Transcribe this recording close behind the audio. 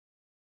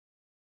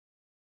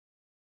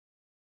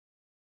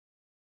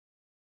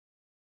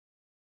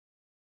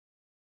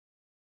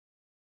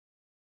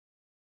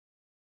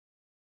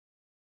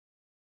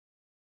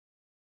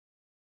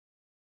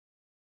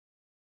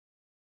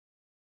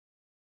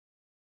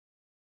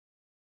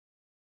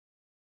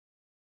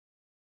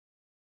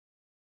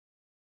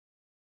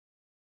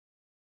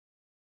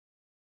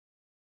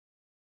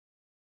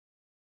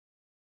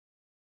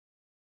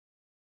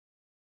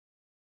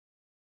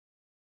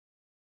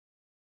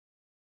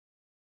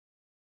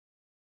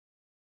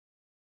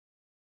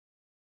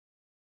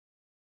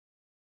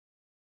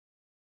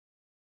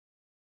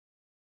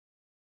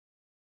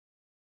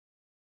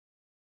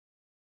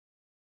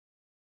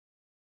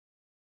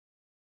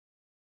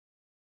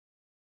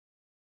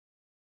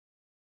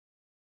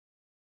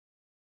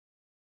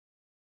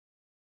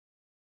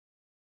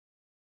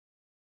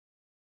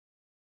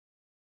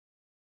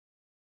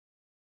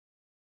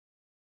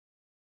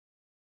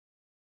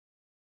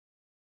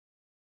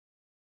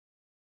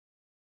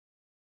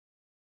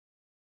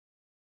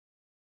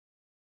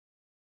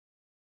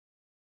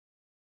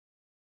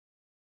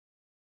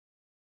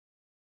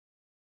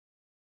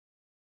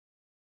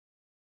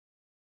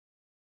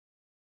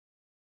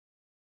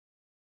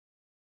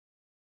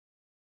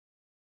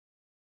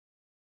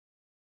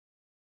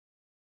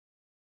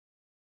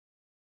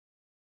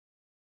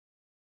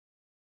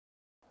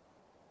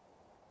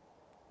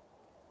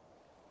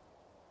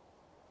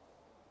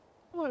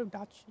Hello,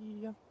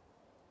 Dachi. I'm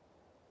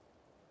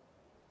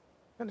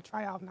gonna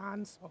try out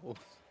 9 souls.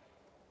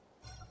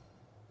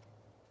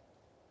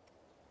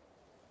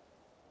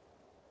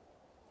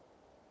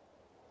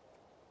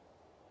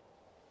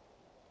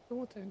 You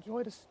want to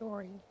enjoy the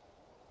story.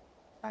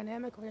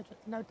 Dynamically,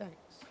 no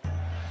thanks.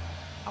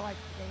 I like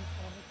the game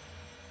for it.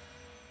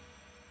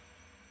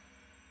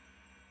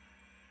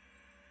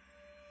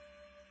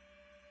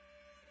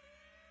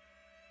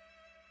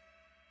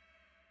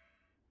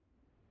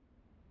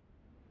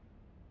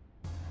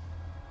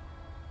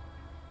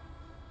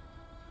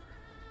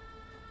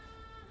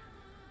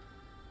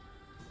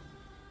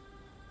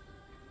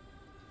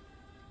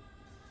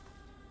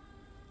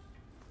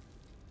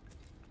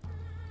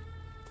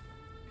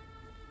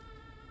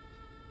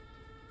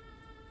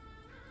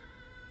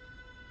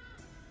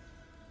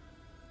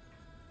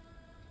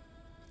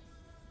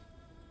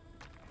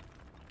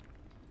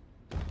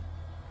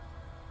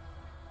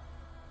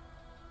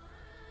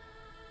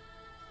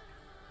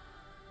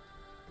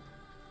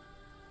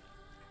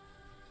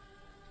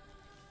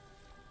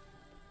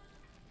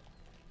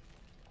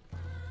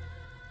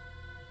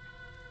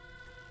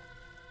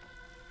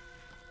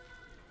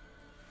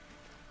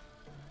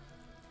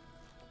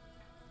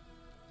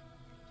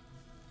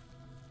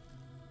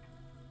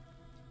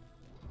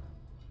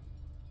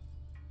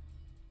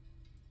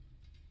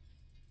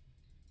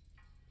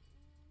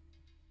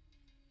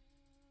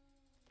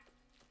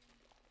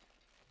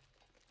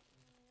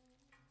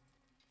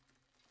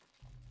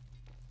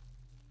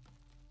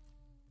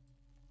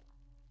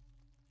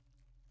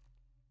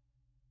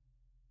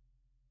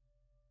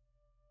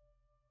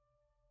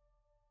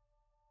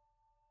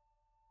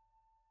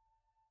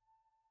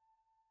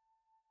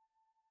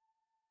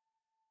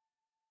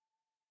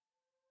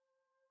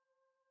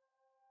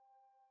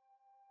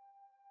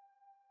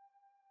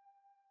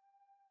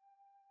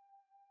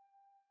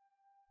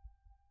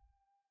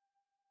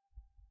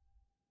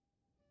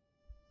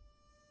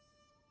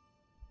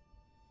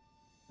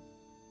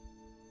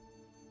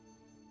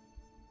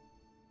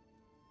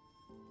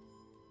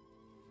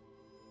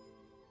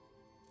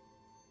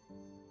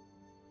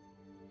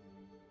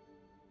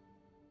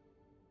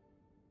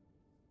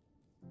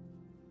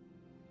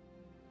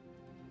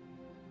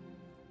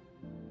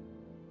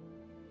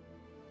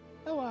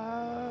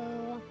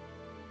 Hello.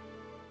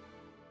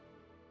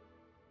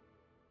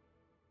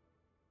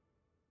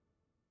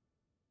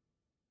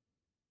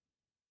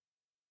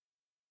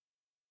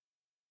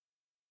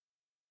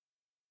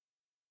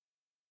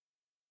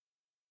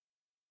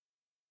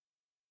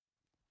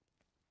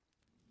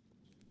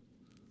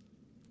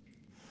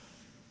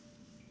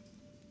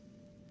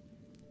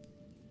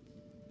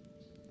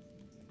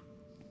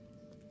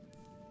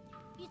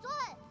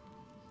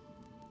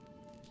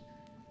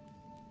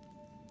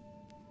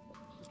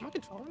 Is my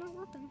controller not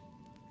working?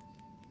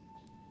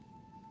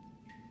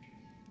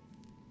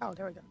 Oh,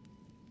 there we go.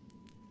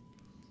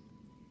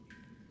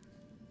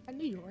 I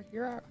knew you were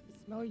here. I could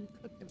smell you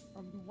cooking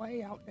from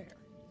way out there.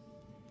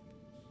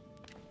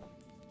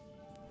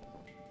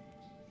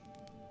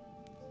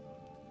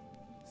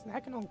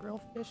 Snacking on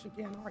grilled fish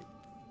again, are you?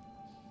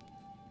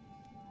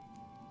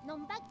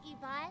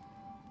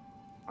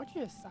 Aren't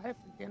you excited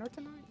for dinner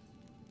tonight?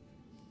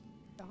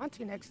 The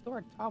auntie next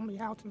door taught me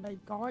how to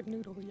make garlic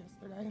noodle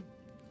yesterday.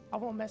 I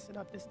won't mess it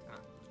up this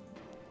time.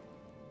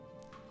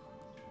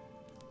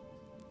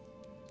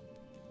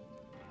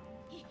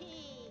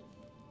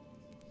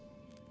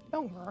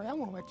 Don't worry, I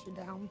won't let you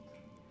down.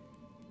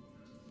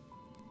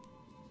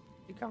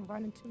 You come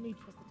running to me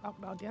just to talk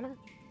about dinner?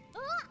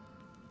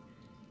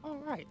 All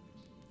right.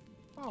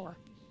 Power.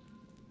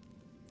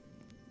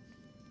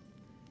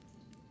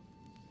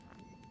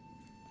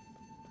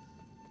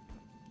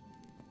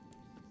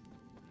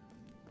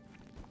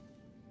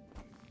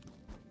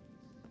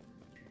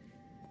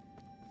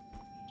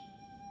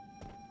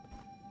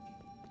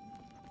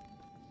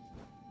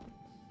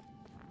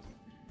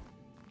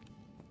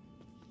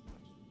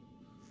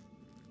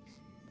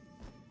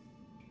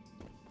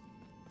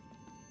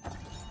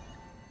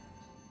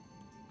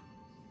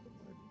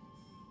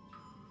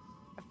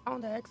 I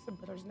found the exit,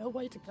 but there's no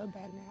way to go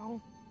back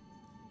now.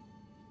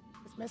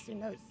 This messy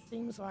note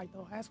seems like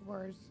the last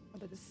words of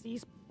the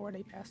deceased before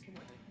they passed away.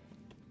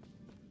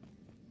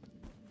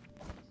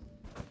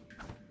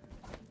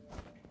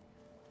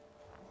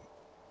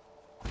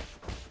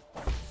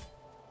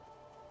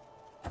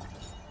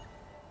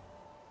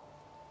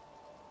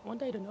 One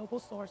day the noble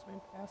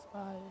swordsman passed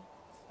by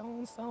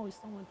stone. Suddenly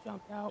someone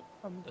jumped out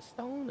from the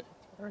stone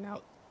and turned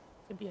out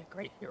to be a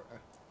great hero.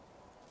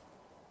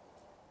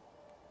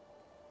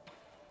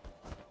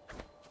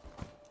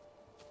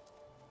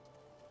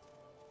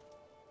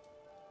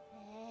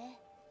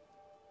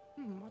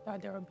 I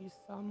thought there would be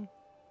some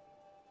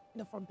in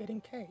the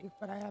Forbidden Cave,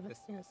 but I haven't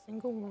seen a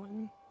single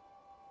one.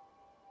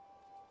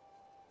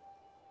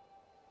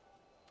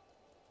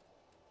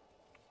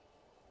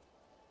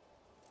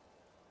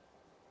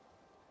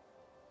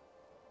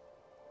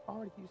 I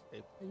already used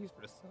they used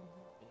for the sun.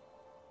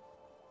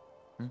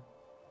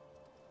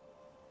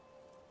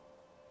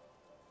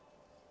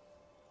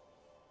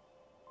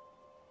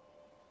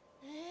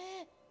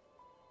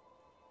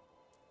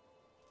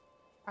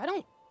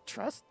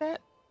 trust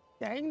that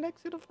thing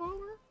next to the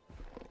flower?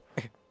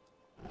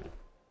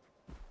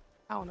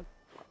 I don't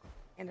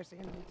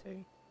understand me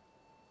too.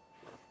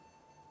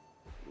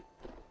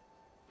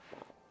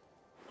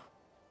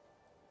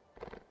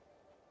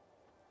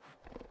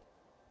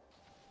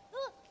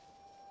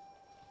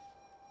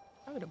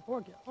 How did the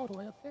board get all the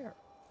way up there?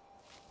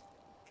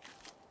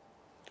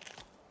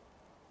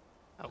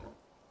 Oh.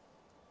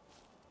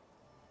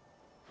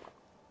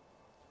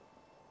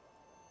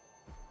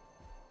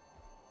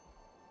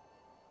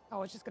 I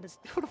was just gonna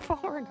steal the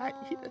flower and not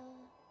eat it.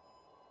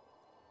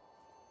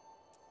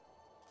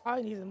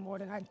 Probably needs it more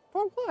than I.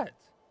 For what?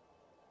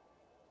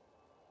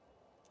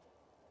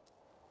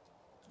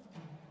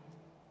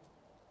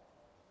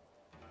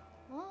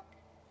 Huh?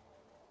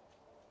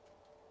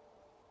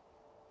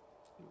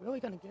 You really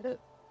gonna get it?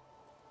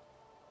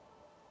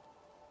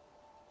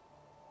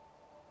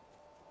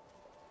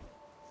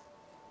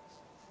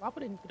 Why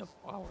would it get a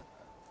flower?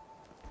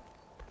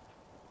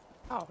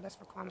 Oh, that's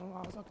for climbing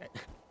walls. Okay.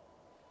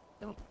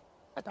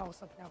 I thought it was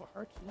something that would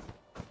hurt you.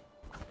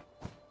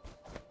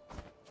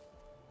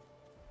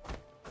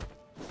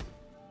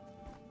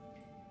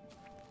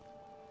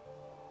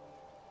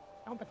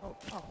 Jump and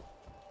hope. Oh.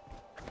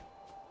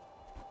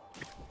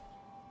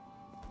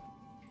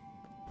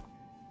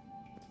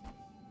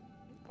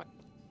 What?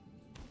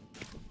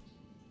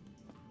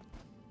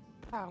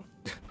 How?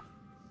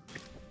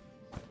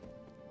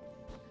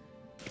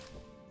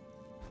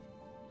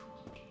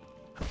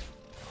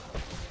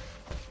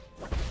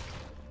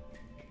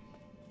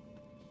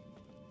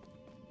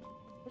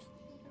 There's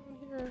something down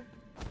here.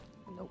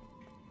 Nope.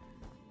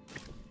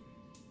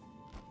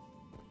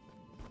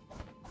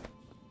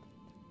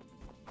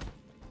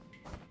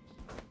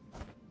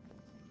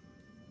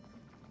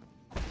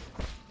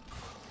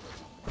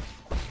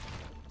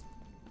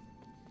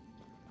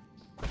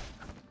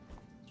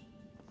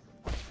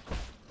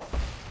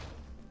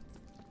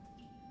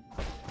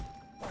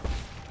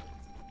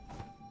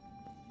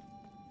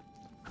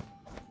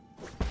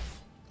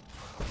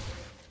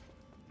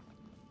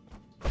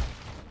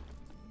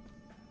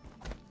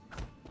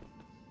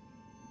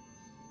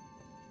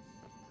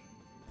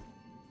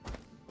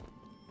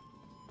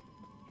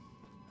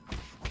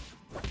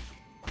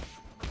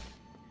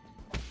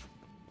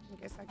 I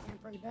guess I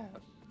can't break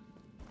that.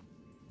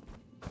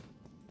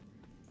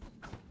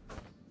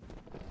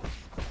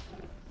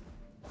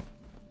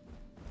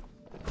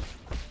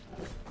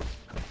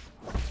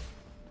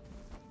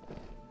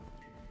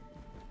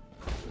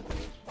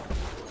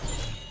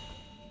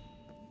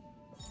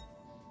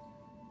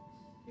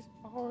 These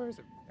flowers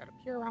that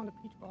appear around the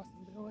Peach Blossom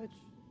Village.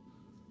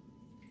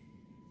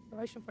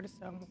 Preparation for the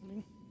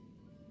ceremony.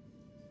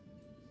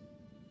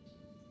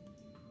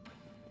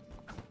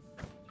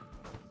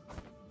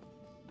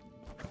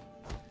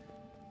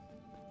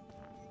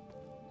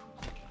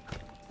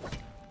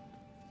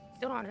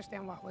 Still don't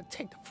understand why I would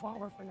take the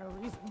flower for no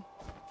reason.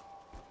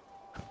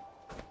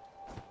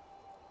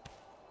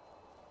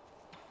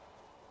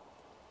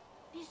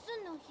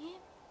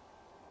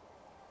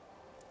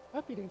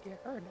 Hope he didn't get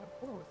hurt.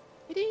 That poor was.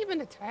 He didn't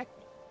even attack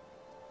me.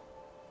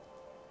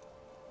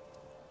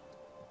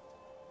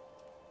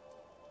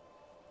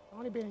 It's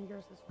only been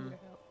years since we to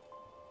help.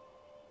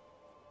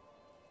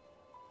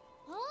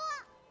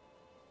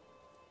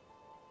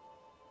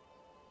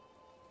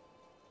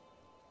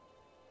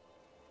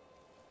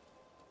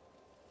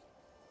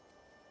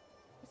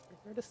 Just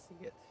prefer to see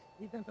it,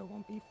 even if it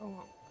won't be for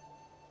long.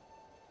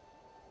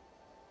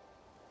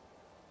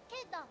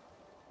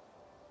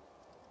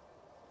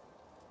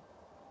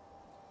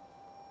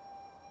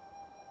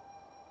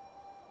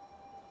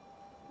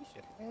 We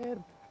should head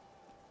back.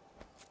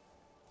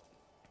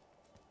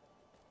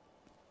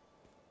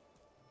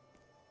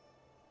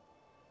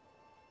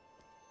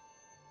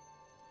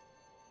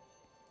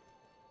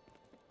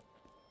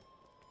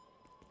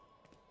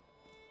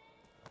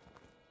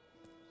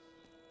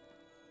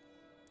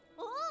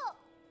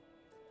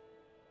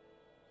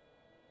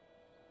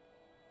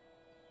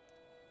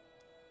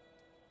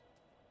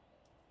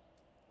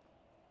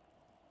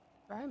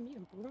 Try and meet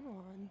and put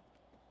on.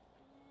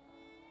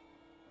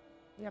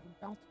 We have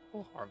a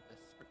bountiful harvest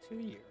for 2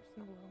 years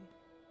in a row.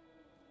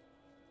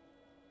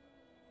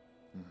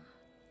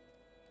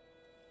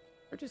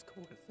 Or just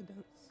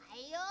coincidence.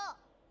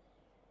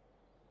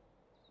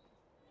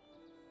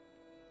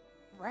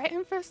 Rat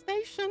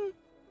infestation?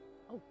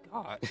 Oh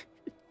god.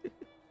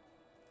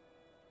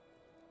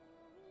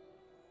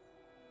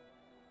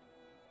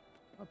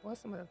 A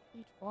blessing with a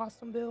Peach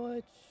Blossom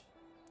Village.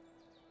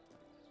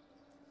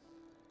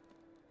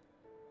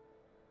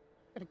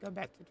 Gotta go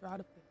back to dry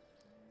the fish.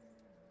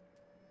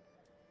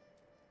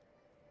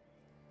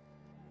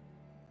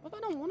 Well, I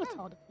don't want to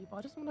talk to people.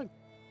 I just want to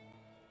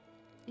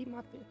eat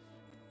my fish.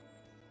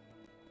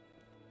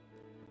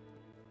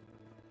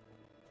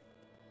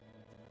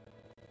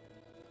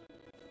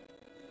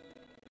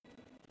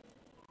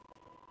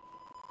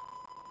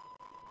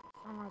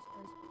 Sunrise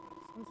first,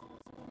 sunset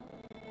spot.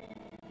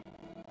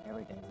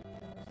 Every day's a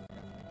first.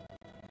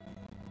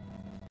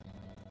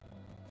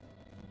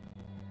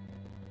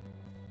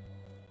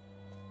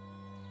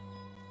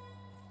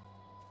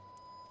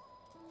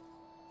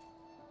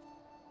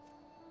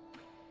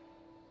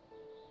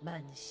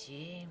 慢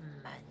行，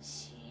慢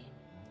行。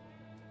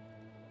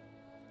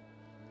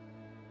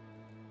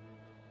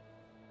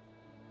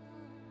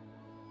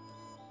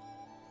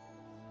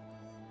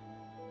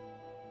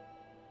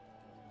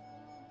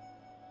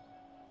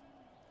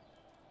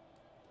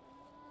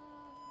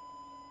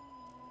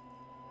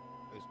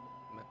Those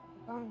were meant to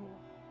bone,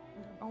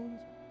 and their bones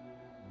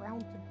are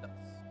ground to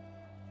dust.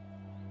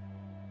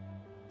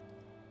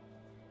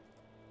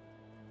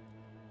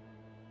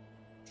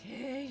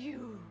 Dare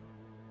you?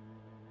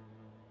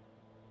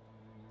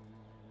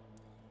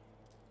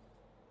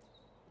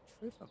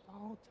 The truth of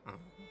all time.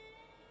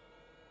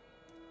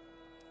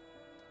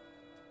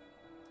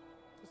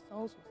 The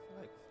souls will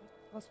select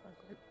us for a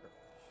great purpose.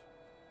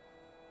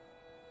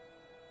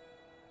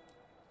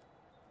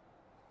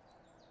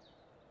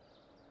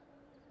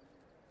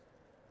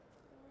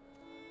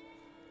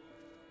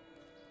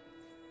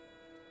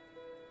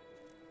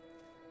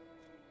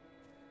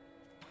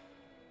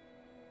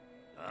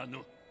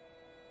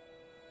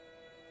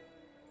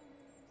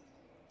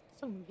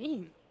 So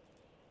mean.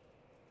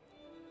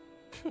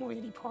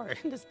 Any part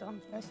in this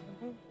dumb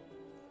festival.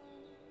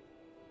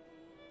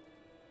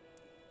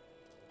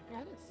 I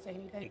didn't say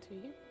anything to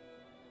you.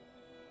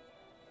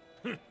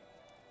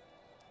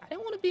 I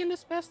didn't want to be in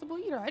this festival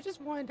either. I just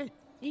wanted to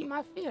eat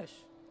my fish.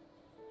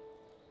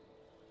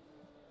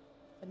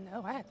 But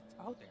no, I had to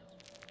talk to him.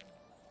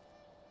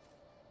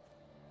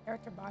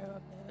 Character bio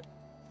update.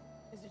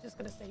 Is it just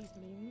gonna say he's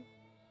mean?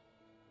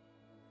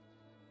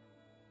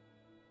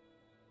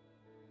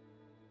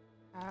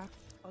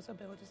 Also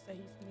Bill would just say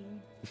he's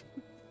mean.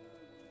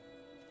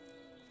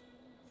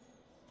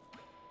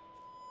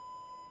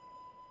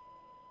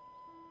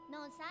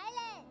 No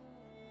silence.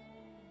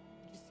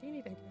 Did you see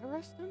anything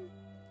interesting?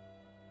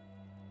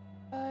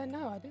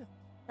 No, I do.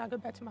 Gotta go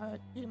back to my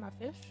eating my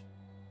fish.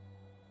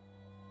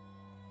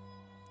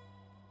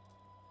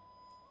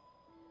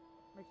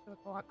 Makes you look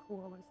a lot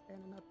cooler when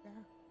standing up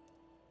there.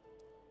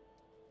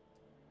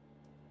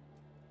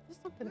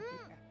 Just something to be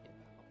happy about.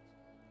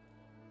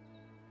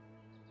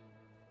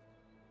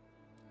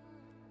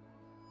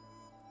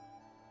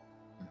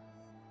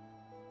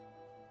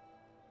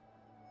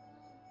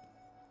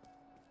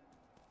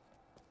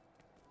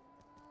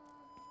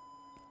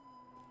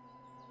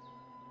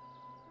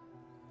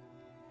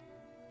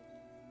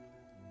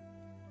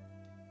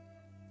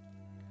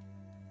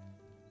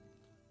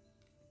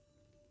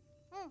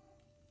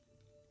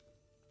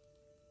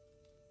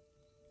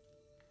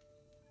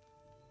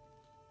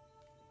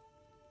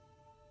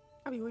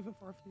 I'll be leaving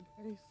for a few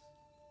days.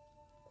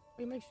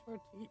 We make sure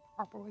to eat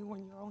properly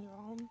when you're on your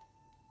own.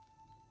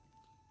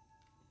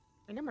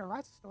 Remember,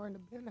 rice is stored in the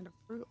bin and the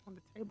fruit on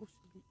the table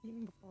should be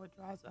eaten before it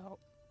dries out.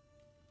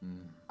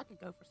 I could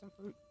go for some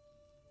fruit.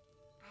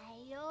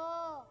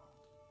 Ayo.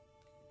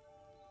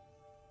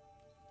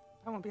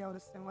 I won't be able to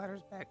send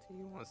letters back to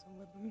you once I'm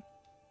with them.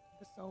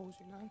 The souls,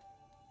 you know.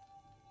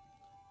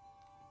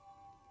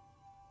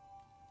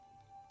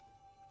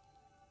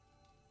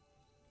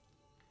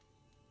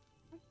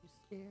 Aren't you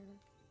scared?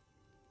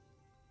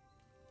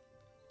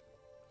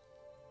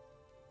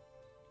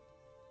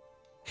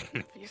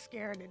 If you're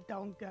scared, then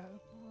don't go.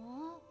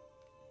 Oh.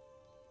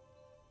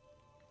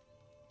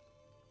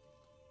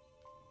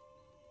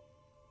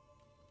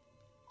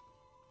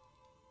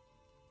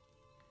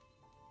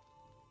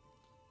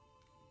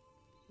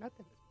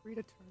 Nothing is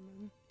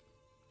predetermined.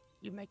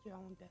 You make your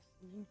own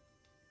destiny.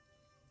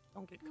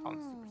 Don't get caught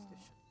in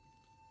superstition.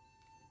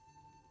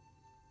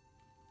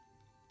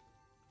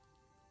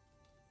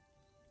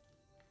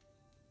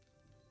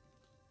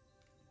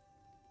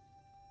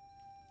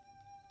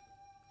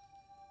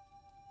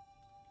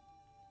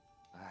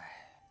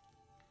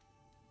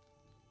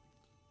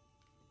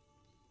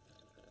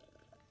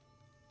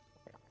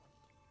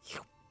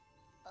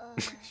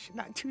 Should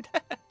not do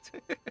that.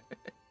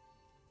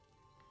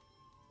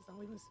 I'm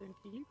leaving soon.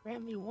 Can you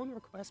grant me one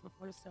request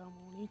before the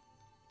ceremony?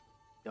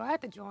 Do I have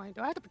to join?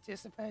 Do I have to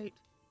participate?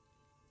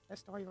 That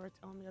story you were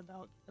telling me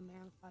about the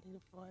man fighting the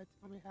flood.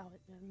 Tell me how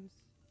it ends.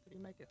 Did he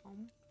make it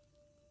home?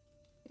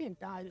 He didn't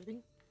die, did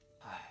he?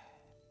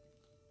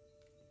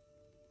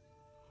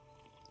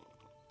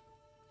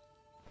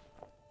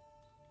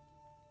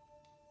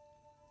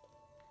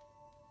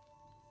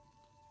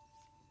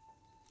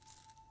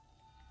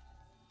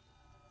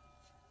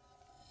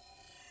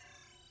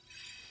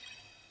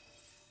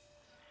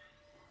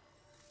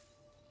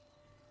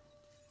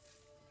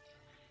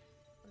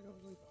 Where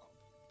do we go?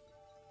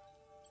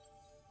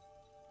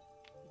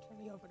 You turn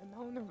me over to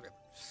mountain and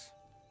rivers.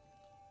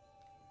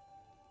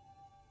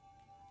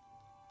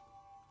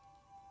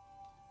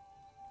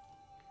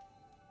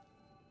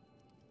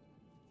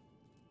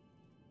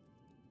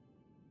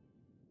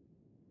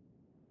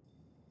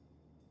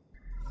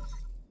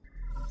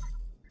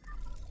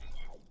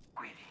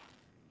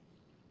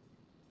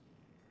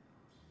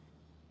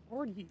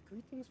 Lord,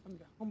 greetings from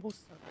your humble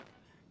servant.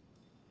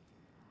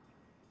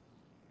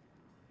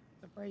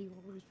 The brave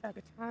will lose track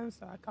of time,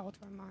 so I call to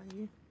remind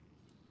you.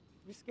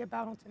 If you skip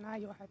out on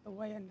tonight, you'll have to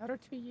wait another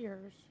 2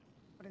 years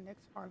for the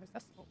next harvest.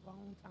 That's a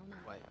long time to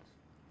wait.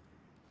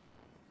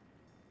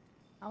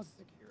 How's it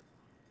secure?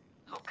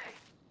 Okay.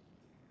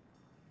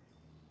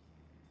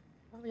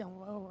 Probably on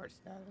low alert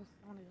status.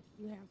 Only a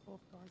few handful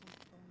of guards on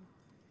the phone.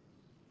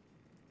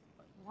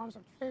 But alarms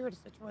are triggered, the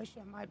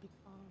situation might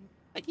become.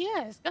 But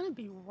yeah, it's gonna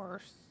be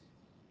worse.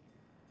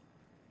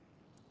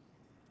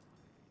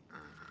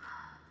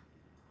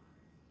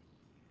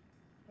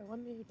 It let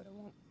me, but it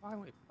won't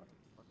finally part of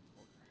the work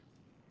order.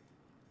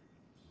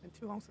 It's been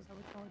too long since I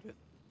recharged it.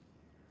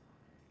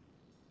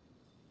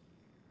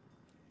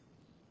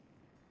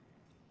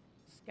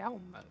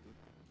 Scout mode.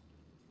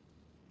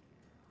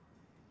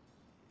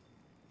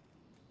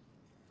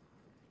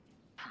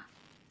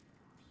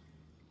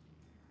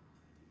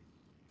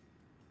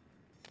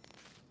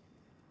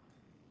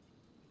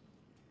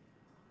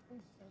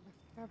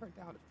 Never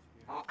doubted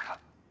you. Okay.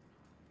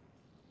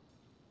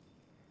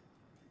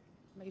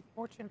 May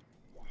fortune.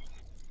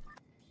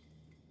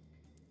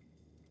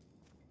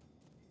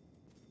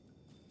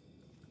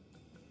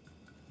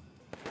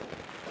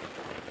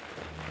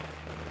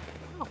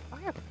 Oh,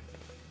 fire!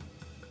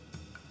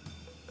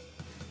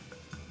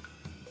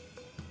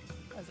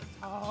 As a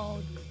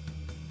tall dude.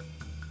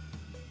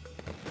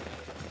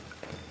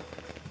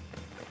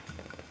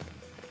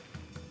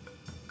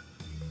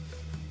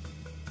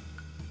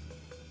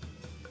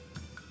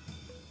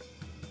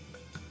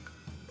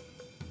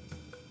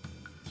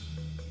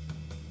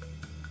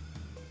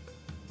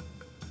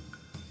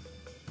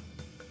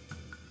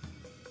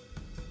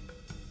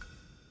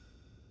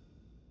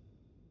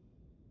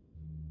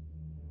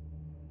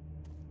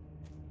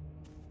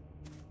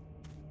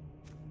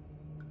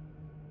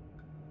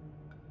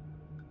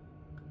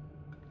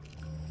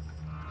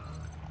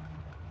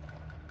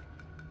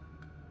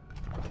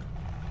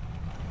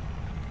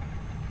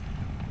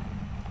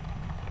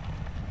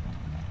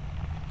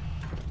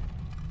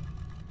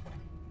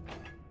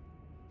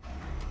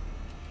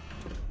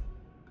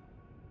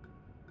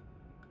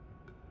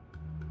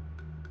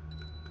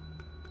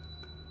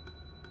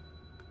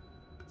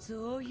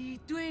所以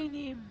对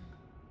你。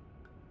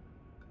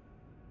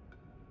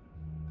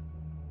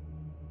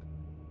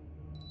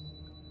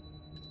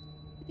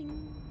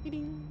Ding,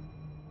 ding.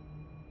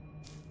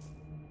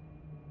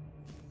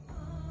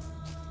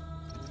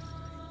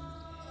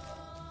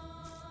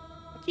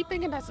 I keep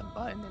thinking that's a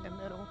button in the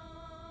middle.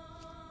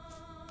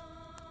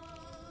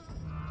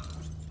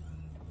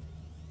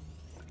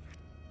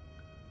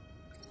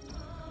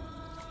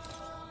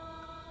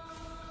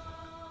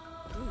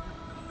 Ooh.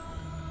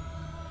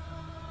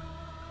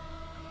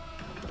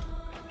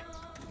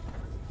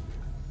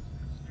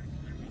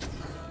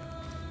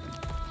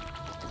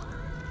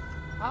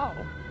 Oh.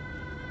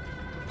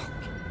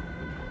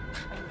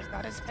 I was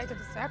not expecting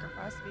the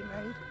sacrifice to be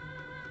made.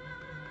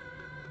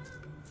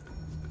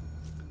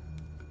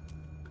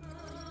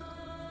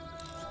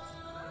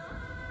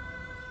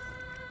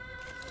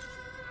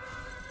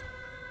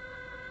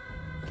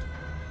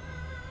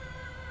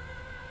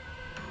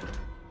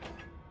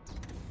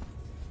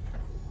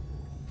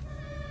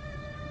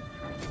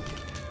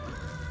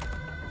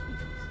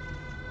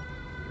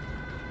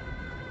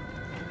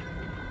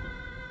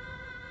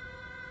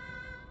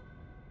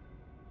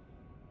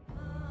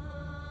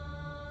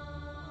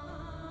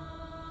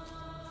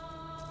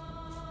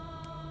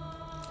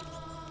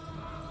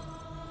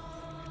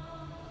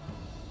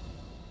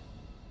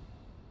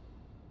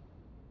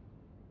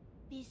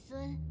必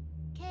孙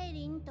K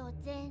零大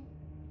战。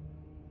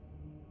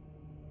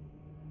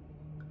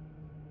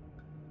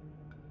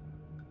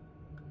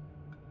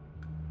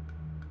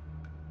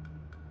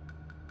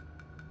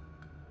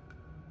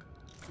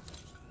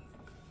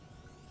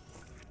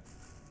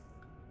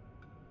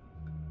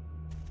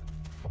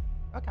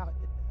Fuck how I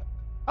did that.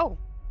 Oh!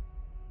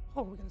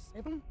 Oh, we're gonna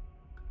save him?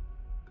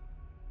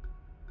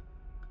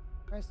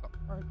 Press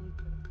RB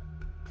to attack.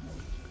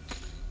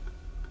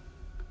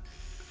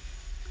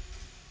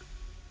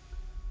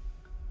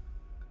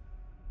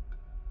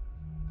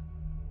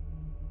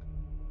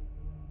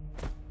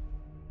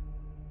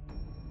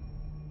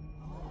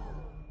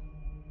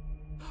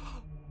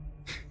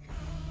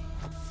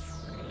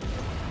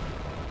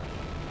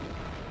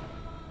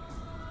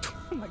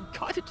 Oh my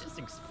god, it just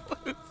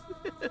explodes.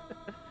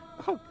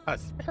 Oh god,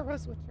 spare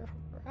us with your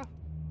breath.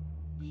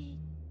 必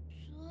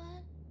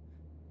孙，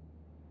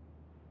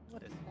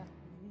 What is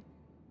happening?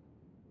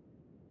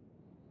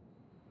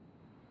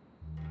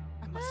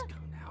 I must go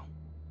now.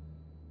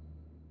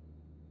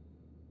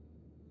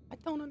 I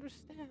don't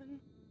understand.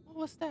 What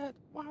was that?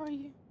 Why are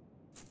you...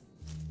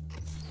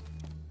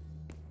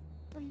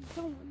 Where are you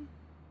going?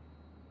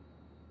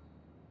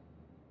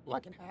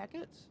 Like in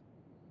Hackett's?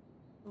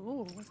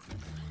 Ooh.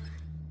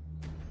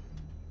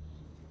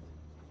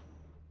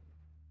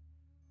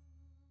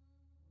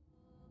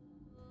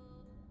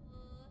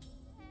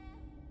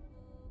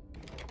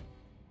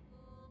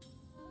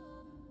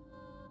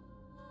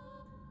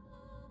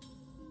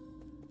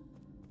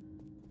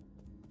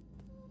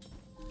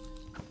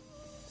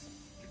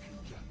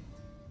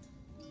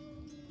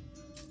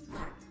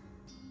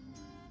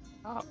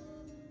 Oh,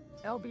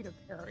 LB to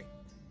parry.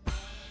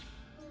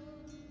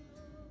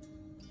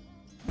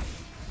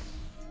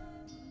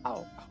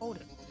 Oh, hold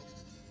it.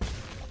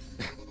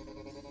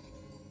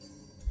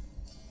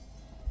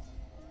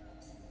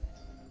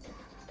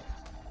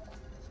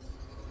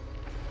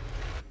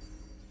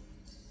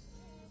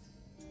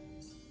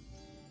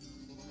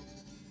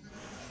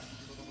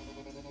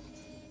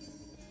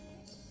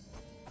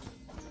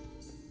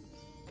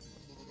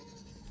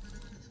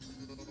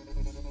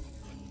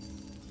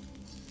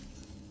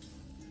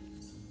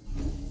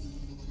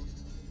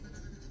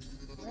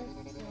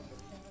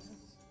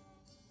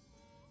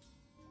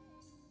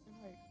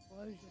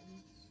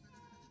 explosions.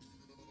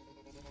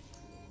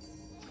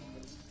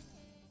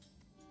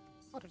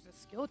 Oh, there's a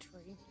skill tree.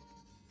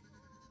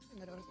 I didn't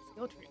know there was a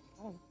skill tree.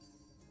 Oh.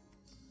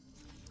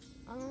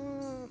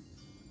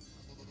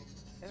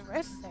 Is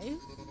rest safe?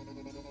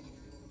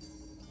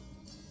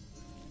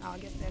 Oh, I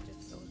guess that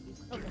just kills you.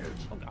 Okay.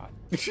 Oh god.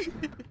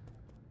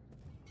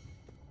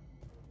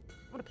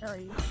 I'm gonna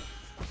parry you.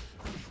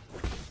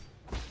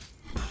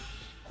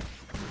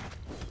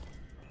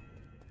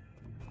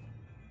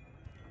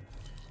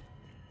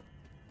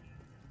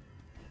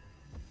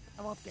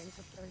 I love games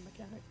with parry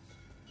mechanics.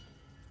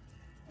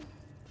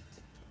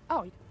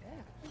 Oh, you can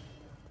dash.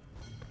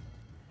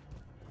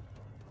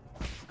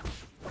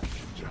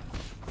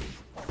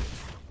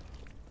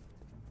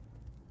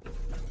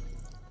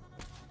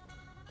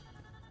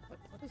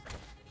 What is that?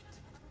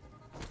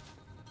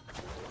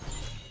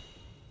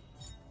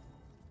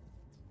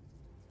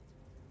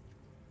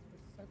 The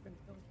serpent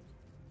filters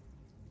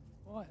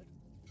blood.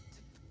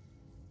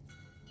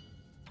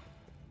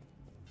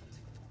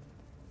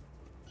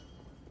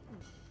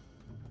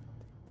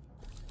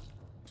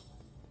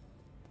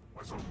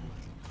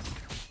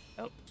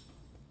 Oh.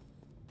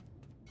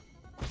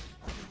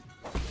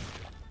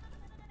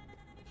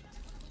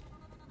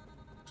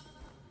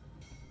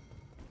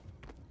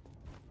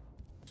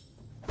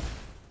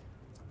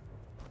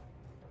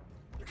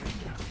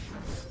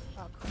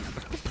 Oh, crap.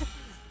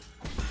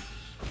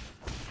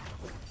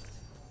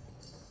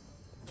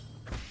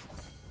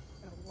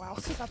 Been a while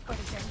since I played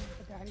a game with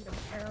the guy need a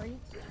parry.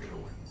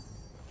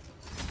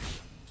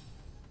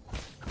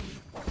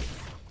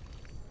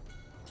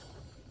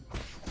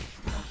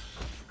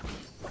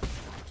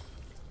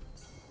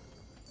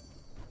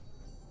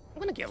 I'm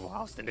gonna get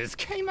lost in this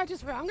game. I'm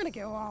gonna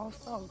get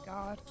lost. Oh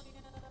god.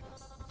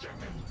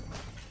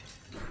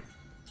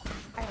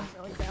 I am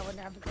really bad with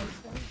navigation.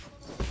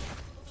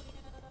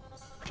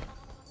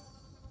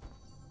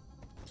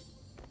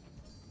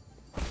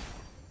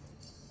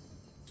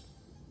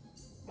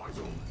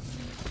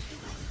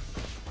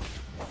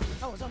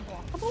 Oh, it's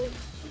unblockable?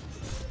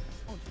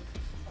 Oh,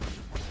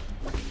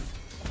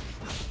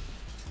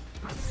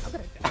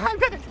 Jesus. I'm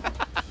gonna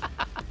die.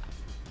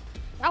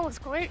 That was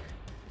quick.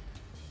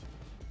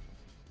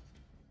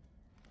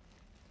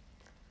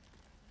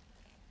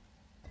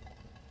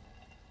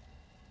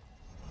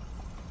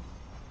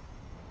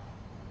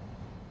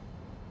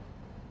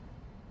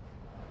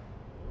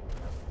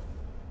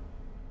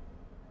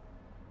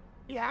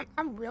 Yeah,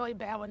 I'm really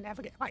bad with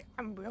navigation. Like,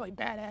 I'm really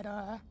bad at,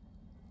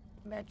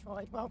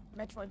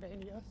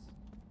 Metroidvanias.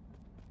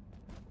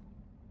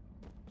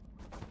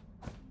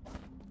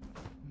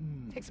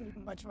 Takes me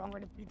much longer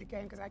to beat the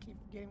game because I keep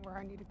forgetting where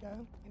I need to go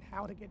and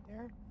how to get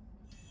there.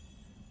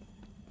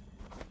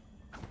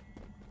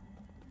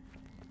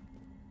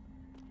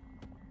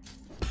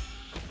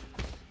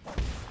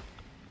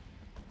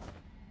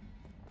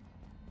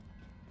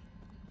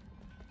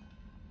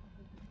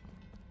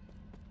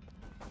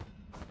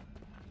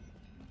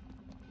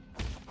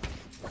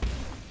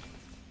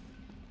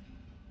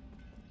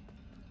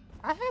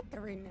 I had to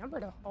remember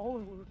to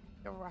hold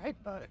the right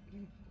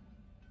button.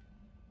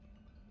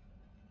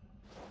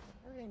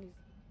 Everything is...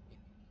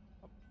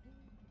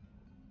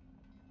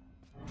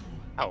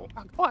 Oh,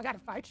 I gotta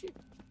fight you?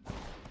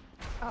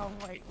 Oh,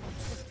 wait.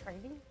 Is it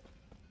training?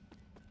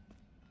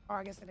 Or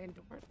I guess it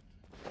endurance.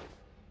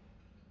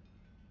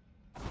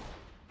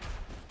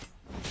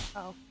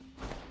 Oh.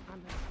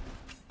 I'm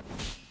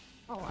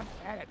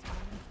bad at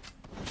timing.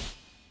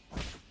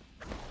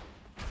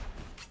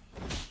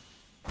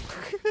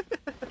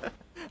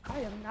 I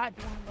am not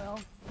doing well.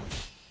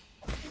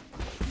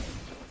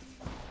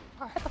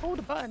 I have to hold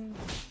the button.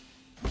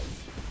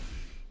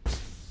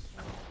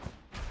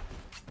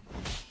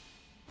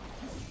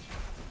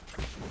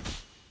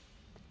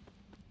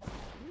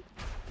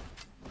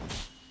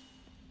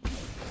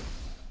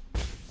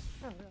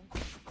 There we go.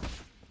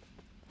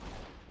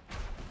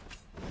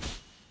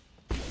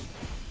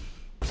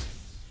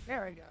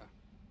 There we go.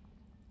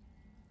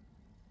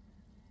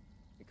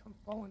 Become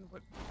fallen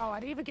with. Oh, I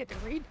didn't even get to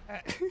read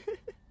that.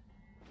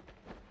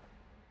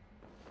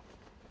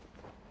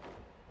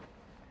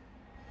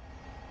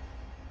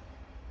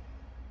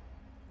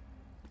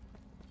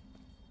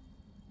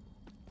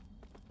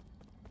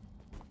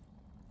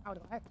 Oh, do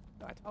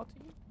I talk to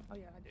you? Oh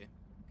yeah, I do. Okay.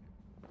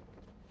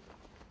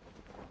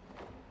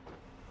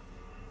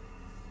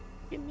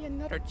 Give me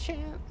another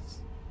chance.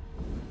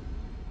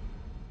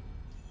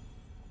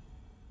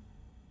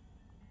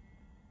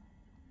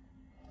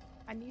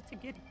 I need to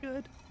get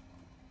good.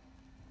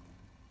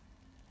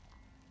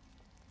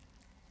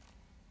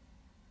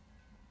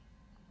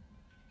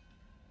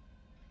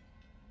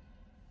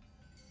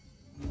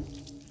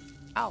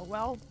 Oh,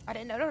 well, I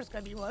didn't know there was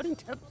going to be loading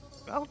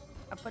tips. Well,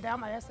 I put down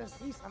my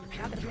SSD, so I'm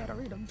not going to be able to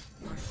read them.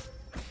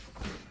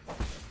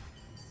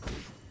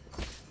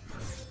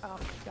 Oh,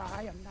 God,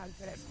 I am not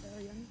good at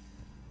parrying.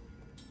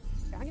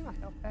 Can I get my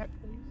health back,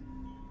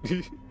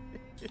 please?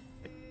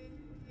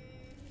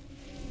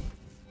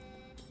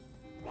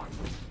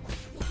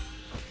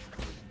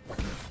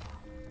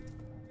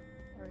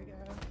 There we go.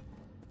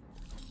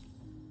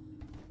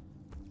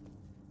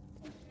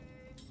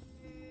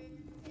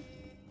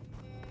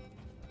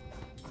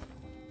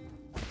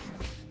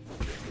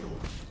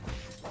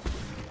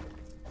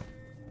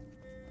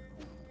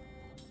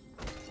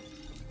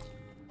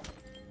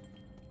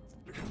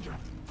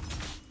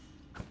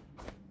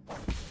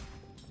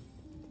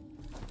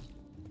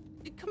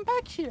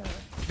 back here.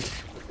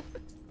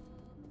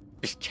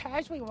 Just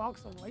casually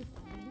walks away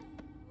from me.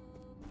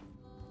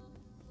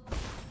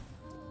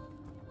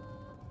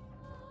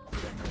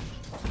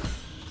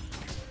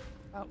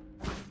 Oh.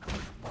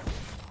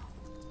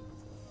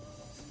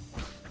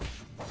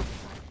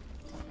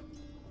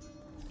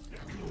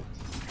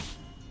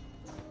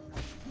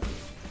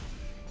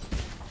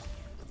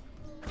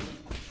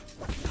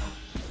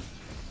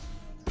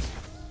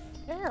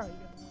 There we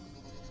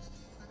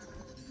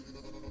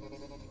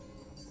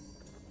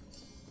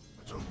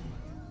go.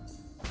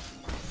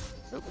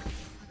 Oop.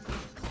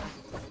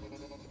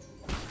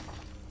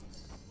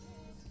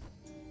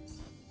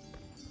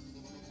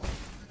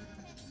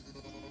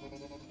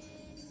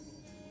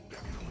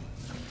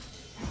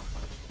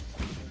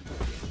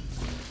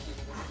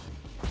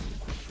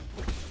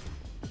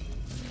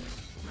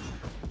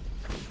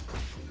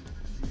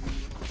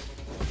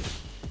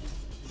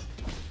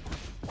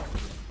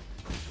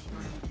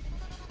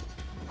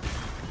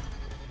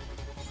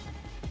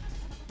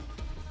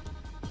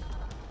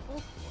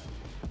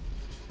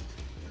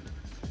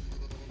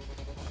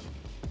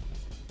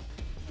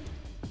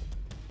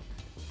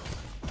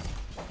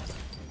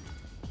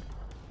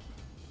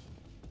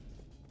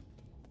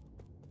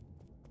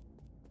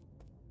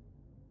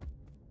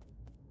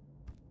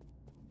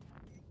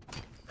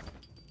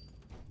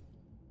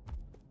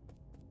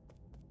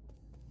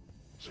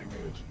 Sing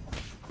it.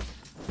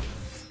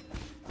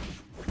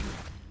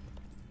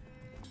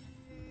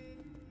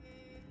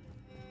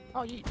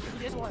 Oh, you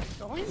just want to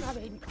join? I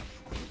mean,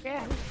 you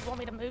can. You want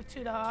me to move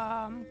to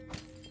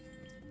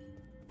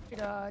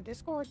the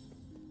Discord?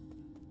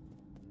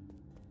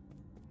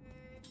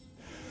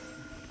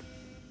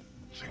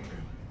 Sing it.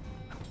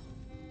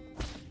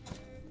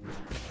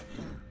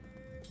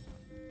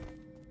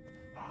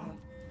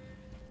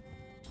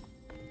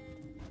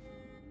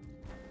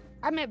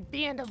 I meant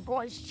be in the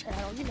voice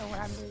channel. You know what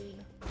I mean.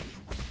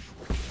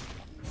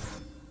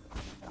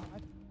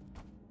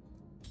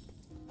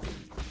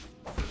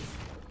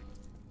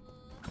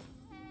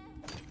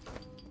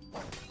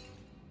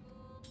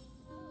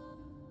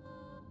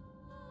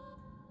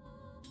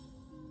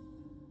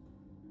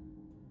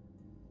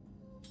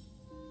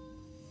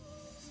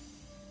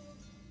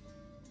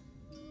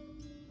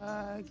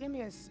 God. Give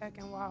me a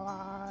second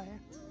while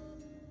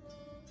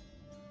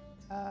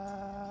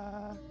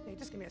yeah,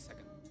 just give me a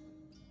second.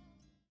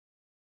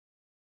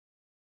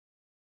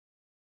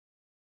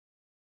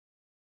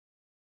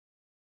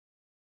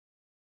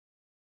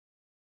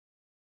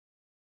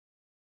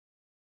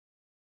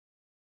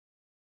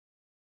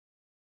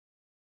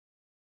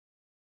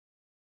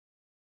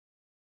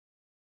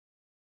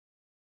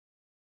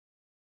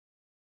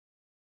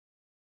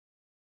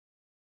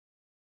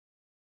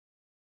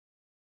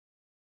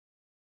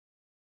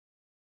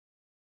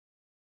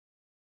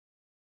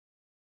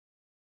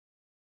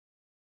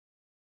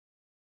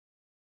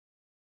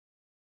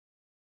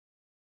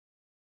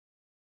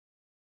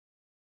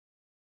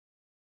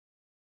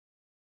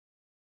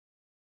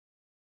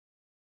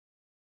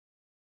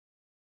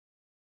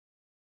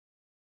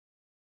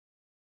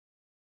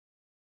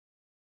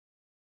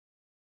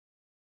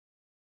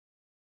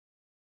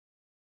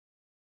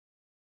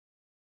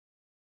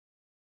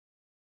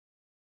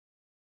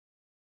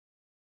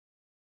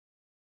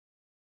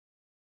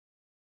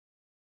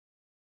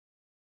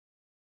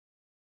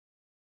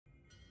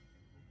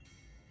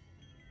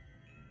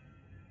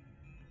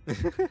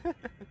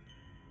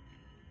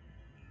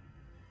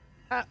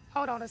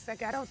 Hold on a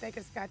second. I don't think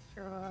it's got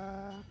your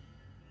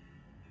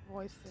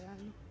voice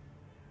in.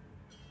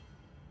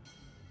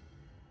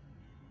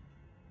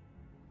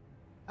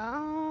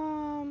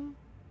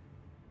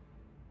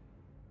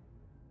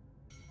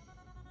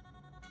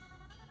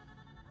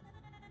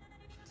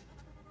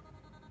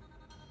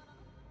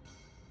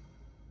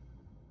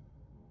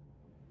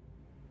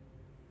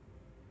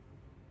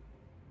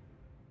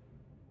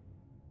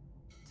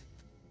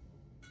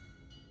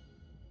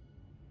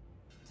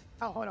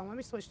 Oh, hold on. Let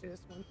me switch to this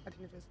one. I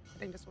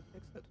think this will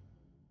fix it.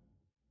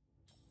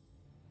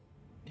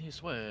 You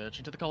switch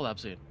into the collab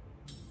scene.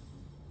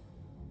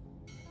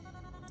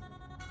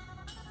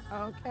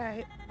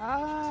 Okay.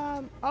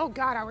 Oh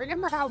God, I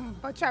remember how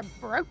much I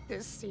broke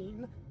this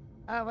scene.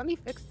 Let me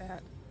fix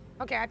that.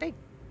 Okay, I think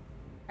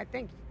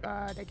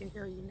they can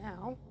hear you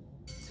now.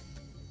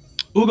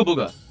 Ooga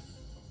booga.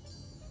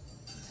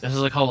 This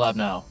is a collab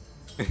now.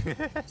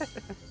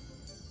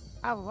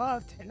 I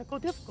love technical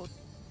difficulty.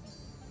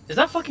 Is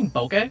that fucking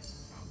Bokeh?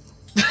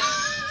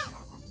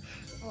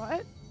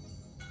 What?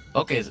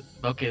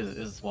 Bokeh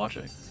is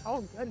watching.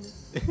 Oh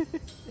goodness.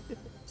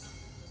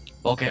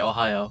 Bokeh,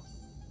 Ohio.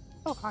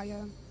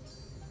 Ohio.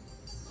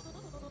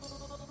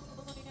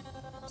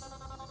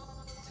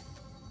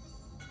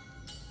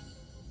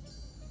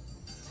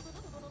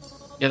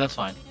 Yeah, that's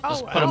fine.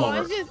 Just Oh, put him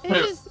over. It's just, Put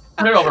it's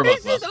it over both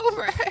it's of us. just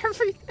over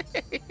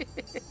everything.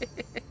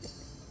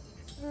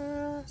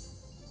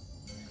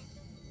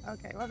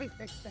 Okay, let me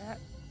fix that.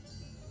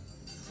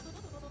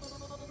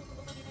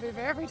 Move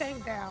everything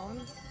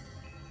down.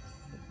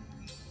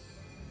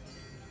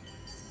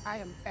 I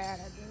am bad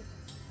at this.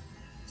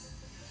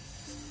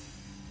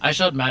 I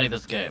showed Maddie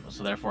this game,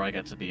 so therefore I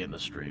get to be in the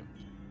stream.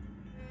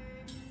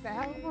 Is that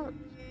how it works?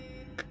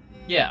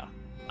 Yeah.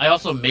 I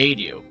also made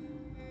you.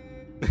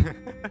 I'm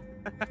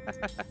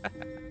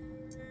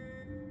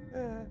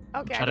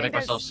Okay, trying to make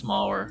myself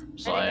smaller,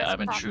 so I think that's I'm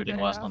probably intruding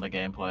good less enough. on the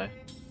gameplay.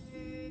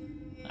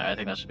 Alright, I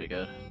think that should be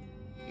good.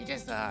 You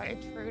just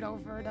intrude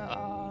over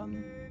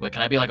the Wait,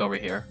 can I be like over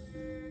here?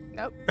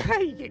 Nope.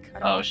 You get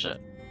cut Oh off. shit.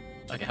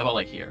 Okay, how about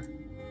like here?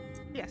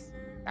 Yes,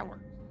 that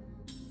works.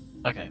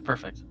 Okay,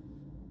 perfect.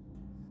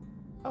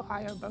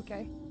 Ohio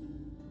bouquet.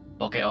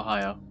 Okay,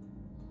 Ohio.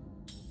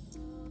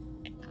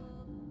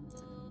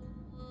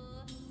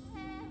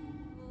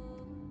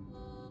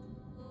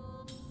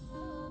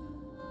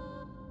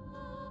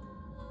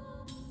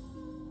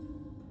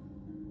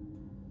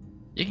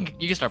 You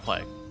can start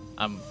playing.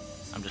 I'm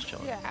just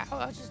chilling. Yeah,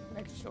 I was just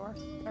making sure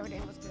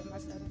everything was good in my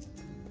settings.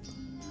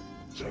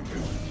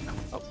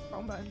 Oh,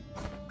 wrong button.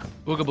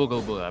 Booga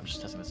booga booga. I'm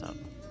just testing this out.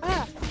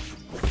 Ah,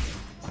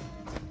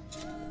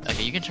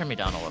 Okay, you can turn me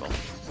down a little.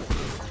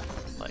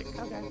 Like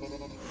okay.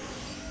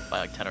 by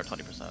like 10 or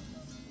 20%.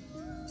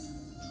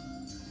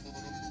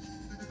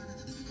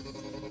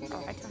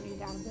 Oh, I turned you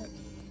down a bit.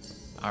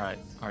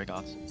 Alright,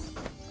 gods.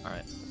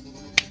 Alright.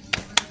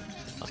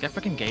 Let's get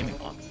freaking gaming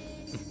on.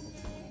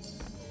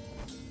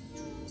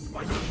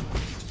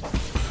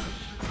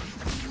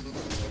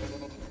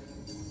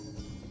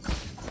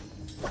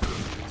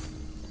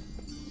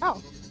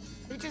 Oh,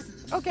 he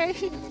just okay.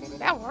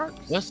 That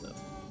works. Listen,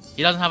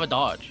 he doesn't have a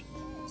dodge.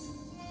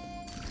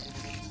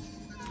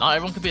 Not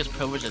everyone could be as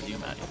privileged as you,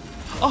 Maddie.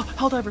 Oh,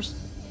 Helldivers!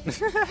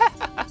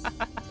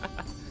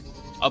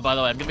 Oh, by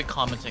the way, I'm gonna be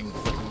commenting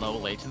with low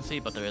latency,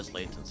 but there is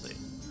latency.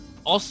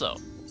 Also,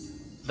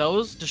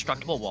 those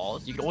destructible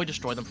walls, you can only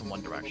destroy them from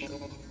one direction.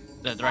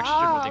 The direction in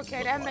Oh, which they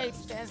okay, that fly. makes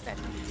sense at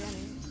the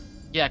beginning.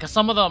 Yeah, because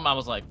some of them I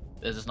was like,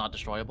 is this not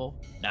destroyable?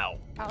 No,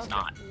 I was it's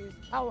not. confused.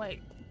 Oh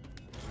wait,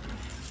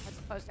 that's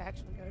supposed to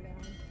actually go down.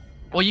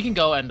 Well, you can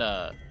go and,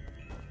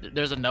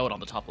 there's a note on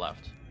the top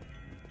left.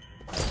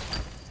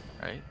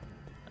 Right?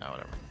 Oh,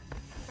 whatever.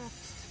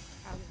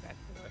 I'll get back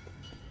to it.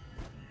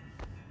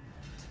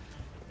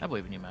 I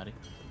believe in you, Maddie.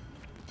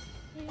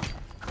 Yeah.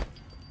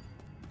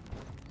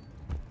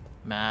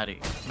 Maddie,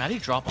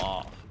 drop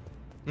off.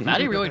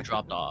 Maddie really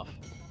dropped off.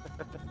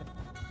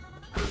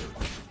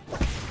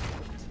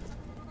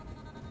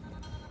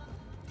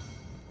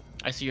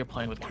 I see you're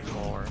playing with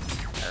controller,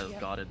 as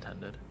Yep. God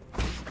intended.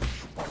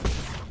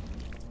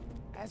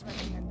 As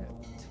recommended.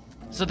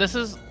 So this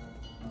is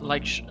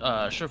like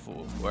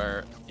Shifu,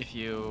 where if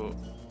you...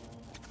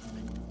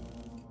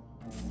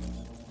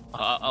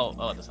 I'll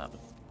let this happen.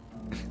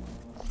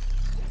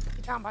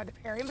 You talking about the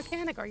parry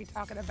mechanic, or are you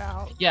talking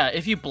about? Yeah,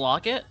 if you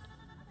block it,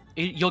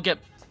 you'll get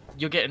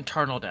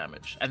internal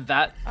damage, and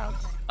that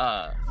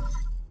Okay.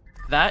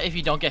 that if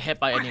you don't get hit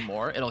by any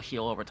more, it'll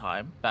heal over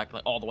time, back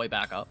like all the way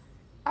back up.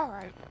 All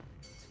right.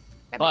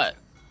 That But makes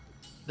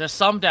there's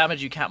some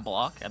damage you can't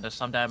block, and there's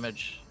some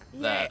damage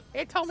sense. that.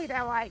 Yeah, it told me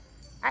that like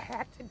I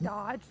had to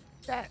dodge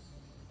that.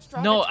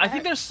 Strong No, I attack.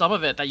 think there's some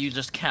of it that you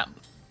just can't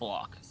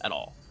block at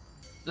all.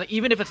 Like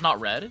even if it's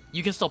not red,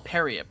 you can still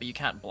parry it, but you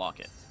can't block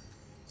it.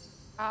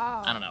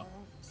 Oh. I don't know.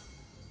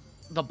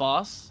 The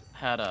boss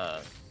had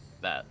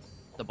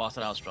the boss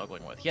that I was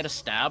struggling with. He had a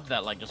stab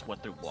that like just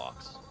went through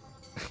blocks.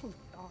 Oh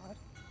God,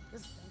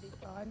 this is gonna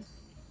be fun.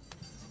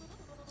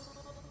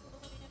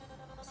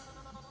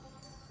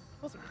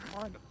 Those are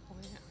hard to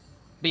plant.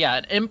 But yeah,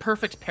 an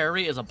imperfect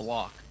parry is a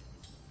block,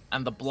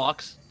 and the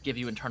blocks give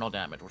you internal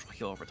damage, which will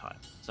heal over time.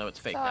 So it's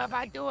fake So damage. if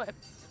I do it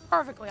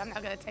perfectly, I'm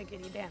not gonna take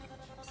any damage.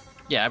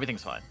 Yeah,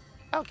 everything's fine.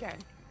 Okay.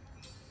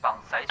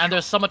 And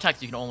there's some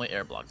attacks you can only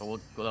air block, but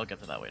we'll get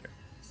to that later.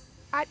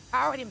 I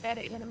already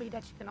embedded an enemy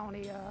that you can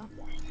only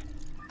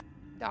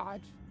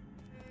dodge.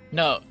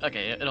 No,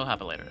 okay, it'll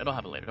happen later. It'll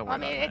happen later. Don't worry I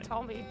mean, about it. it Maddie.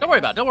 told me. Don't worry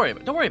about it. Don't worry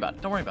about it. Don't worry about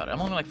it. Don't worry about it.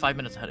 I'm only like 5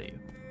 minutes ahead of you.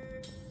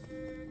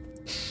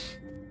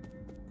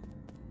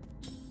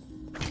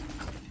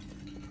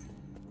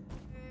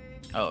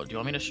 Oh, do you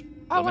want me to?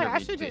 Oh wait, I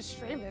should just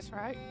stream this,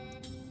 right?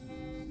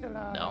 Should,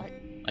 No. like-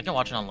 I can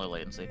watch it on low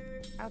latency.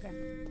 Okay.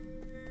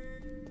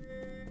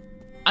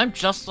 I'm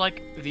just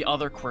like the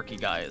other quirky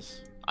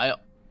guys. I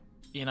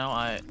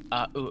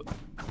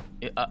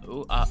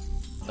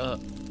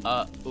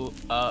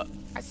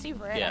I see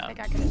red. Yeah. I think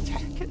I can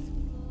attack it.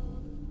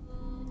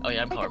 Oh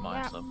yeah, I'm Take a colorblind,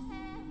 nap. so.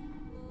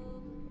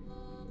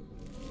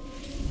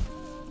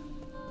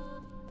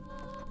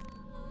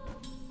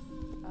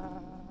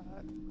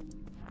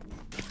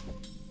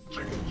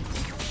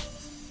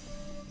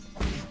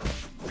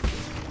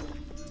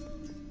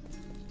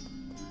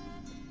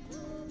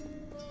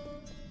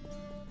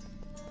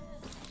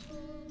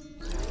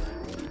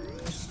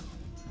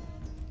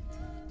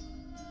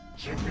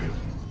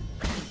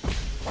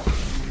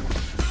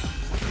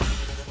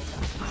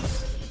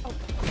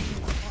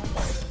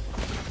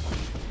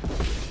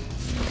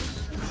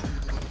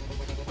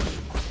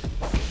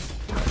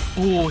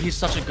 Ooh, he's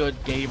such a good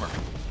gamer.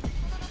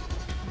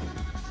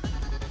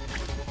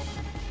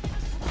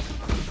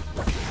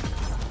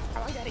 I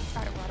like that he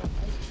tried to run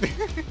away.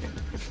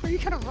 Where you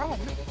gonna run?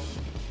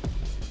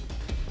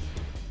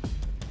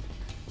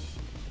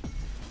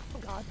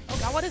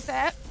 Now what is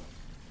that?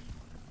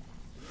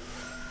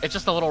 It's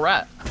just a little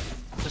rat.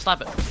 Just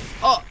stop it.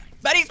 Oh,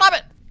 Betty, stop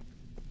it!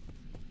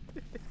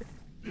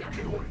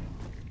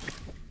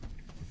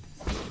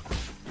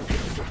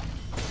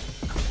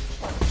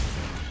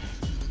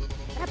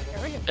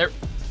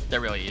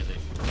 They're really easy.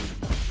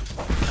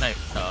 Can I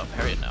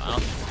parry it now? I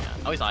don't think I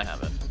can. At least I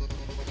have it.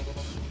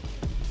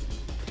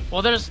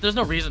 Well, there's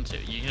no reason to.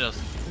 You just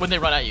when they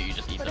run at you, you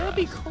just eat But their it would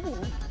be ass.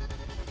 cool.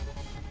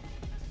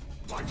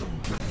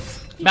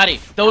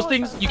 Maddie, those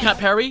things you can't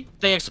parry,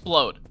 they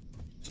explode.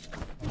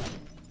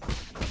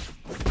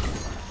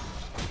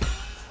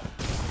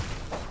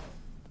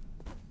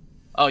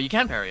 Oh, you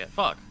can parry it.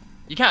 Fuck.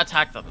 You can't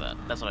attack them then.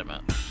 That's what I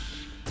meant.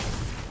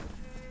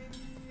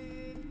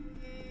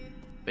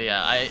 But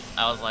yeah, I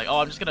was like, oh,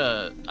 I'm just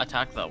gonna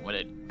attack them when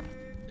it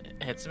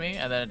hits me,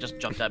 and then it just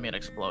jumped at me and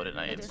exploded, and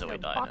I instantly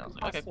died. And I was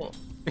like, okay, cool.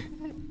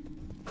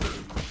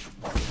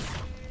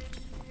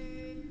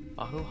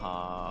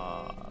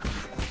 Bahuha.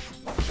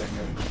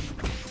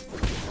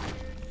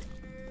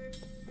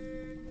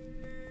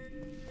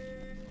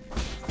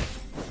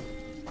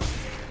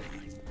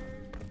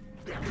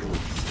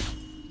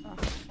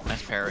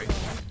 Nice parry.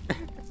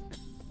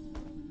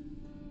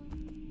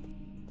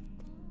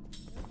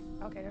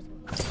 Okay, there's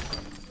one.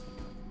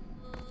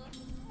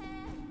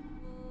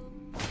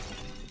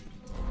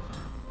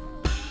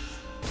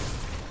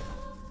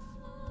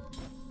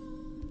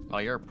 Oh,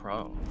 you're a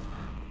pro.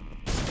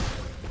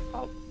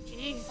 Oh,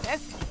 jeez,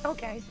 that's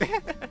okay.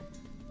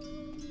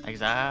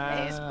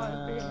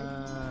 Exactly.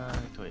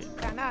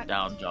 Yeah, not.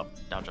 Down jump.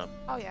 Down jump.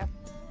 Oh yeah.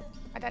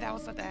 I thought that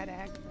was something I had to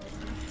activate.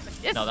 But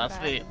this No, is that's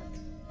bad. the.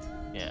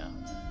 Yeah.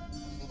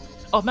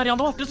 Oh, Maddie, on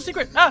the left. There's a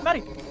secret. Ah,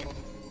 Maddie.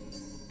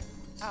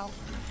 Oh.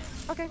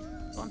 Okay.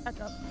 Going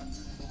back up.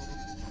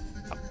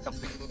 Oh, oh.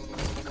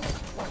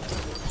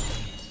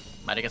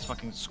 Maddie gets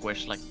fucking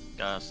squished like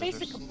Basic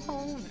scissors.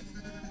 component.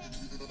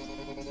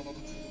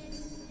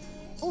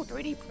 Oh,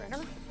 3D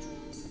printer?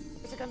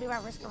 Is it gonna be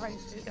like Risk of Rain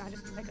 2? Can I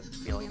just make a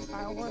billion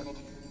firework?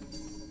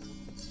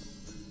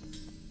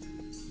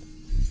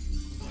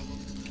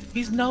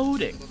 He's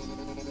noting.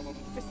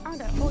 Just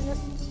kinda. Oh, yes.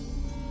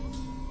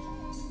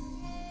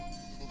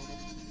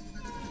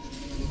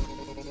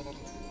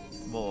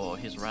 Whoa,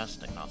 he's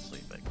resting, not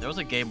sleeping. There was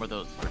a game where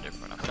those were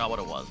different. I forgot what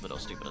it was, but it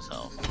was stupid as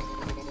hell.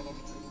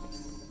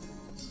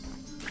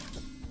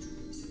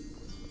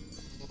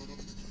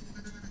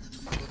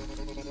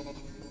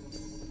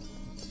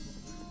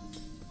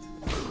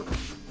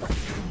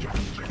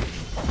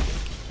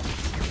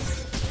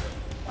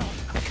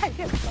 I can't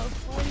get both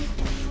for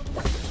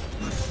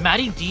you.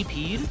 Maddie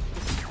DP'd?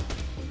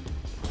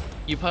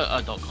 You put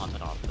adult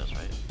content on for this,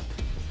 right?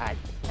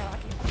 No, I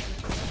can't.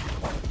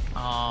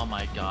 Oh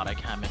my god, I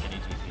can't make any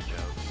DP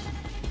jokes.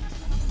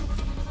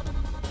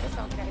 It's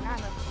okay. Not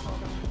enough to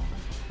hold on.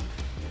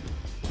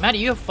 Maddie,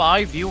 you have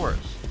 5 viewers.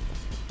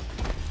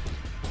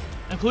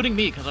 Including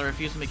me, because I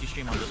refuse to make you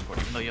stream on Discord,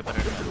 even though you have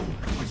better internet.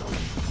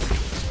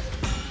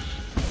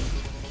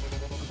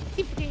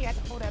 Keep forgetting you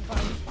have to hold that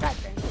button. God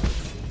dang it.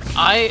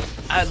 I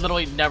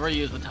literally never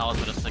used the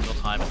talisman a single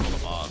time until the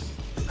boss.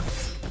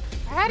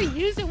 I had to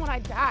use it when I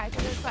died,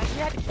 because it's like, you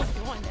had to keep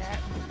doing that.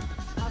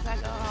 I was like,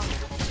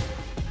 oh.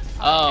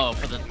 Oh,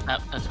 for the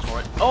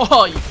tutorial.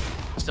 Oh, you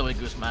silly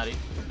goose, Maddie.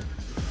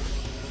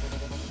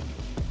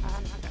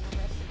 I'm not gonna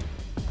rest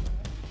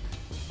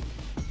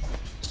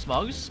it.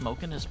 Smug's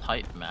smoking his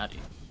pipe, Maddie.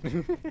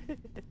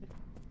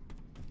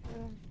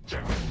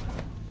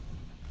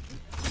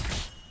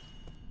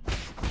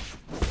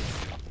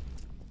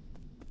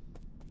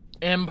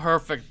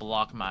 Imperfect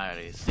block,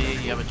 Maddie. See,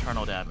 you have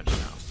eternal damage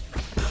now.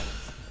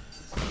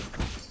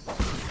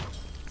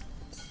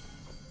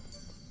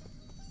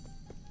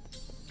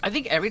 I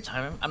think every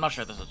time, I'm not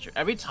sure if this is true,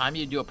 every time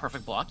you do a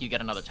perfect block, you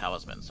get another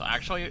talisman. So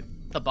actually,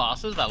 the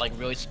bosses that like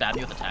really spam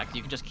you with attacks,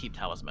 you can just keep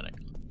talismaning.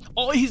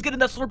 Oh, he's getting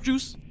that slurp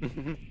juice!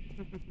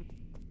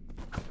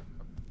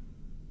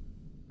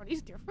 Are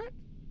these different?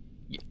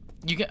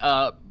 You can,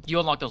 you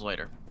unlock those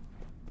later.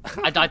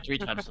 I died 3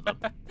 times to them.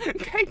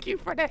 Thank you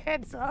for the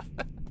heads up.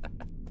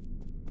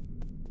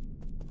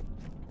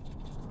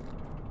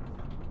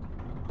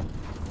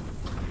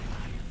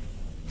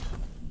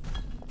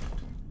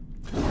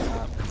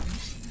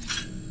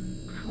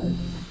 Oh,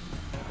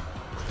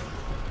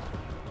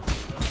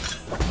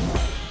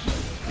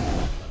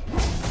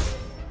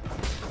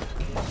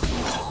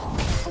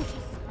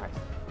 Jesus Christ.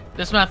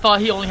 This man thought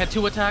he only had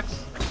 2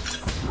 attacks.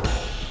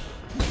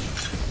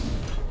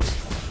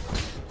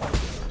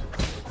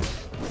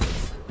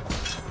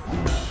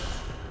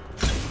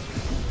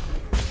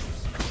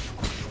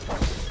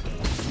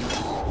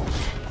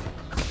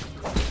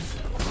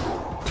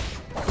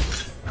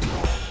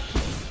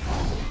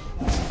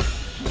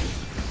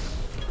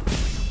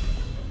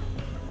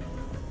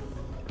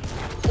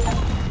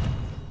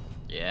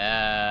 I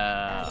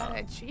Yeah. got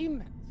an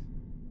achievement.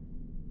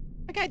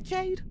 I got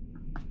Jade.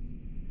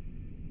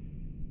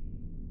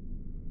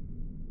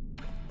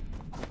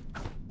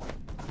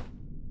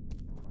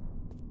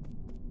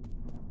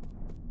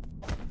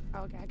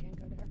 Okay, I can't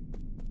go there.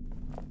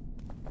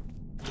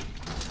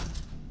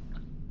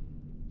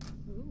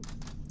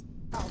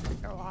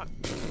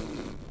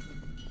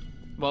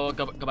 Well,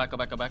 go back.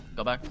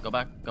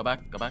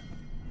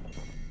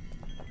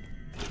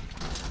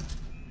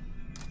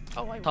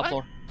 Oh wait, Top what?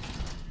 floor.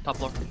 Top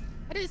floor.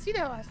 I didn't see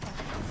that last time.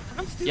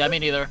 I'm stupid. Yeah, me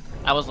neither.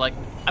 I was like,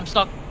 I'm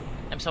stuck.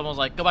 And someone was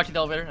like, go back to the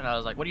elevator. And I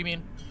was like, what do you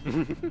mean?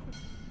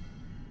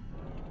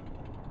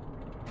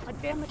 My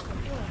damage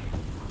control.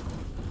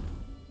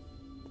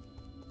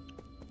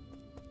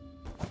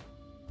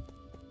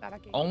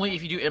 Only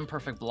if you do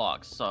imperfect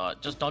blocks. So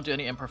just don't do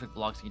any imperfect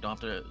blocks. And you don't have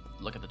to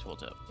look at the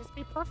tooltip. Just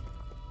be perfect.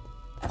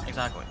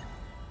 Exactly.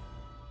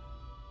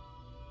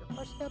 Your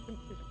first step into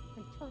the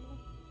internal.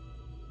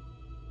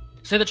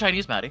 Say the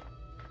Chinese, Maddie.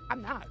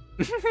 I'm not.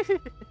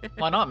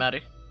 Why not,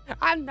 Maddie?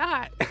 I'm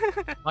not.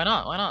 Why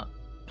not? Why not?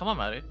 Come on,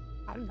 Maddie.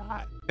 I'm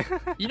not.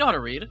 You know how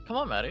to read. Come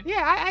on, Maddie.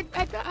 Yeah, I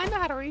know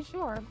how to read,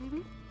 sure.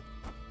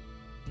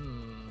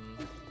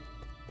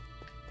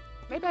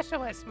 Maybe I should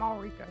let Small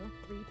Rico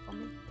read for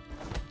me.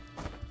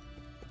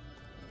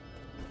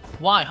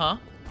 Why, huh?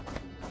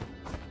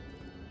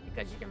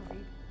 Because you can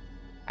read.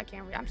 I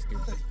can't read. I'm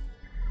stupid.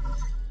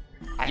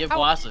 You have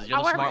glasses. You're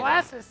the I wear smart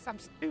glasses. I'm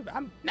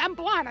stupid. I'm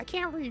blind. I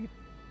can't read. one.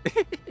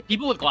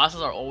 People with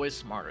glasses are always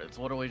smarter. It's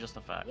literally just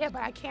a fact. Yeah,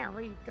 but I can't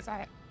read because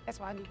that's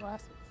why I need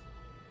glasses.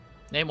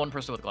 Name one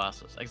person with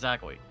glasses.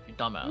 Exactly. You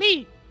dumbass.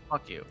 Me.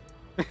 Fuck you.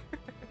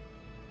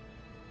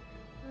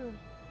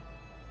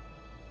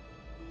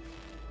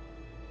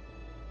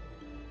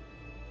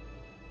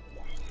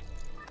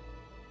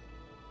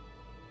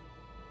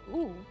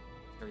 Ooh,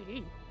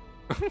 3D.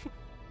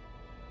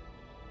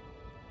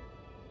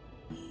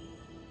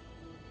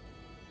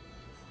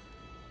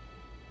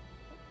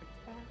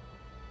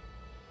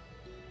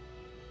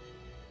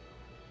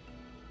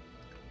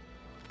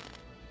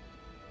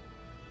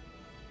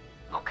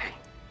 Okay.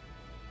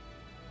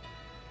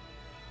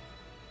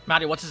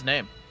 Maddie, what's his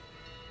name?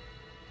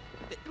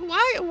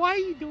 Why are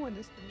you doing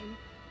this to me?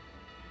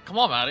 Come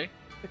on, Maddie.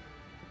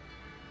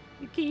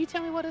 Can you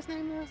tell me what his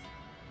name is?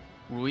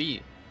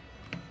 Rui.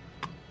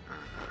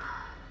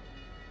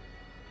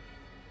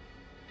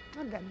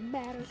 None of that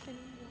matters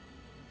anymore.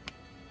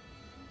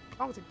 As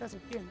long as it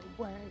doesn't get in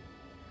the way.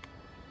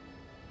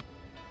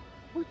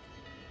 What?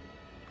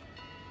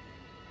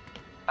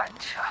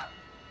 Dachi.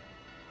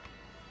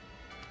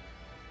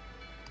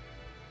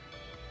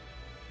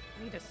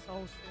 I need a soul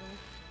sword.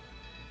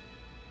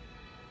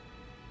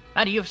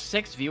 Maddie, you have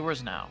 6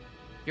 viewers now.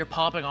 You're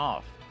popping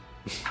off.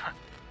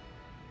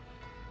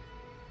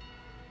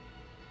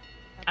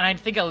 And I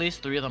think at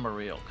least 3 of them are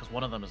real, because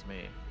one of them is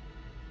me.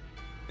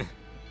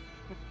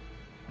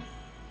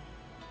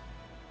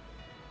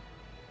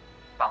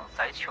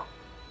 Bonsai球.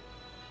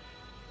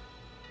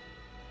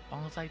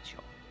 Bonsai Chiu.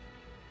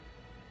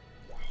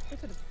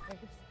 Look at his face.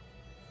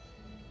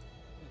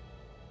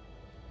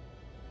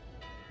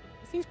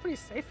 It seems pretty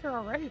safe here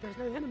already. There's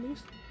no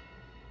enemies.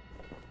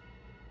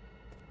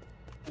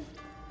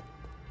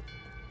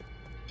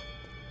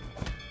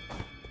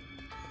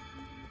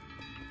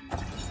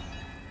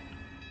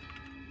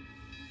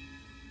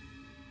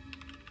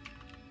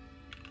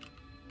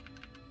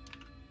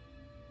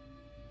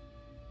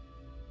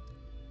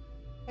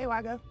 Hey,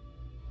 Wago.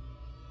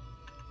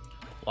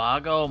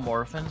 Wago,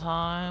 Morphin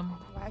time.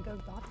 Wago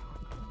Dachi.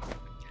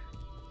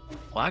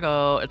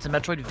 Wago, it's a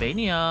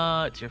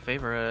Metroidvania. It's your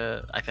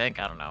favorite. I think.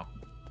 I don't know.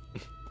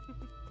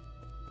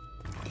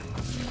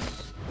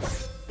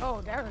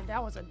 Oh,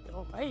 that was a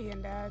delay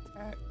in that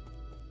attack.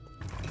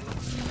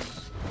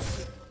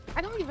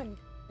 I don't even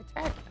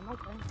attack him.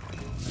 Okay.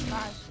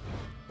 Bye.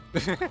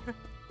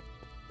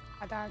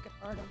 I thought I could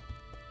hurt him.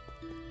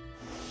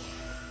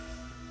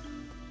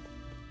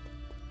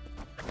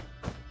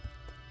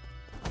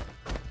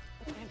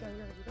 I can't go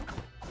here either.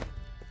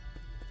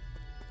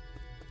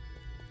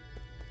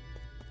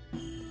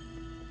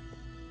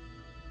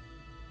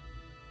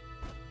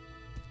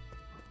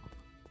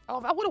 Oh,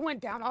 if I would have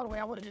went down all the way,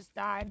 I would have just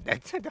died.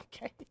 That's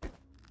okay.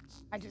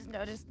 I just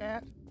noticed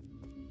that.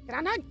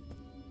 Can I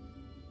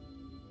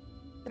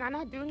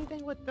not do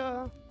anything with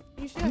the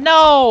these shit?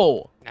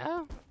 No!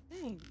 No?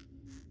 Dang.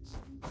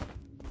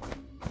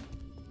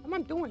 What am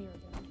I doing here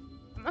then?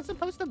 Am I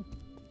supposed to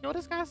kill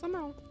this guy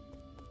somehow?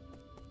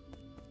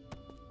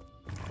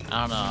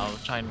 I don't know. I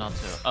was trying not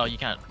to. Oh, you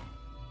can't.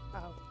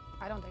 Oh,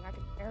 I don't think I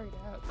can parry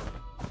that.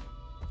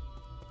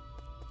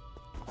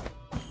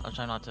 I was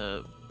trying not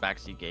to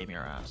backseat game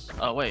your ass.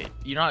 Oh, wait.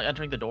 You're not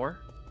entering the door?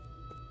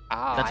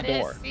 Oh, That's I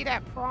didn't door. see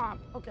that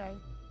prompt. Okay.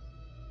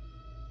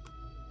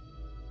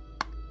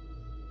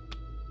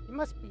 You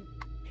must be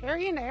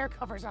parry in the air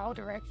covers all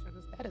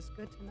directions. That is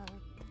good to know.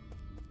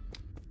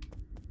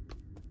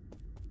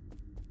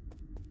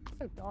 It's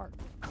so dark.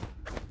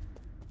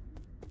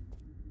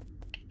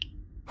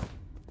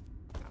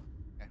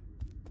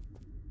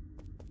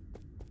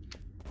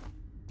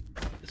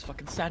 It's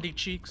fucking Sandy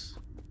Cheeks.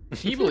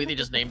 Can you believe they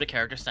just named a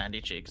character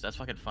Sandy Cheeks? That's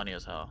fucking funny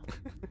as hell.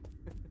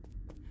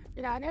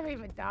 You know, I never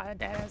even thought of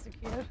that as a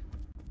kid.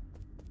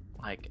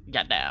 Like,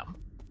 goddamn.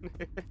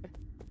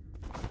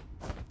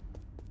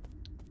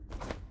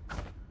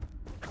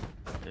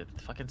 Dude,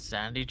 fucking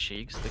Sandy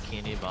Cheeks,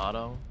 Bikini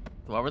Bottom.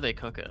 What were they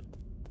cooking?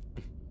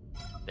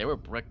 They were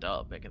bricked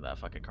up making that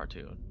fucking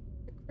cartoon.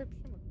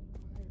 Encryption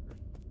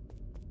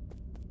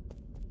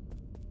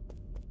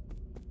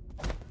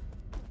required.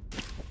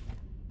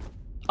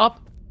 Up.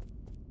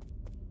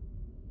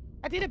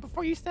 I did it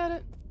before you said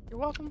it. You're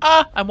welcome.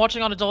 Ah! I'm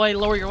watching on a delay.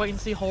 Lower your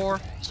latency, whore.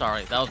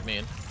 Sorry, that was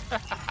mean.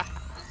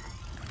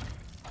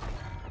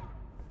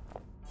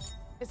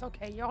 It's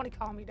okay. You only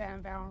call me that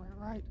in Valorant,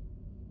 right?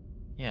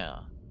 Yeah.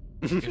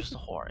 You're just a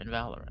whore in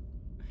Valorant.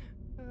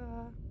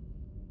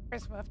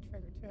 Press left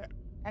trigger to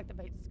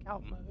activate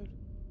scout mode.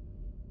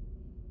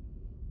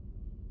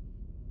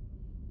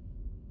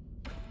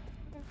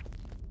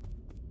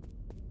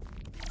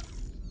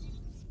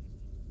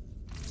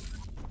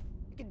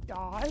 You can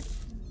dodge.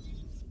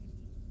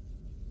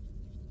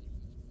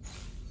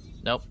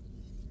 Nope.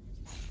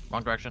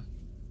 Wrong direction.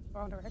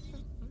 Wrong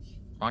direction.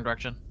 Wrong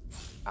direction.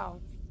 Oh.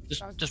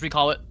 Just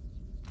recall it.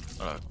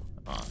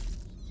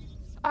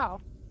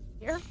 Oh.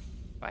 Here?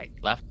 Wait.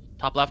 Left.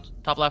 Top left.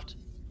 Top left.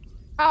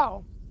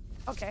 Oh.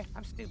 Okay,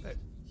 I'm stupid.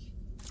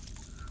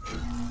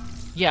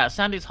 Yeah,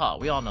 Sandy's hot.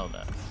 We all know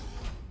that.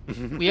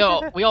 we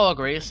all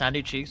agree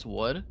Sandy Cheeks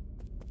would.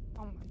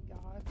 Oh my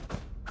god.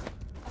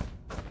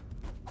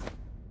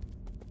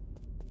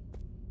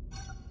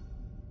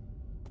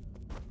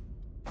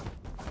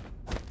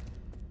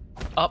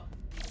 Up.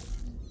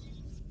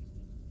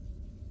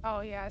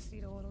 Oh yeah, I see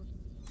the little.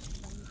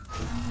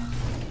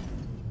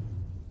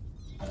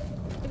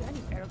 Maybe I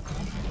need better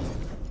glasses.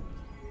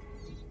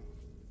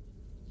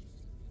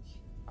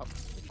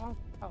 Oh.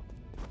 Oh.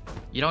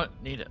 You don't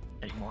need it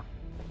anymore.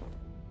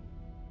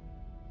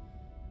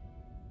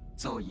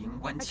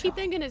 I keep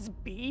thinking it's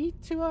B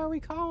to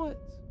recall it.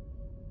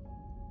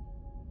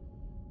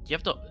 You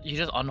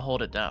just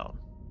unhold it down.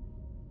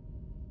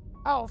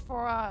 Oh,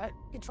 for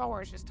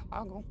controller, it's just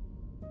toggle.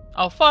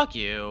 Oh, fuck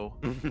you.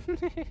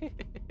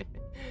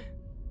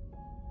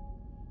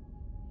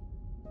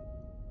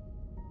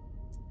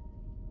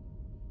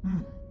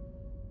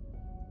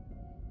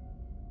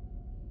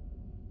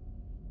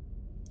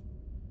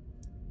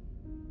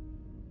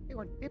 They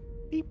were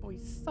deeply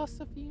sus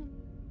of you.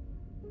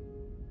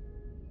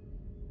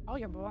 All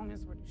your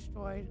belongings were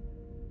destroyed.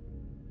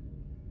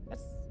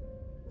 That's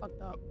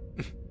fucked up.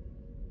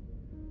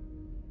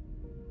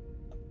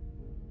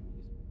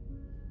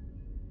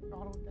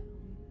 Throttle down.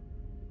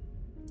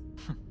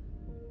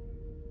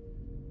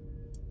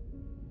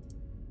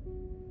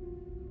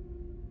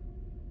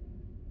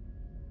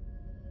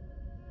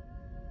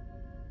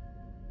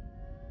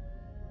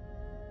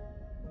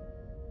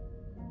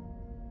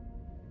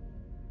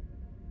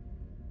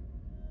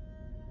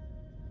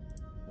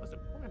 What's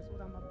important is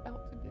what I'm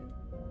about to do.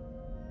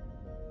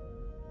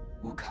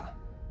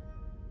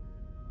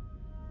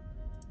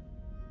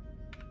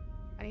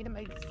 I need to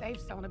make the safe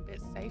zone a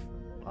bit safer.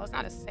 Well, it's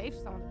not a safe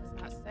zone if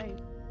it's not safe.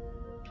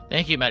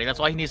 Thank you, Maddie. That's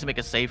why he needs to make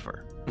it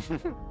safer.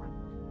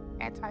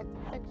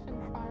 Anti-detection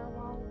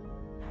firewall.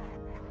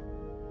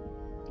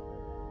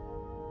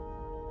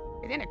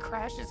 And then it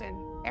crashes and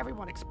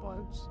everyone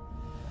explodes.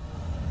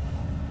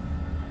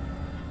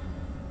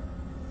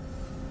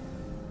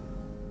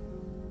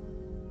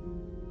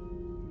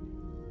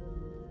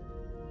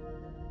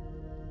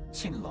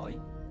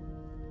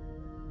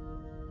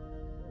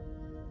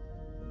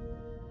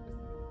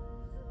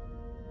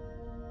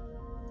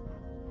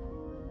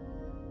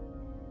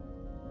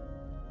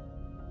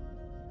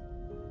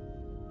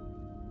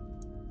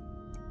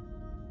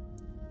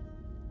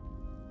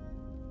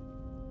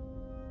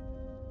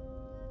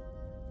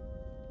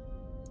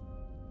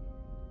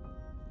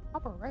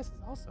 Proper rest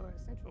is also an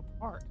essential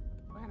part of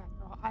the plan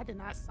after all. I did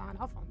not sign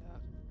off on that.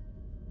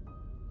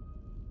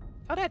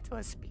 Tell that to a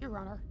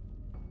speedrunner.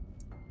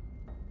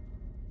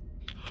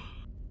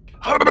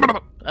 I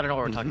don't know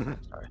what we're talking about.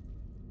 Sorry.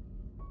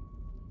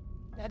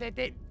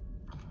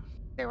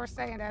 They were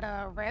saying that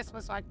rest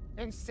was like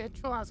in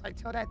central. I was like,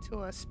 tell that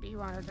to a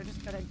speedrunner. They're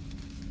just gonna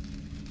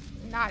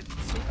not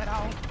sleep at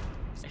all.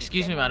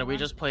 Excuse me, Maddie. We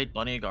just played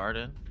Bunny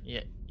Garden.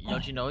 Yeah.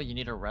 Don't you know you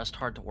need to rest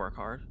hard to work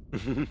hard?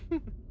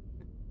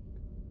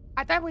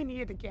 I thought we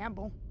needed to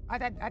gamble. I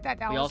thought that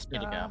We was also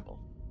need to gamble.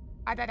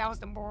 I thought that was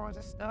the moral of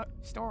the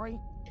story.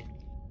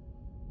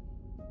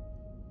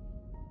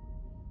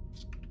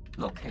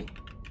 Okay.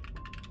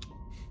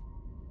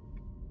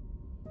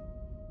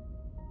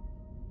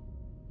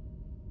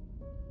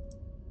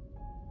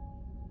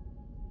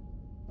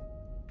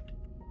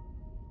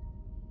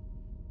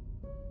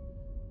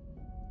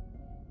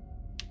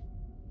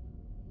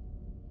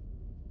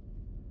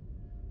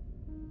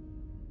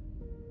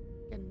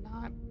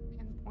 Cannot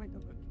pinpoint the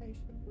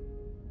location.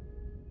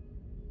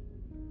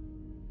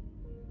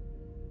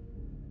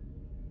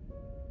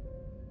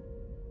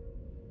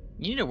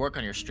 You need to work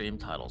on your stream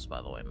titles,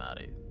 by the way,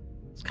 Maddie.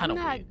 It's kind of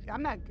weak.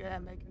 I'm not good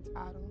at making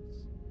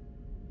titles.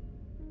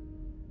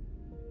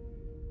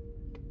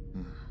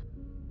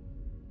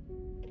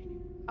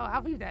 Oh,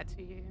 I'll leave that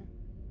to you.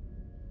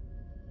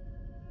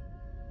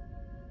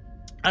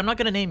 I'm not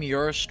gonna name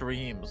your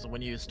streams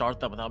when you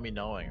start them without me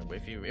knowing.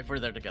 If we're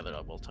there together,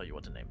 I will tell you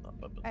what to name them.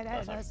 But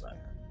That's fair.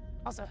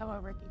 Also, hello,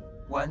 Ricky.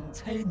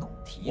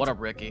 What up,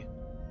 Ricky?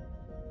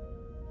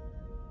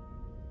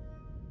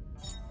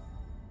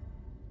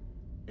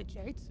 the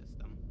Jade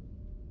system.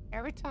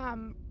 Every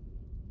time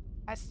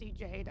I see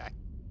Jade, I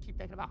keep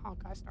thinking about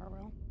Honkai Star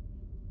Rail.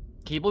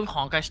 Can you believe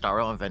Honkai Star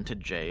Rail invented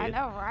Jade? I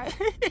know, right?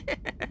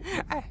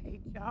 I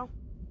hate y'all.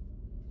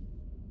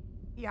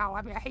 Y'all,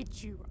 I mean, I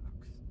hate you, Rox.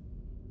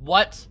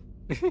 What?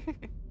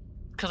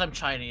 Because I'm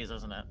Chinese,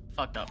 isn't it?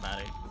 Fucked up,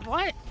 Maddie.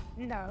 What?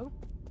 No.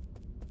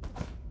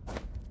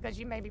 Because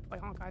you made me play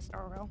Honkai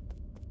Star Rail.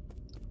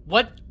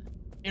 What?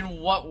 In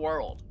what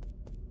world?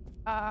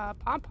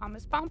 Pom Pom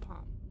is Pom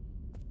Pom.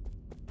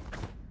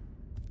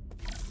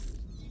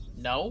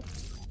 No.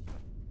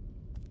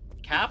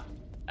 Cap?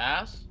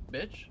 Ass?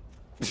 Bitch?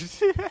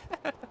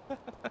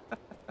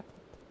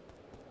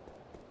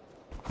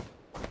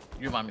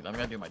 You remind me, I'm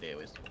gonna do my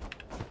dailies.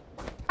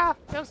 Ah,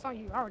 jokes on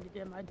you. I already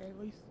did my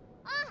dailies.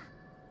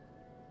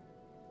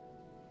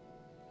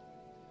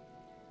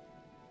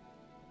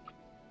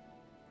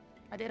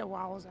 I did it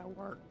while I was at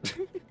work.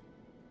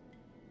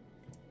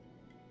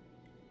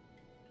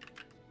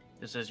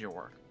 This is your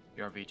work.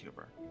 You're a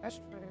VTuber. That's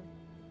true.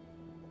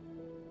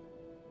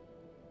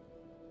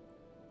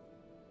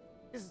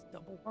 This is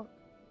double work.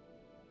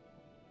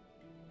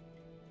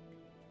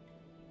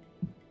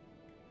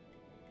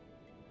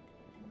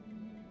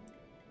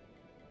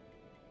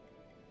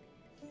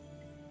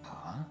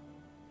 Huh?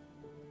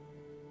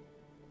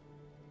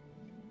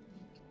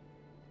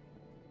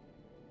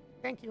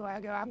 Thank you,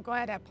 Ago. I'm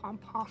glad that Pom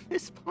Pom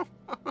is Pom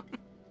Pom.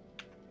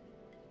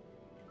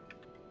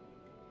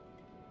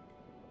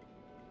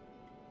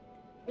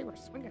 They were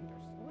swinging their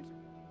swords.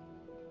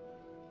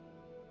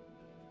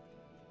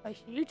 A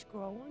huge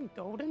glowing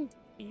golden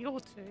beetle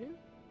too.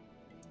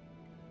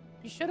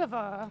 You should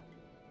have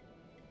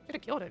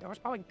killed it. There was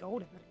probably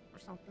gold in it or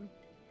something.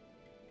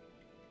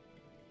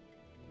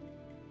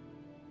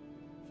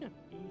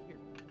 Shouldn't be here.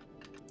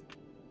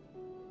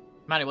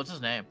 Maddie, what's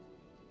his name?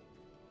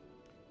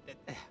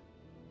 Did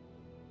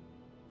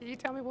you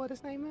tell me what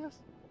his name is?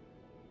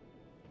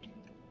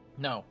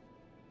 No.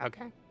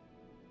 Okay.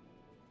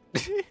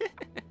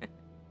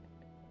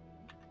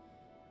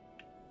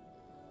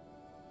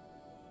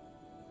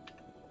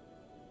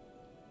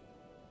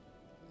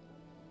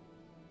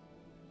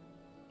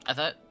 I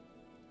thought...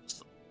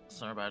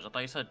 Sorry, Badge. I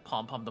thought you said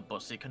Pom Pom the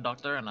Bussy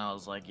Conductor, and I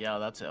was like, yeah,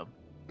 that's him.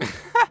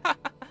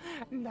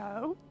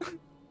 No.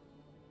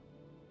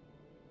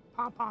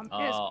 Pom Pom is Pom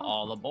Pom.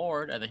 All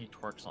aboard, and then he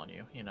twerks on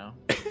you, you know?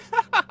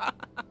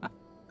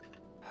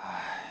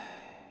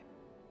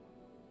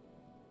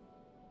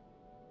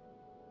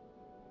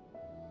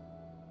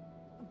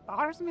 What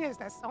bothers me is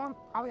that someone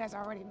probably has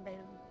already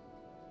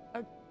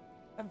made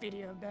a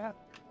video of that.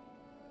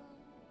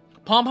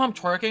 Pom Pom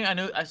twerking?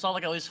 I saw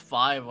like at least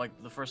 5 like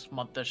the first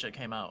month this shit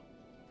came out.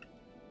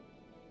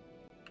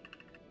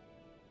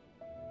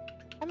 I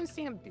haven't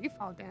seen him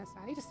default dancing.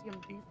 I need to see him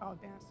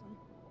default dancing.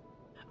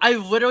 I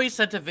literally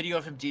sent a video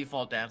of him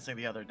default dancing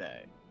the other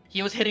day.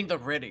 He was hitting the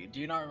gritty.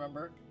 Do you not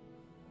remember?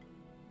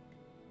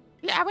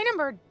 Yeah, I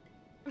remember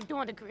him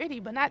doing the gritty,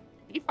 but not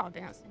default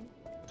dancing.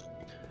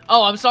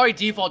 Oh, I'm sorry.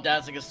 Default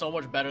dancing is so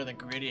much better than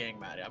grittying,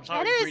 Maddie. I'm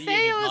sorry. I didn't Grittying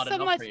say it is was not so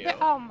enough much. for you.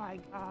 Oh my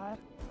god.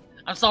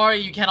 I'm sorry.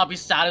 You cannot be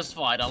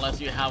satisfied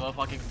unless you have a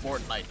fucking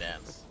Fortnite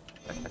dance.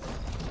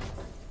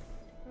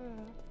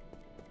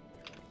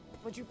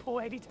 Would you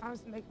pull 80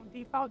 times to make one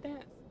default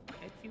dance?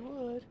 Yes, you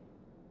would.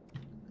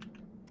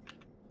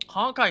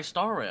 Honkai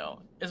Star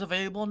Rail is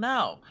available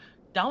now.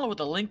 Download with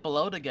the link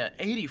below to get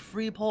 80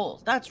 free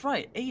polls. That's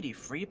right, 80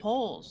 free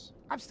polls.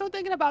 I'm still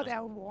thinking about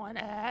that one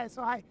ad.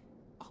 So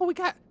we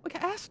got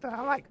Asta.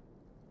 I'm like,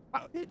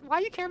 why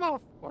you care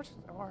about a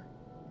 4-star?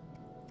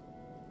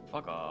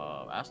 Fuck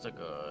off. Asta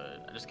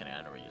good. I'm just kidding.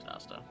 I never used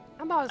Asta.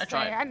 I'm about to I say,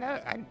 tried.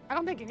 I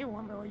don't think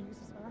anyone really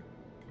uses her.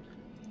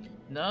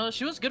 No,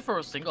 she was good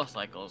for single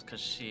cycles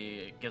because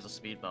she gives a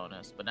speed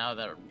bonus. But now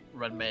that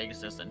Red May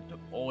exists and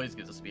always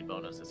gives a speed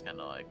bonus, it's kind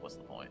of like, what's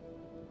the point?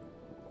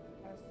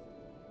 That's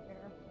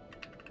fair.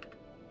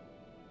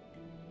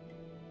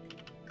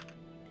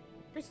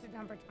 Here's the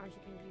number of times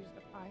you can use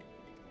the pipe.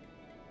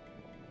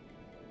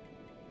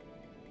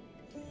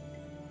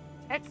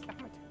 Text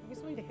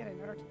simultaneously to hit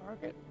another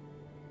target.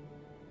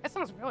 That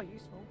sounds really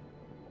useful.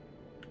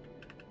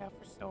 Yeah,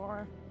 for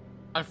store.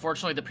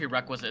 Unfortunately, the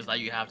prerequisite is that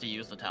you have to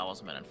use the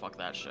talisman, and fuck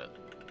that shit.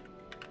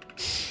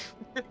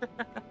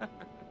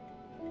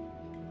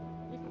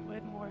 Even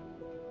with more.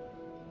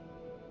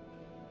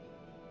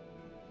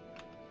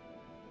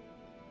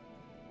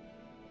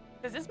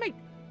 Does this make...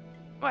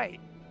 Wait.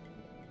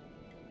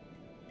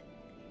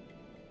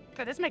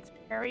 So this makes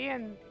parry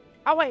and...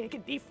 Oh wait, it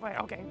can deflate.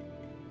 Okay.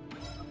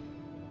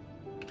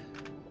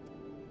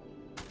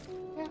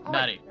 Yeah, I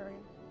Maddie. like parry.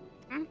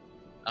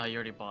 You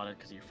already bought it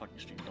because you fucking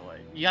streamed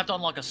away. You have to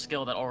unlock a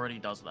skill that already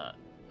does that.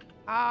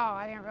 Oh,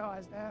 I didn't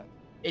realize that.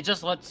 It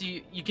just lets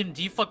you... You can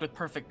deflect with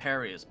perfect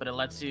parries, but it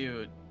lets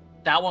you...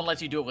 That one lets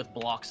you do it with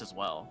blocks as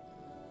well.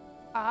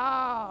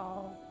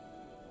 Oh.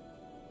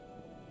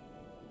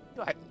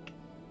 Do I...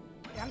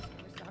 Yeah, I'm just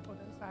gonna recycle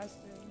this size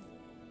soon.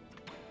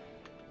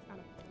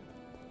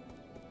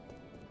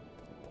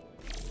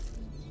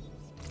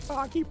 Oh,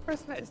 I keep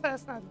pressing it.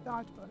 That's not the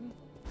dodge button.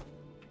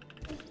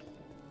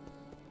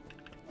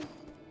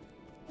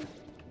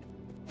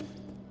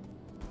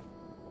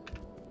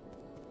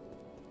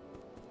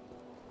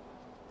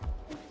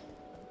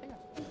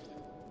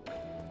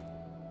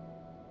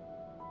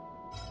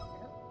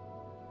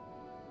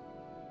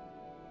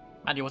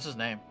 Andy, what's his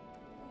name?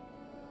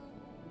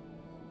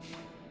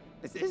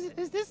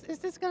 Is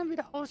this gonna be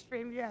the whole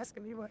stream? You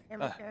asking me what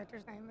every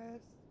character's name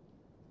is?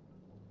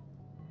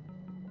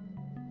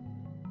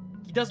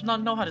 He does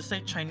not know how to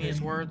say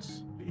Chinese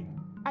words.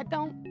 I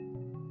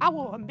don't. I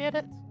will admit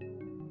it.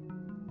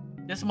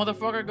 This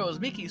motherfucker goes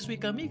Miki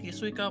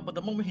Suika, but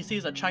the moment he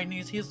sees a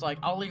Chinese, he's like,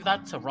 I'll leave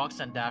that to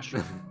Roxanne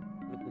Dasher.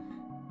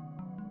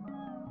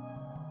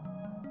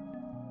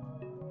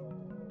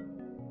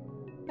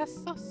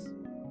 That's sus.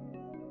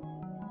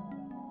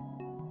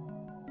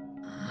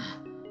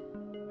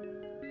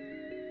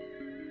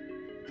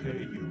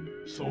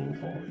 you so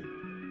hard.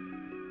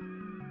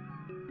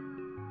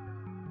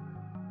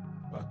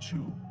 But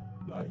you,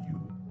 like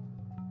you.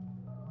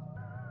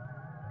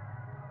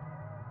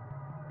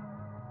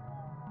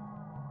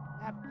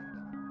 Map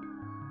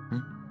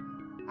data.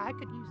 I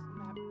could use some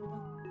map data.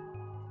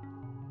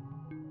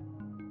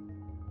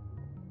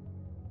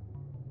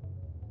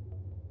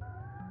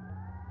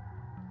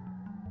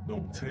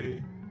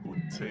 농체,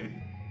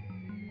 문체.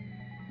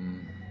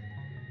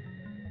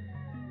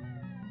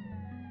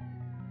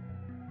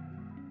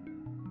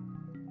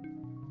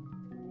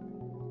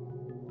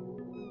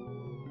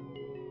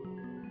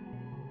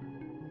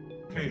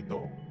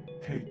 케이도,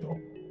 케이도.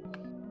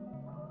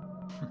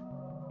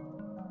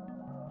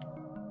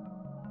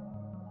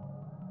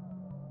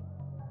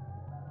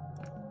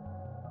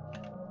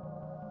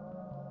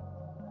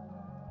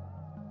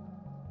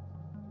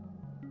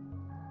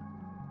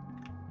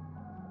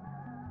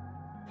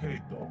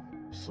 케이도,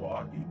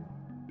 소아기.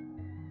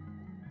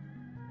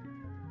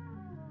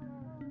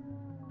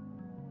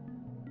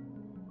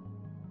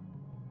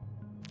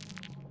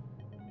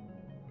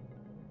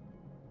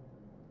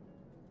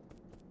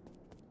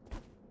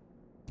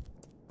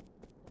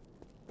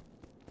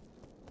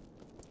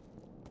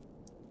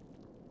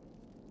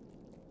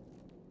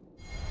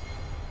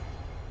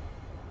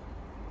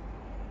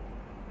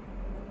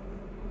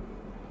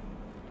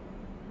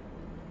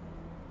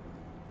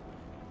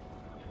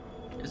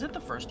 Is it the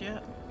first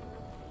yet?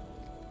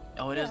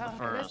 Oh, it is the Yeah, it is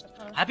first.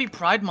 the first. Happy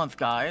Pride Month,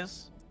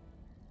 guys.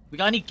 We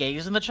got any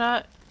gays in the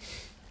chat?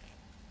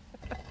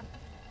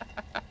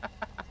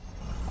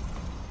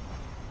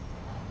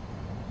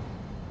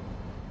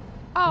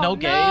 Oh, No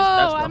gays?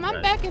 That's am I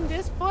not back in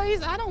this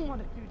place? I don't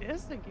want to do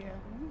this again.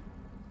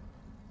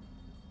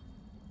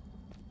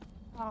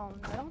 Oh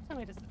no, don't tell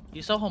me this.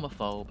 He's so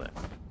homophobic.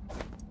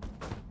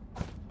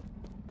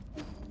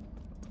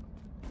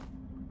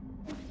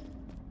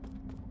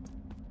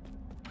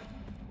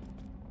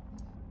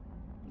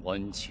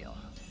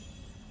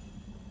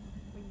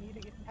 We need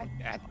to get.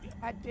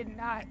 I did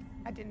not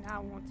want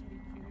to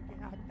meet you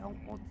again. I don't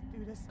want to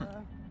do this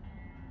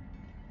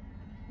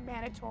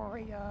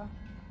mandatory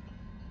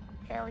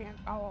parry and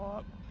follow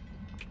up.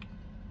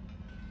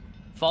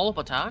 Follow-up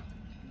attack?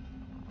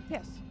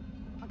 Yes.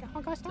 Okay,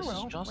 Honkai Star This is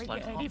Rail. just We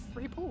like get Hon- 80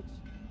 free pulls.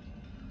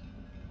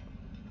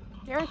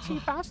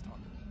 Guaranteed 5-star.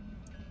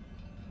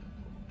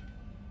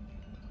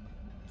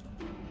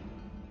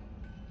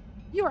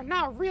 You are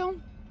not real.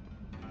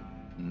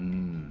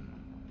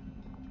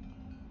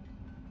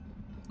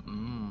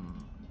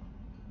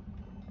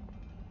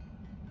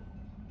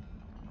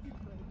 You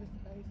play this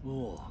face.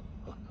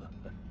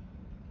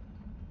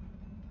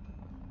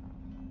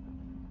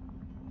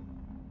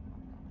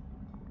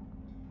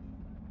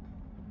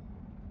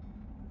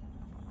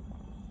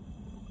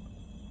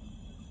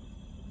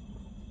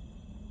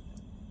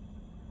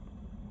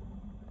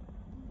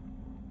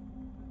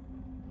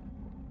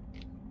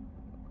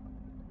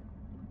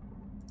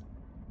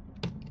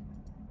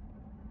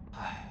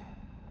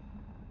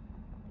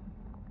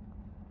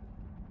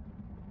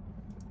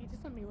 You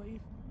just let me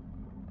leave.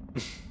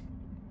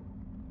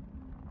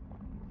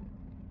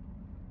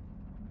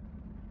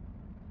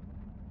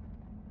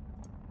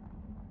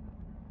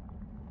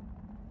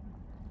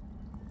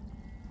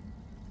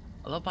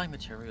 I love buying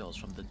materials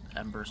from the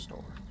Ember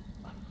store.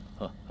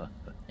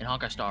 In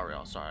Honkai Star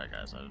Rail. Sorry,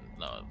 guys.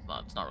 No,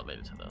 it's not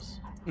related to this.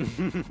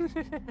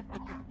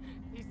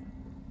 He's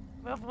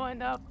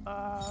leveling up,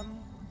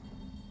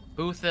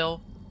 Boothil?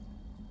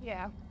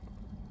 yeah.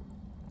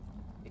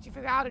 Did you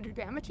figure out how to do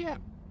damage yet?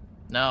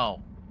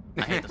 No.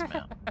 I hate this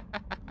man.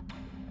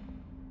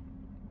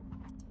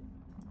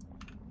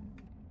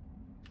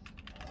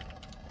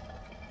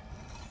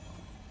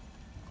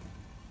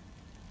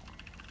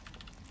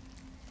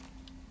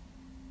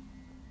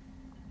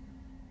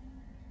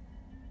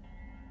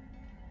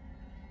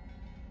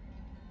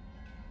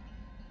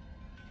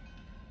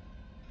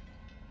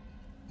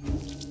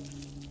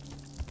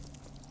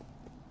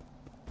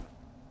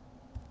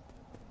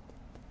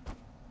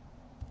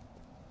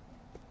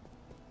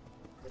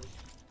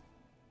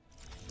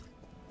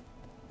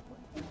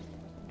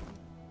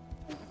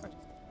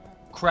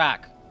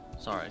 Crack.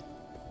 Sorry.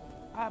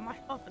 My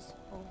health is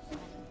full. So.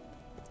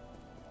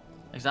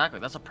 Exactly.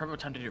 That's a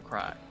perfect time to do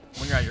crack.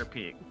 When you're at your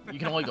peak. You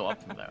can only go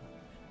up from there.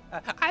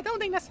 I don't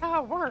think that's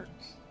how it works.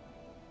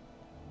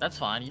 That's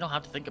fine. You don't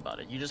have to think about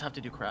it. You just have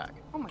to do crack.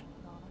 Oh my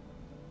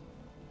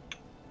god.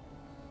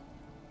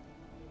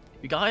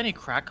 You got any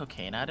crack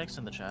cocaine addicts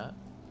in the chat?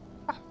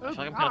 I Oh, feel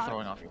like I'm kind of God.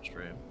 throwing off your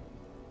stream.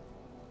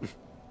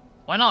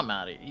 Why not,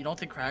 Maddie? You don't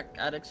think crack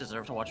addicts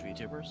deserve to watch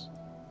VTubers?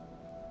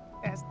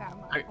 That's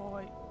not my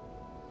point.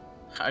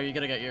 How are you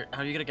gonna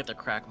get their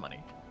crack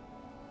money?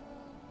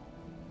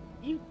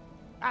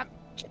 I'm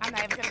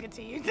not even gonna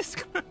continue this.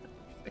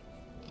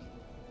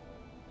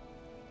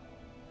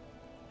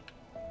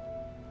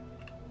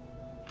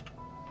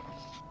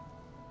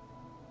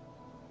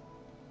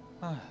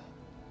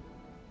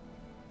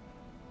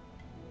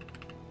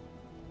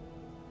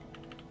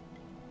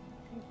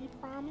 Pinky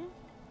promise?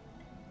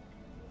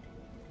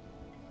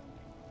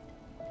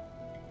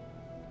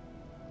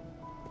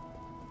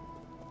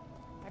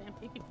 I didn't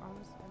pinky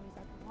promise. That means I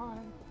can lie.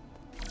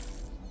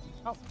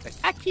 Oh,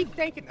 I keep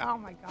thinking. Oh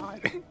my god.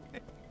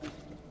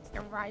 It's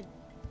the right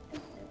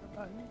trigger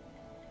button.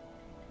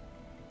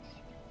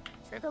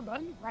 Trigger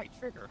button? Right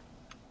trigger.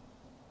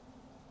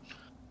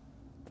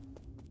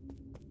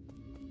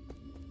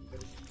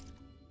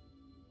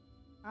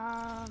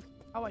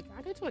 Oh wait, can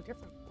I go to a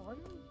different floor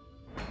now?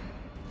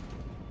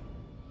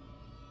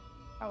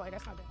 Oh wait,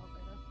 that's not the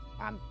elevator.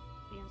 I'm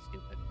being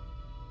stupid.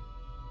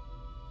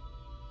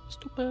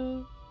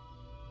 Stupid.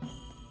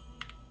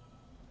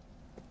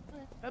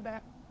 Okay, go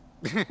back.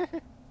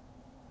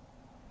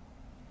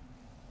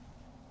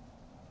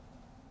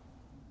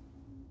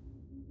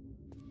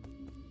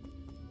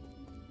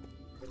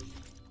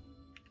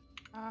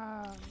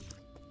 um...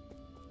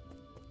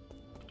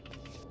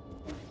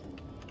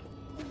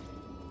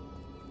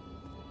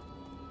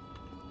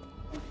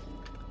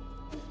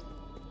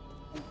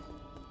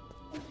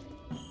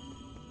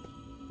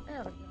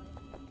 There we go.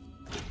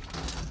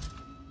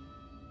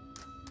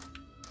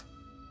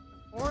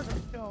 The doors are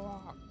still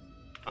locked.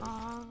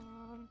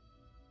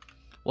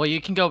 Well,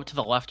 you can go to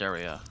the left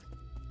area.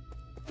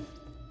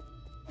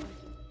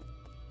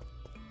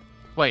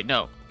 Wait,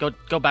 no.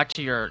 Go back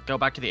to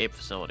the ape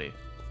facility.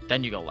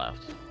 Then you go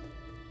left.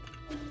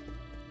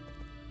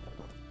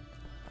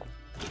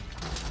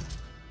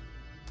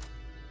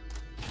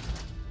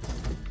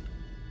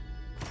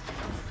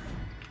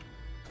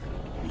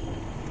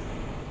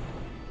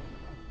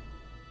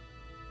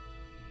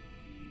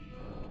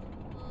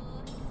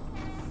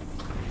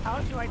 How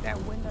would you like that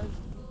Windows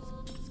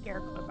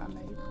scare clip I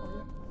made for you?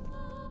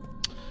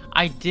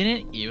 I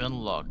didn't even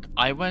look.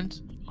 I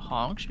went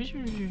honk.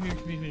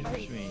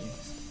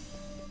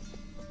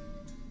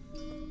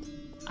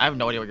 I have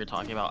no idea what you're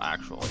talking about,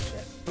 actually.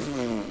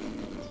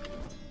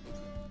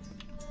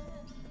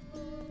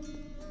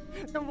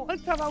 The one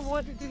time I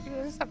wanted to do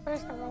this, I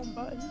pressed the wrong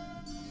button.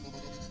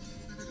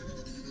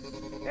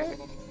 There.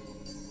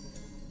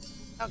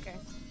 Okay.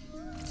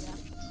 Yeah.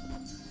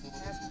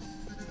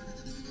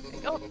 There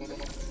you go.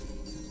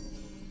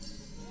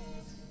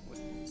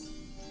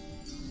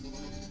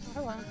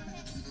 Hello.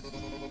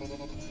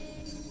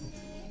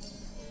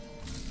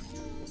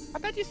 I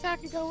thought you said I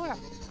could go up.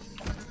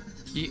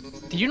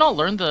 Did you not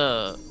learn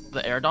the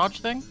air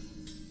dodge thing?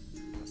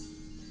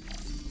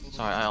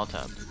 Sorry, I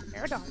alt-tabbed.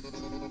 Air dodge.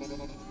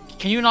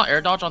 Can you not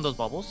air dodge on those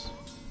bubbles?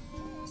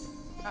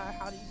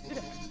 How do you do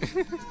that?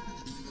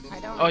 I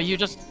don't know. Oh, you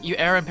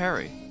air and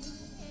parry.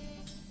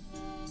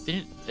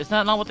 Is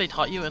that not what they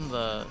taught you in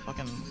the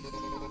fucking...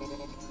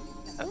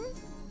 Oh?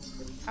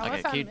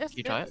 Okay, can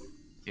you try it?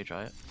 Can you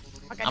try it?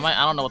 Okay,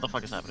 I don't know what the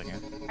fuck is happening here.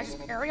 I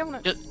just parry on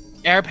it? Just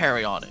air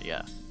parry on it,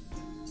 yeah.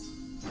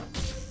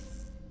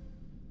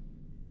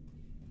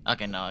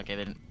 Okay, no, okay,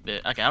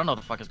 okay, I don't know what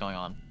the fuck is going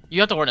on.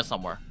 You have to learn it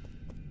somewhere.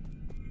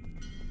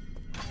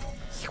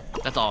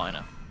 That's all I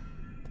know.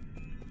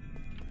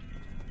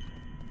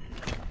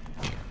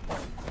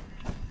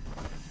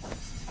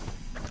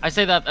 I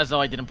say that as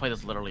though I didn't play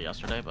this literally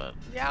yesterday, but...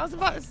 Yeah, I was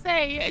about to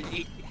say,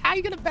 how are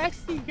you gonna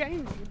backseat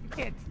game me? You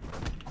can't...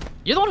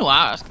 You're the one who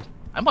asked.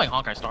 I'm playing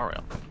Honkai Star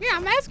Rail. Yeah,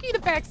 I'm asking you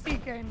to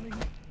backseat game me.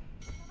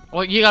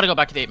 Well, you gotta go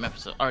back to the 8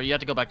 Memphis, or you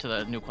have to go back to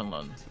the New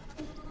Quinlan.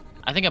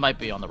 I think it might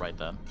be on the right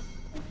then.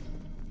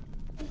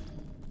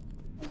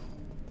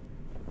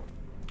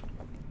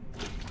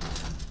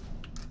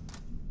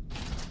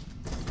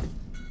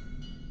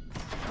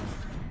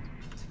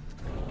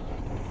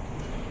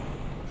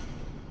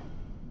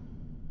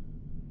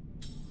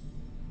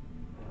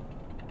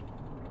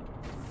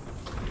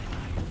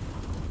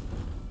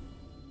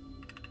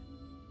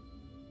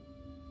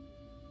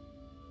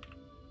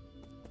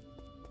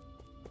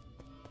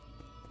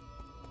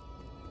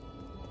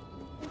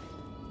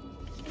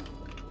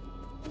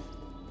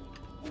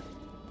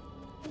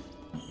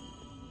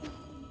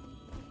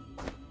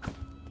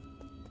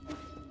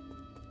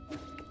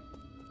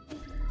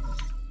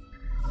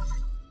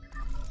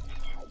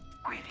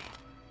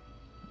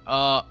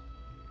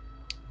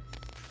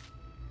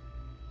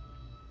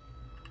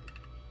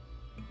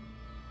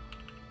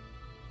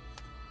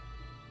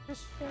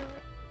 Just share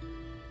it.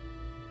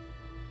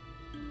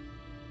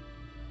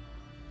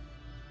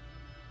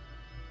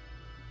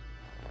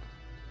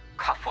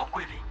卡佛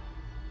归零。 What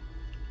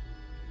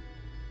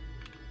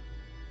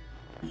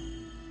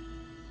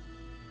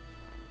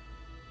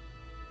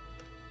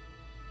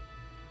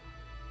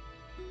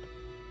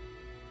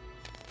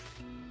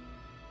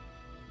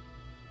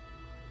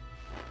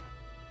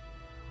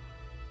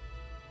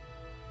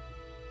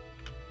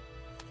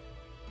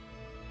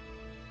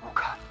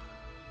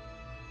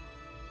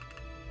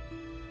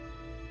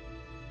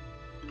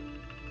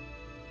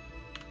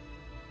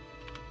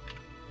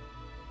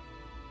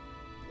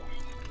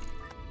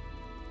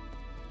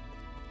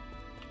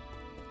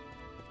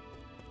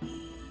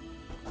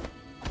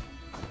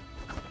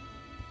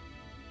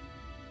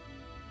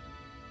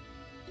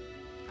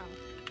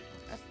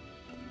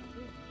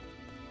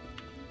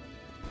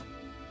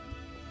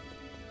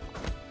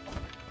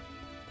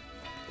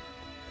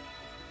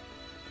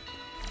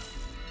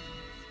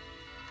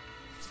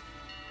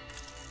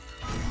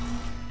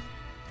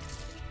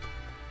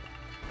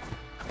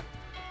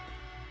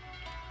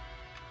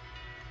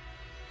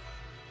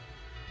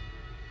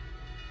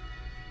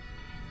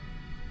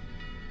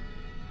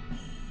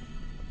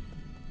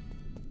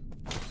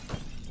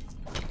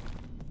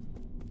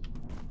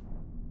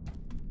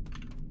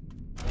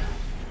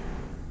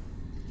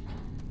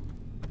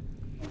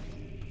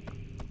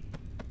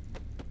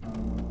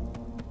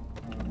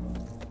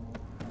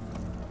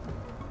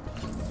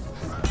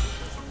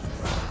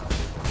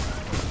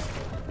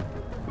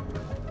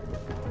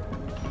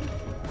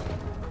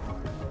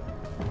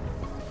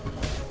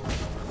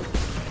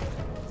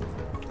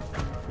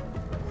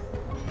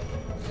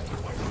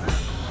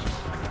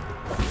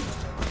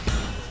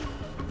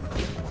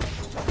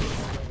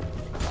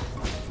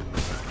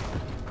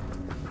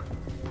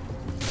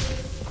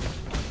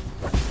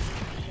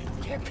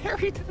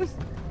Doritos.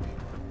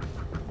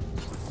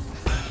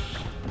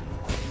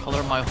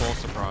 Color my hole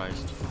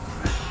surprised.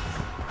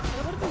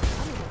 What have they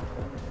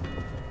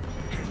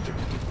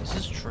done? This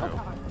is true. Oh,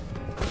 God.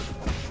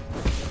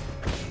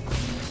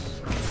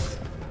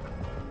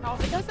 Oh,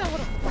 if it does that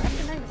little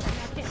flashing thing, it's like,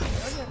 I can't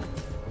hear it.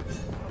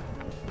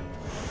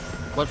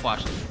 What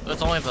flashes?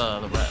 It's only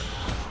the red.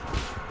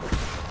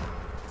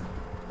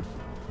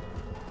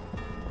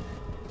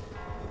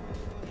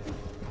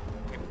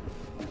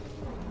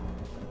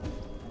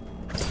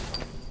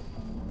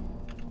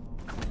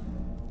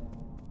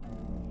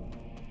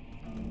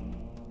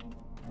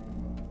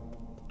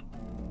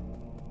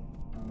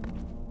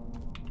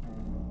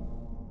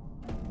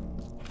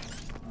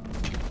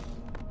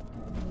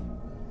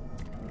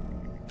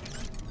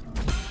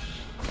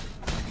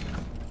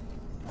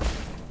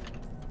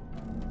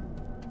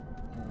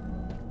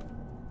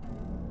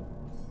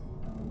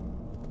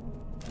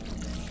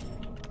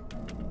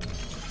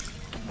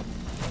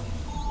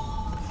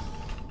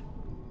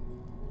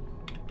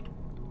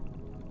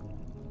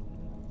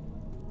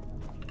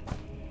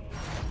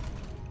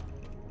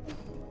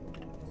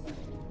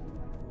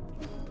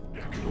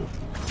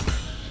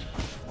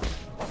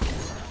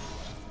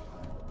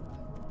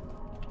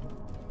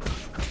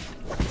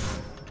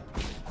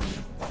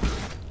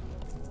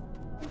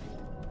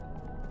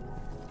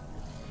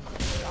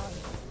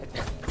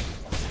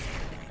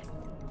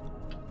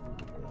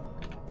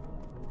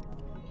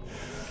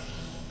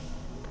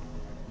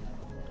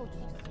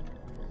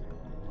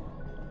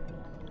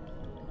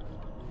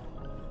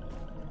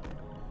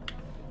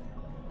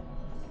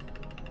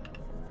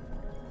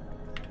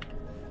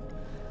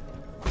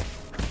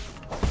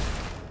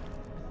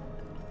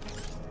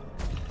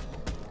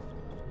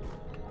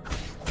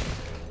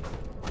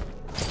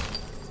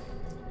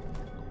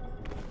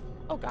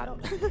 Oh, God. Oh.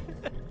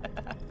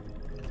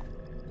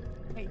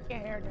 Hey, you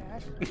can't air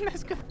dash.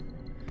 That's good.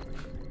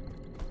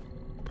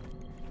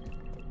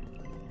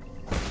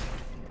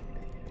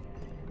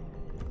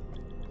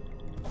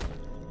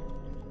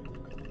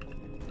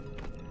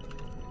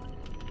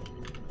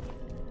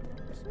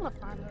 I just want to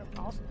find the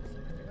boss in this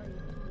area.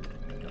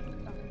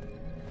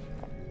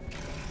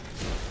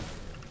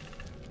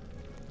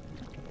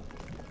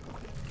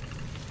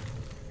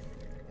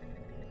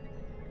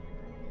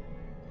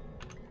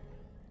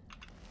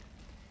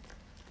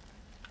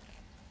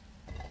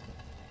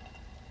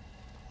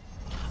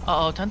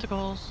 Uh oh,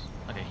 tentacles.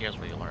 Okay, here's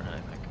where you learn it, I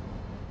think.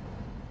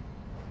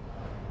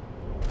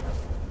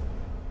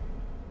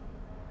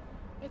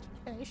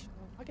 Educational.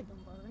 I get them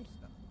burn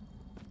stuff.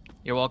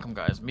 You're welcome,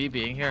 guys. Me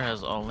being here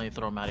has only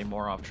thrown Maddie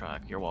more off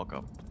track. You're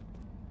welcome.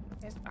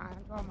 It's fine.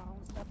 I'm throwing my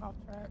own stuff off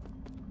track.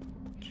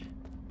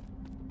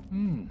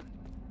 Hmm.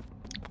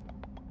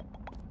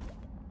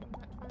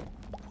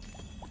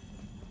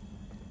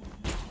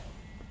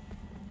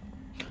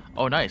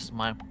 Oh, nice.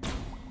 My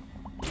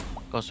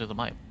goes through the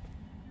mic.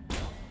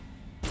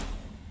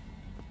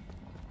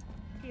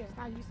 He is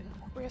not using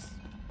Chris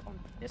on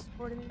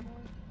Discord anymore.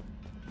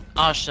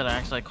 Oh shit, I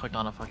actually clicked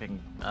on a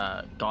fucking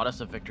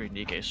Goddess of Victory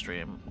Nikkei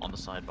stream on the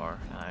sidebar,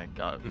 and I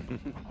got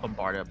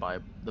bombarded by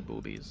the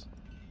boobies.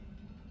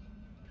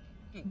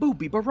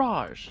 Booby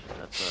barrage!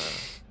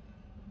 That's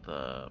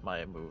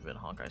my move in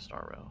Honkai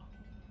Star Rail.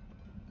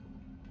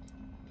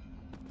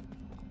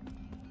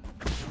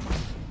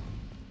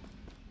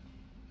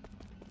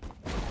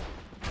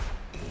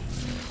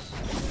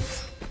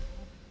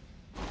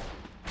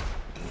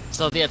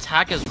 So the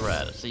attack is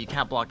red, so you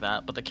can't block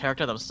that, but the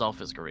character themselves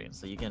is green,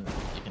 so you can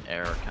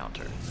air or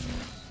counter.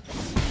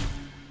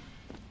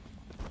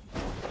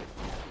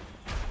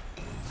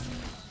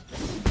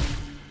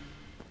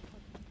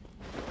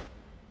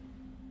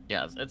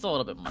 Yeah, it's a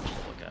little bit much to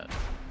look at.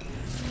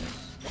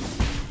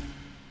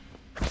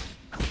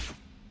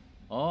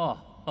 Oh.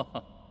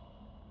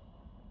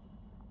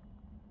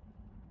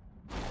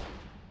 Man,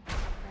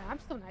 I'm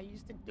still not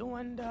used to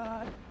doing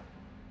the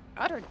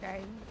other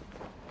thing.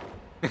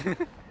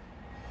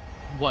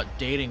 What,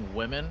 dating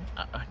women?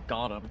 I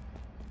got him.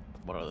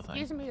 What other thing?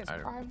 Excuse me, it's I-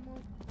 Pride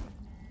Month.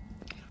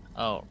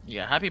 Oh,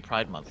 yeah, happy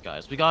Pride Month,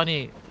 guys. We got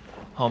any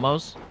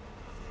homos?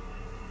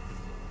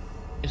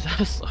 Is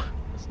that so?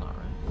 That's not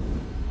right.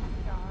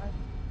 God.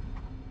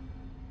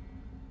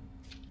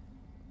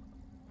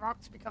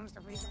 Rocks becomes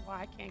the reason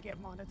why I can't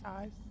get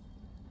monetized.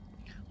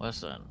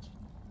 Listen.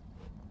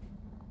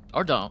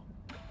 Or don't.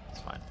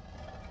 It's fine.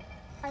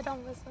 I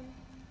don't listen.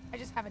 I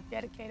just have a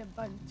dedicated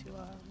button to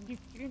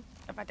YouTube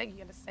if I think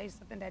you're gonna say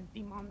something that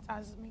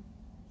demonetizes me.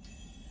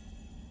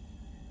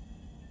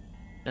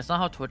 That's not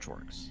how Twitch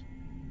works.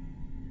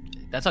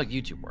 That's how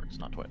YouTube works,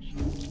 not Twitch.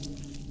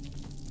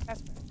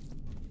 That's fair.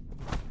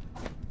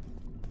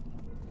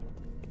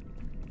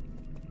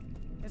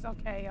 It's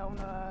okay on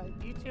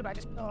YouTube. I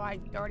just put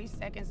like 30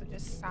 seconds of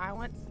just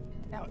silence,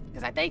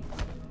 because I think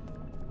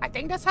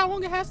that's how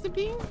long it has to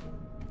be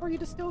for you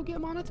to still get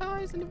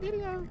monetized in the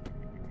video.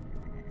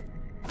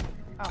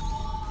 Oh.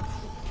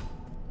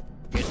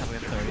 You just have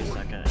like a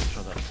 30-second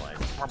intro that's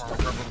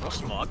like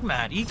Smog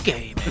Maddie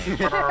Gaming.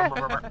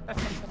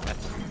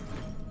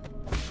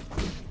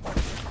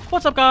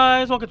 What's up,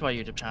 guys? Welcome to my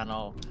YouTube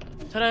channel.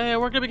 Today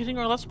we're gonna be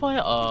continuing our Let's Play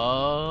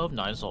of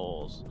Nine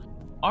Souls.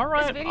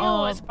 Alright, This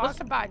video is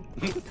sponsored by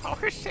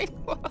Dollar Shave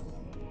Club.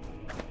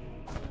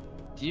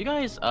 do you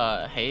guys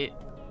hate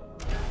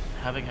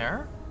having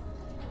hair?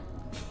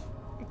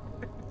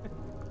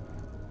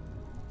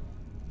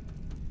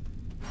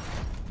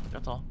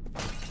 That's all.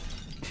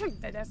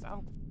 That's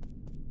all.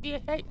 If you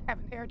hate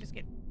having hair, just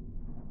get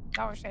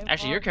Dollar Shave Club.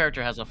 Actually, your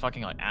character has a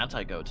fucking like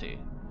anti-goatee.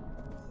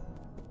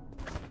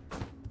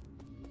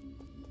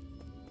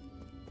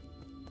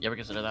 You ever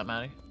consider that,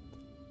 Maddie?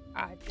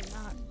 I did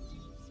not.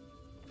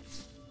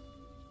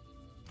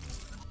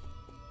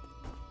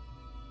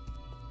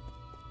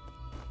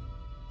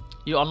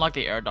 You unlock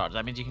the air dodge.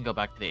 That means you can go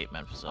back to the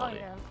 8-man Oh facility.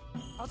 yeah.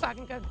 Also, I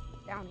can go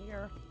down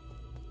here.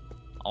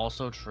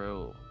 Also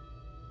true.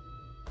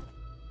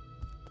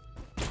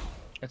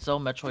 It's so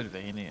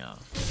Metroidvania.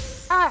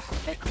 Ah,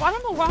 why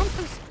don't know why I'm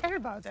so scared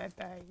about that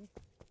thing?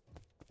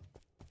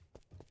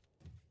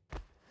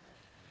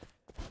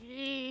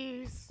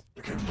 Jeez.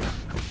 Oh,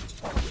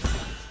 jeez.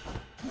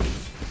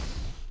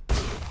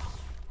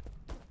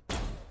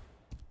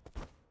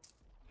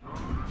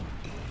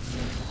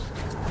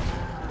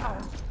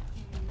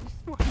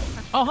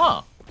 Oh,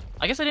 huh.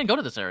 I guess I didn't go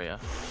to this area.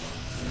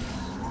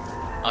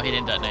 Oh, he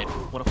didn't detonate.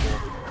 What a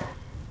fool.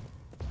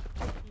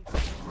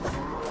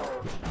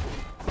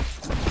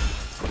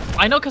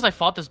 I know because I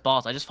fought this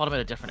boss. I just fought him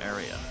in a different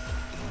area.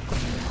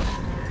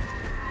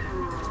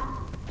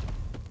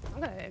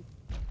 I'm gonna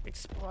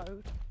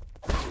explode.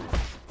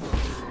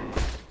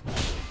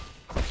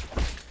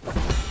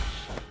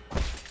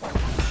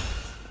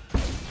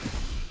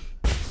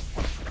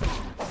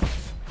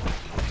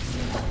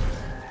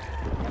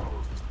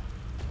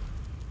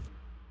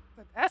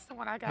 But that's the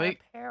one I got a Wait.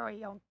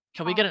 parry on.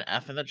 Can we get an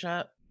F in the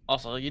chat?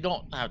 Also, you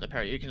don't have to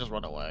parry. You can just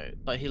run away.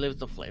 But he leaves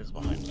the flames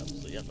behind him,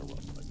 so you have to run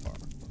quite far.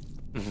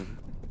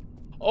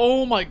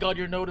 Oh my god,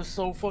 your note is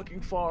so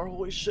fucking far.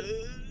 Holy shit.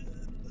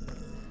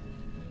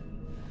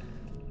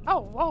 Oh,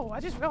 whoa! I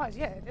just realized,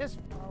 yeah, it is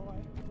far away.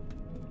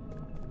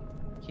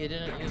 He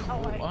didn't use. Oh,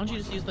 wait. Why don't you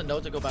just use the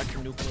note to go back to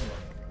New Quinlan?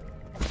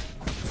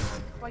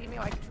 What, you mean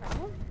like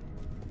travel?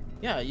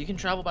 Yeah, you can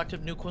travel back to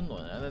New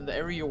Quinlan, and then the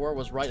area you were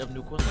was right of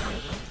New Quinlan,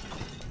 isn't it?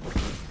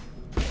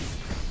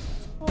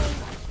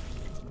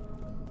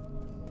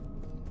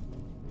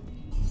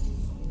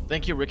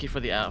 Thank you, Ricky, for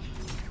the F.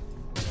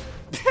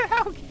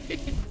 Okay.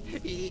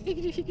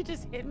 You could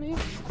just hit me.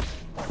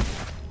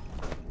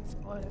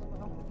 Explode as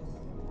well.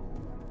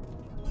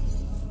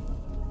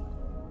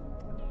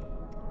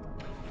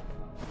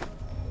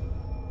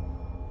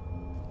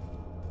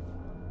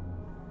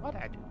 What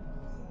I do?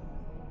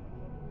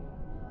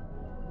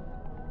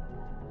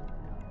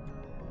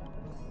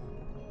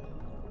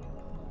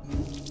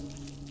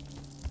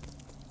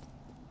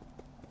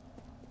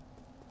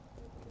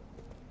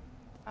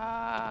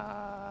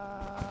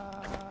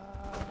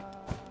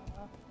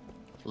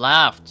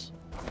 Laughed.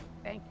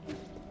 Thank you.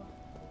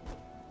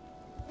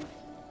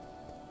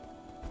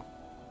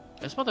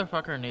 This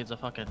motherfucker needs a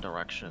fucking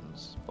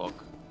directions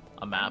book.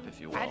 A map, if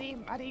you will. I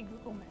need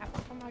Google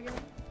Maps for my game.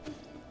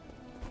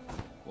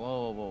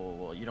 Whoa, whoa, whoa,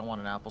 whoa. You don't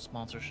want an Apple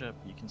sponsorship?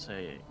 You can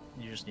say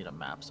you just need a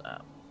Maps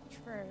app.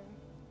 True.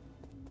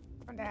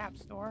 From the App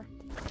Store.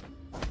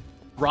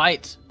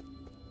 Right!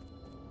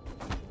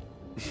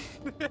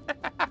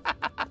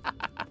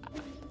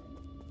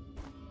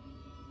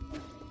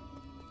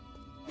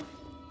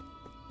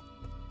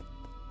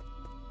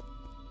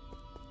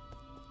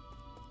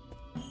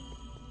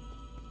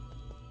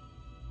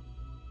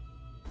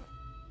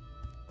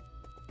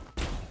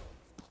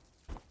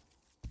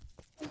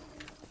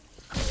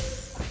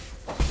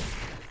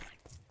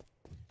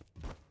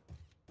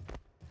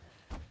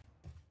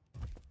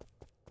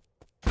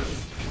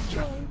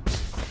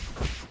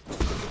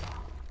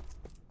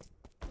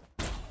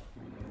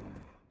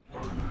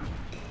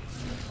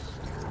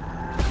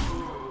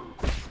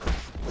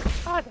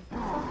 God, the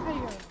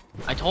fire.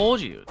 I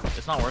told you,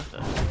 it's not worth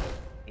it.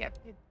 Yep,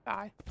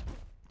 bye.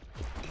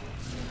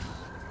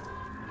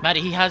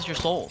 Maddie, he has your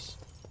souls.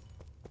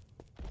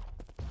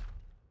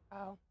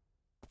 Oh.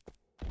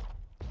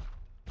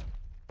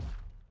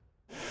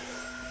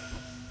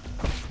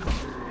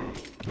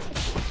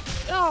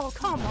 Oh,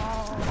 come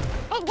on.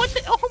 Oh, what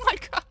the? Oh my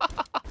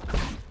god.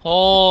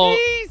 Oh,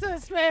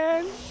 Jesus,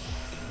 man.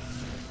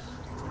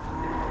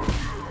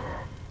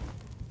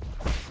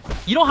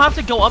 you don't have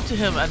to go up to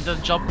him and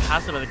then jump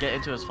past him and get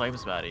into his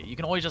flames, Maddie. You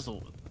can always just,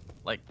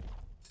 like,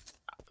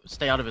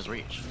 stay out of his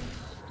reach.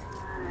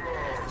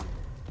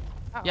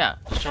 Oh, Yeah,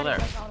 just chill there.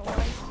 that goes all the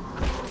way.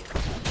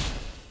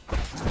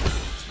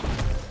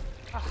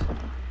 Oh,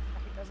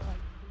 he does it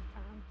like 3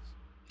 times.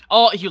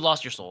 Oh, you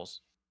lost your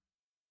souls.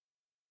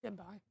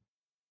 Goodbye.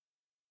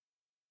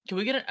 Can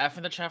we get an F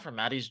in the chat for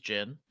Maddie's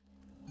gin?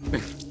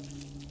 I'm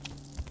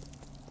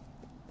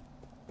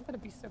gonna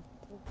be so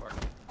bored.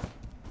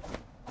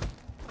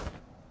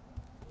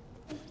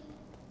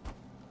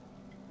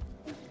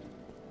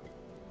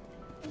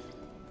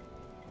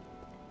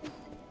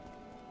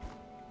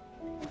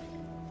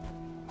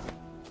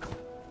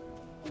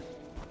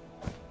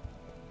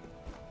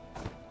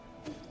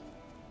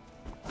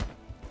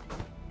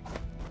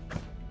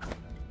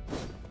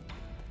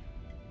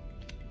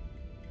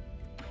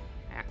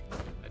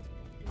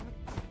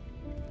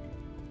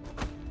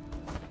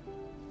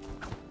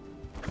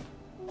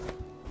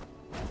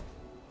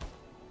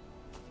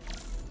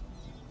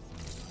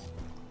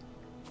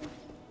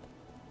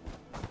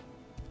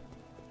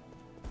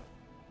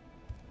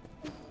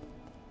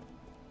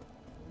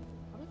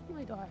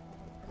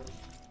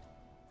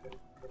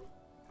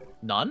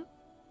 None?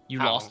 You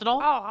Oh. lost it all?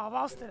 Oh, I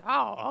lost it.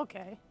 Oh,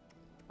 okay.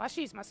 Well, I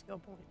should use my skill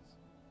points.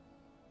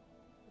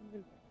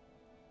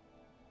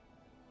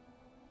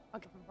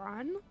 Okay,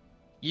 run.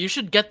 You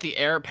should get the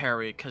air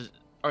parry,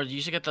 or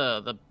you should get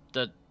the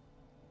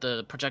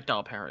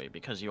projectile parry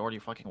because you already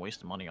fucking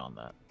wasted money on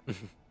that.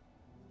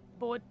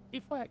 Bullet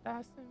deflect,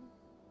 I assume.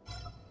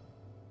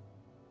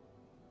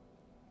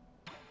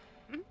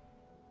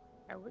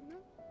 I wouldn't know.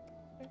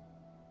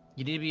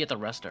 You need to be at the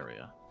rest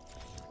area.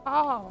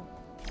 Oh.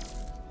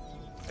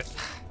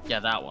 Yeah,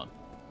 that one.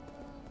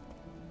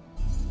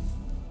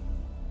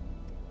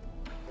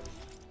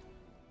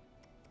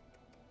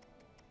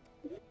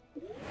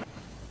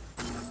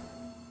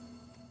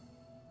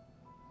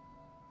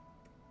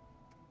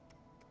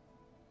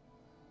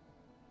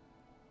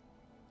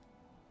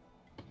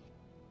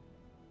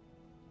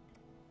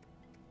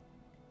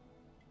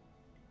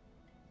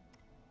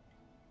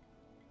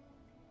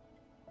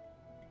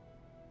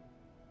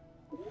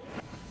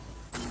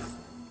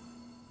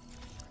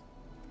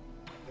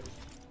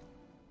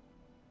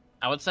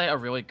 I would say a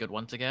really good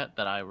one to get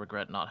that I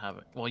regret not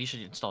having. Well, you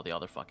should install the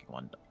other fucking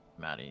one,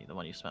 Maddie. The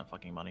one you spent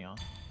fucking money on.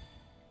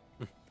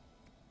 Wait,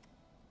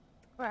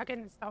 I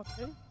can install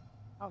two?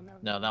 Oh, no.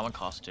 No, that one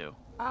costs 2.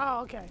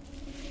 Oh, okay.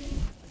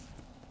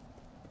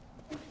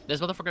 This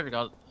motherfucker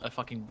got a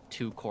fucking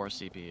 2-core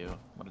CPU.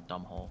 What a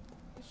dumb hole.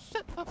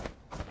 Shut up.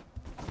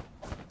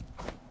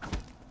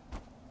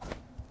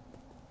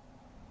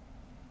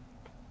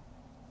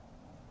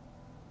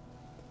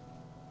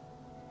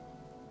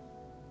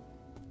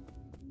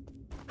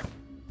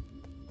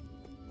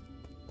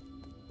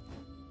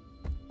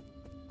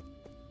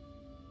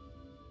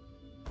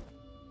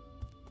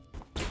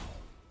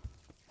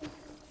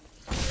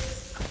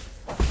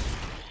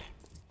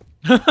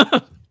 I'm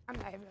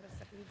not even gonna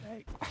say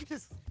anything. I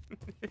just.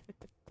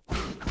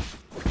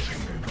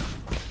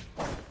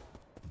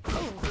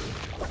 Oh,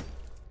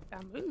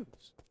 that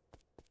moves.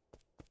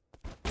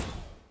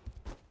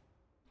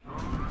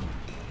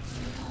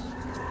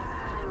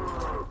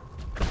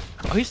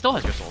 Oh, he still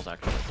has your souls,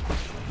 actually.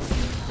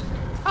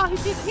 Oh,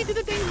 he did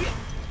the thing.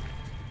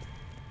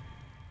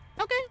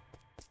 Okay.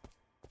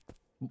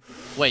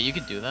 Wait, you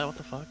could do that? What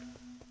the fuck?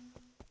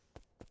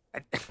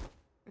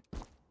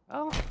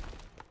 Oh,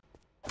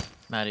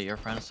 Maddie, your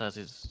friend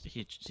says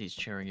he's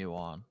cheering you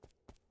on.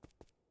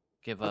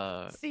 Give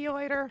a. see you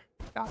later.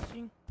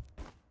 Dachi.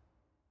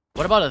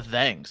 What about a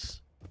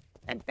thanks?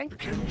 And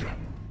thank you.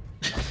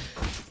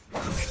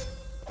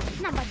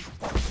 Not my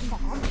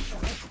mom.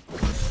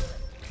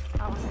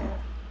 Oh, yeah.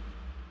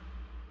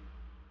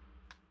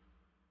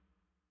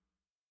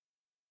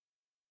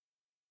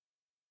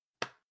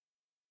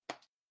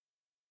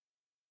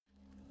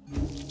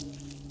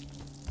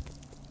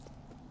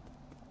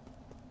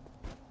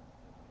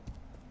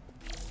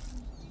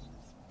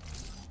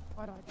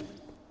 What do I do?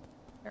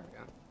 There we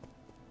go.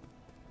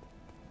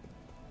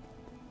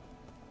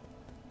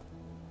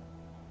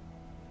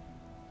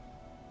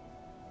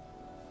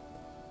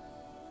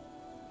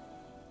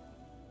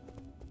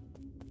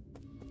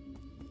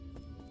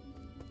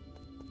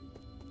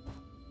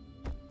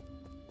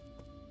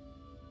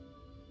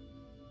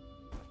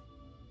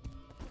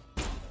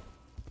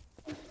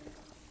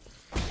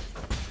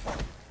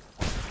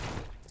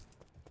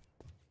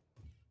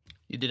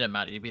 You did it,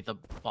 Maddie. You beat the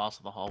boss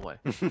of the hallway.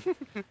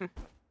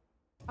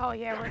 Oh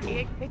yeah,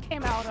 it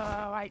came out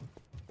like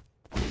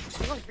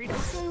 2 or 3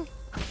 days ago.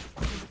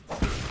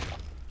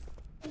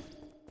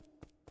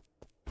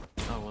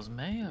 Oh, was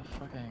May a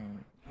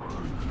fucking?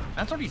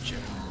 That's already June.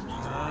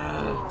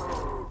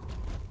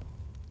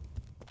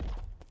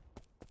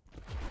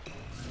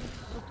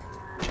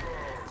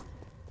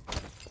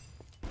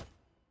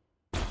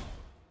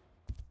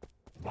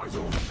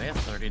 May a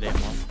 30-day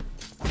month.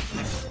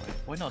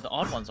 Wait, no, the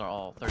odd ones are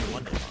all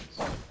 31-day months.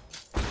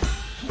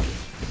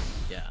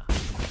 Yeah.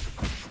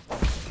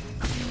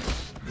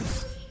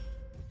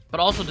 But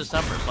also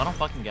December, so I don't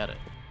fucking get it.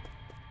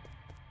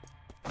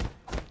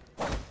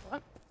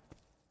 What?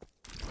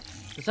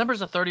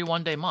 December's a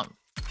 31-day month.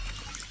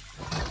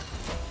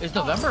 Is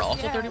November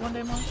also yeah.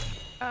 31-day month?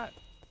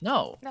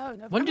 No, No.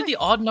 November. When did the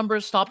odd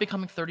numbers stop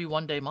becoming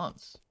 31-day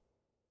months?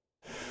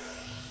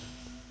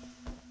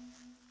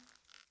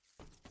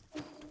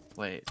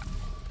 Wait.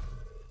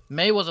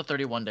 May was a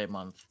 31-day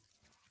month.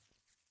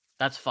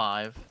 That's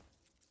 5.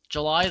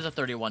 July is a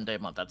 31-day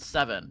month. That's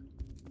 7.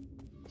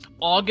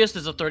 August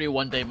is a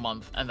 31-day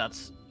month, and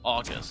that's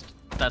August.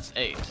 That's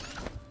 8.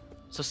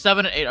 So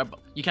 7 and 8 are...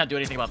 You can't do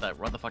anything about that.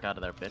 Run the fuck out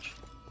of there, bitch.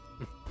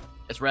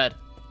 It's red.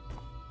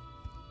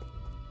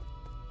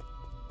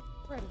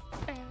 Red is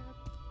bad.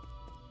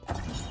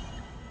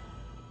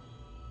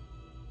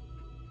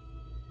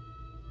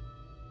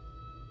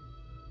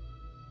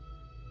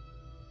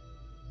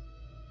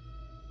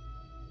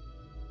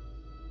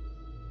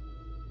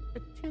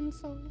 The 10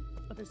 souls,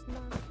 but it's 9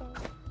 souls.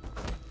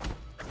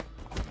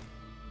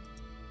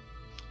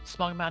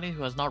 Smug Maddie,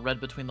 who has not read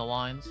between the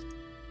lines.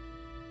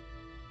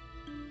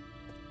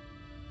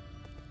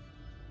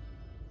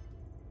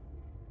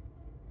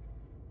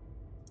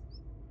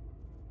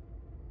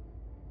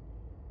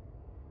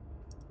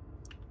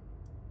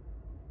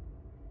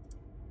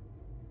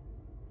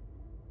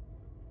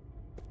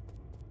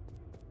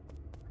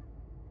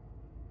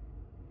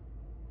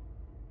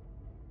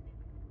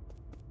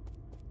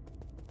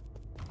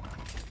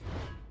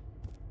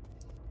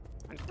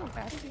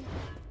 Dachi?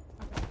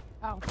 Okay.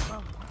 Oh,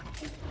 well.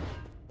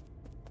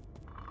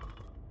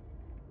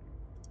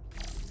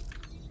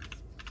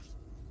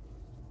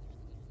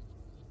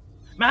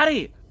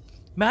 Maddie!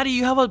 Maddie,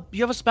 you have a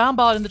spam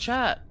bot in the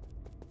chat.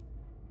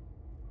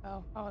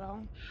 Oh, hold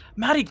on.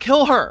 Maddie,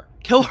 kill her!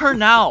 Kill her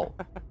now!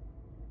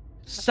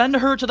 Send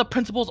her to the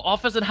principal's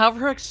office and have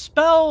her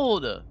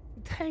expelled!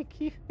 Thank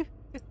you.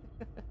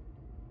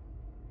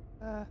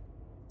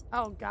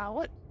 Oh god,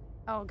 what?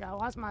 Oh god,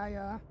 why's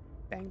my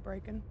thing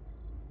breaking?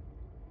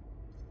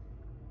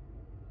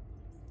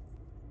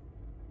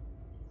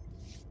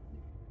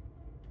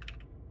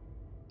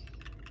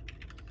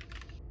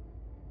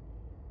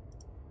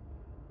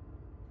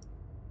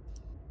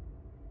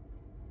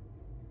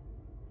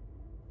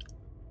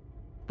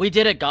 We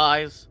did it,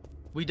 guys.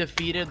 We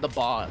defeated the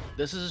bot.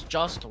 This is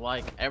just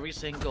like every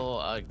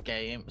single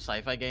game,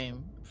 sci-fi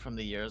game from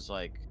the years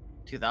like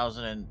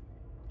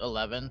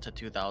 2011 to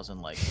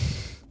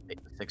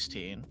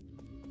 2016.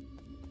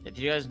 Did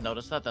you guys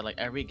notice that like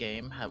every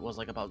game was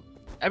like about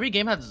every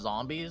game had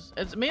zombies?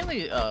 It's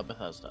mainly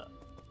Bethesda.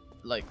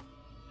 Like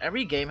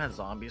every game had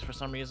zombies for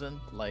some reason.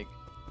 Like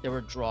there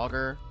were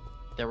Draugr,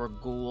 there were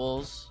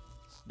ghouls,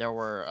 there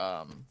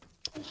were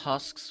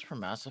husks from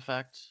Mass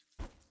Effect.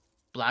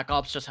 Black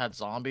Ops just had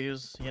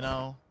zombies, you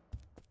know?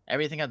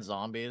 Everything had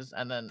zombies,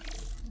 and then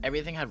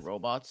everything had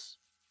robots.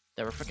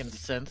 There were freaking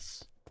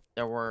synths.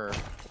 There were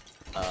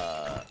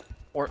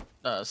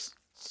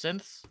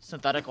synths,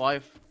 synthetic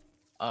life.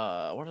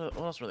 What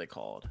else were they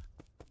called?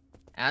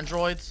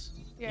 Androids.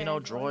 Yeah, you know,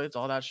 androids. droids,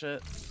 all that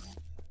shit.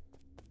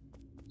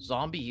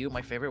 Zombie U,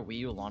 my favorite Wii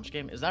U launch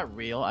game. Is that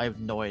real? I have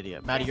no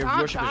idea. Maddie, your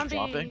viewership is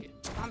dropping.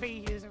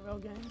 Zombie U is a real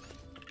game.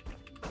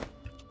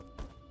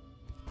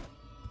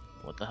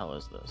 What the hell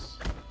is this?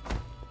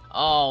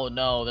 Oh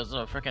no, there's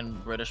a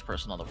freaking British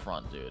person on the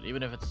front, dude.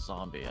 Even if it's a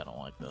zombie, I don't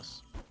like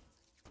this.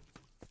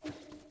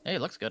 Hey,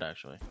 it looks good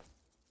actually.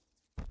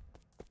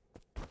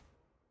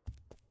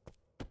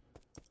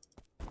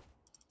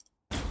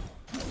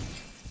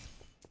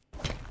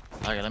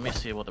 Okay, let me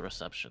see what the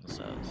reception says.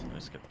 Let me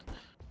skip.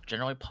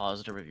 Generally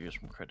positive reviews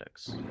from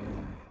critics.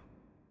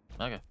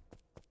 Okay.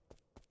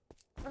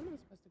 Where am I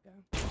supposed to go?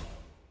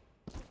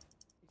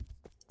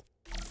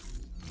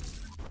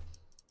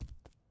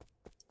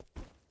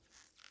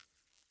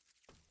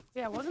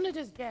 Yeah, wasn't it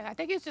just I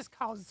think it's just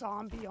called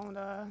Zombie on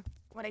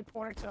when they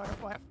port it to other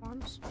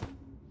platforms.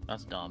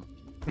 That's dumb.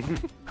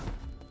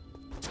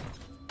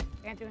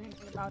 Can't do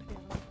anything about him.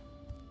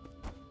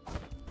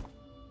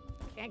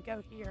 Can't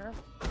go here.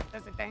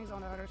 There's the things on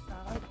the other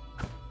side.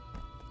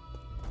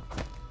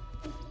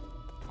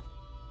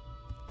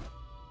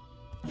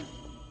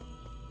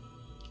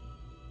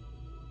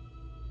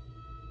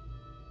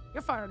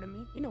 You're farther than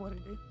me. You know what to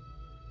do.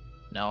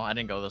 No, I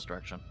didn't go this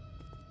direction.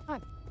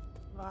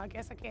 Well, I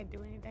guess I can't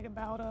do anything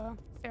about this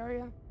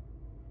area.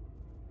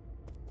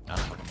 I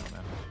don't fucking know,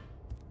 man.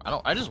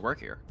 I just work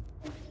here.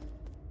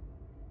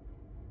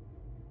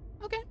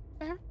 Okay,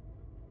 fair.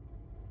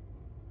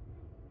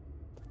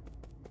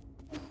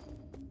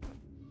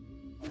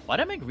 Why'd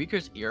I make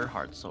Reeker's ear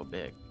hearts so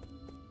big?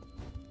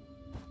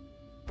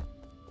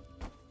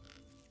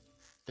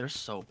 They're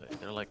so big.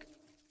 They're like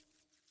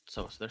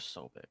they're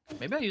so big.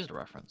 Maybe I used a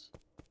reference.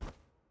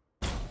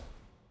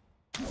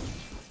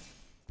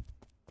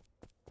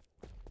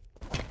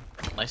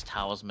 Nice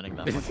talismaning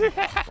that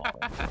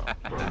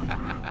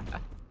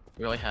fucking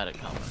really had it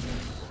coming.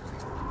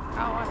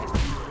 Oh,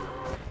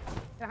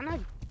 I'm not.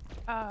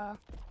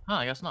 Huh,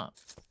 I guess not.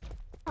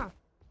 Huh.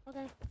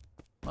 Okay.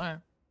 Alright.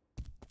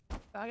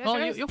 So I guess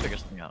Well, you'll figure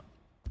something out.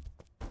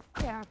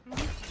 Yeah.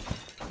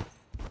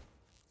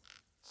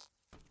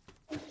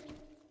 Alright,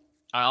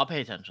 I'll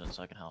pay attention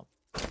so I can help.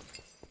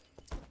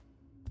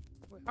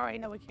 We already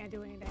know we can't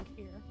do anything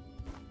here.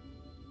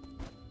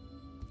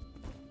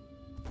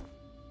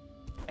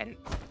 And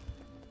at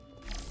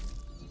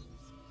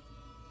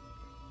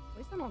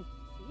least I don't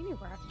see any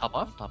rats. Top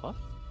off? Top off?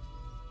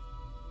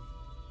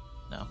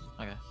 No?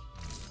 Okay.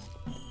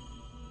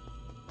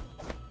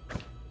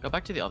 Go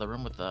back to the other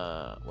room with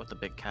the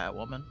big cat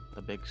woman.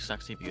 The big,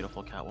 sexy,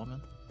 beautiful cat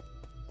woman.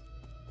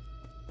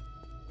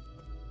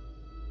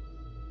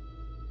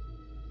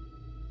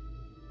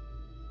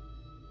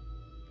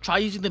 Try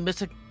using the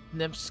Mystic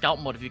Nymph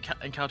Scout mode if you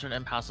encounter an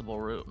impassable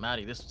route.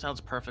 Maddie, this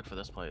sounds perfect for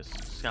this place.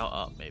 Scout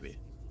up, maybe.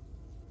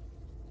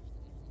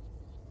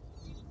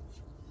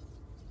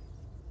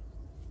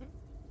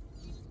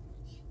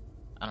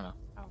 I don't know.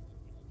 Oh.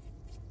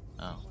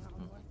 Oh.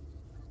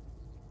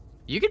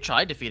 You could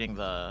try defeating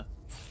the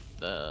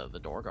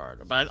door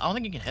guard, but I don't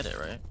think you can hit it,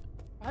 right?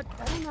 I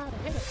don't know how to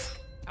hit it.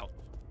 Ow.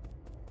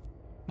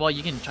 Well,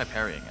 you can try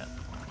parrying it.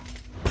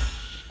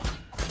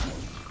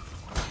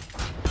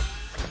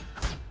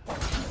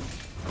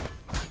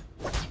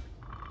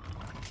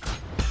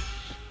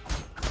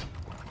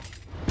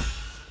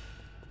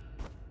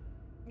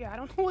 Yeah, I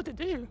don't know what to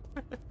do.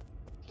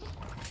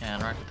 Can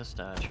interact with the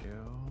statue.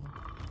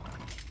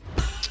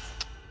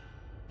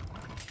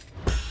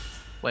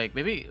 Wait,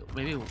 maybe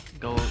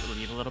go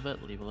leave a little bit,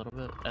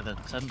 and then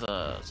send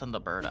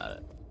the bird at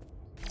it.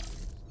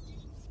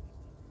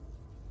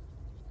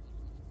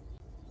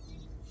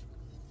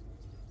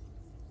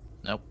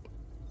 Nope.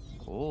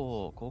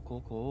 Cool, cool,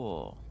 cool,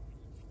 cool.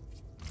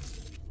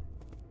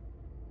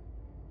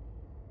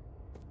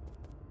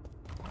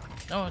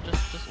 No,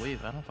 just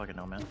leave. I don't fucking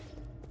know, man.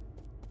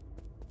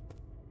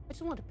 I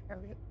just want to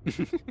parry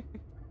it.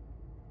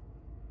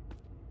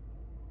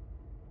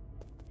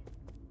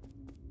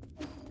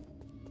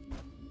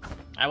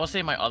 I will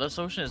say my other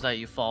solution is that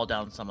you fall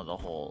down some of the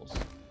holes.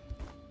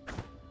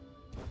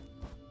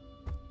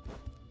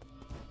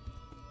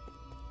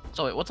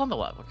 So wait, what's on the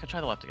left? Okay,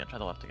 try the left again. Try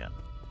the left again.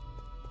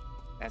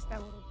 That's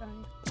that little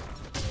thing.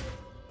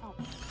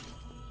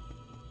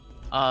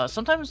 Oh.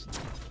 Sometimes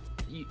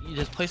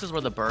there's places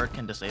where the bird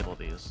can disable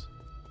these.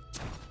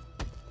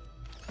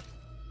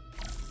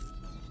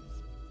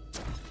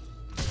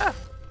 Ah.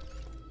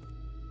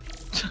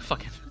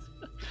 Fucking.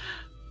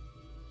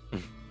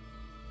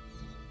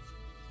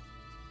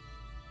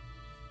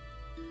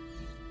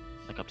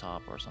 Like up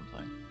top or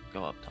something.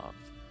 Go up top.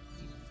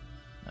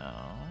 No.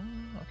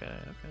 Okay,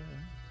 okay.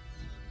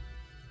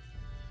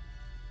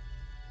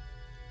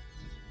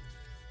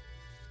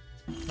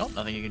 Nope,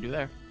 nothing you can do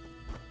there.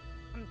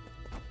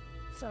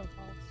 So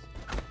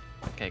false.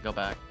 Okay, go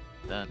back.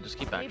 Then just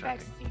keep Way back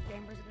backtracking. seat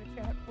gamers in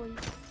the chat, please.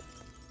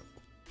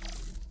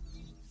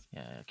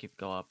 Yeah, keep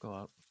go up, go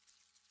up.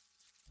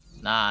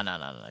 Nah,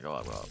 go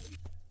up, go up.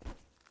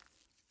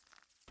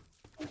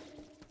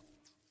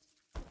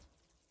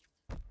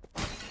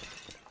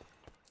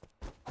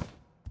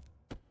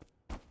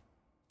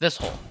 This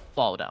hole,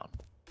 fall down.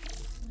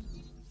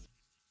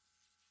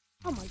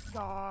 Oh my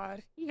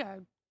god.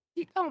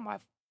 Oh my.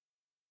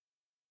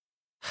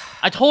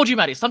 I told you,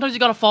 Maddie, sometimes you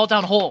gotta fall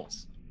down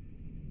holes.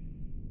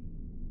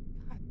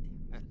 God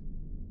damn it.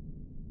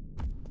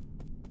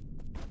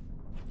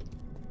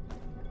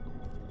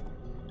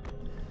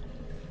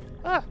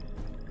 Ah.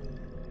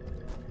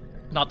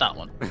 Not that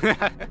one.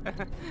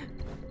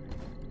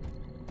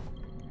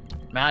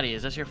 Maddie,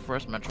 is this your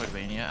first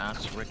Metroidvania?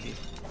 Asks Ricky.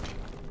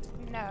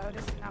 No,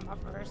 this is not my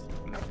first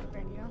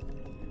Metroidvania.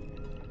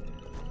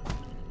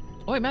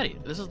 Oh wait, Maddie,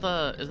 is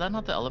that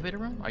not the elevator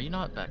room? Are you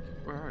not back?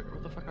 Where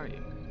the fuck are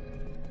you?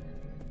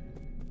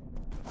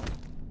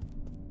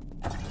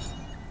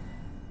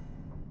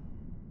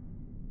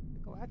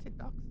 Go out to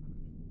ducks.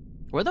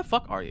 Where the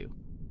fuck are you?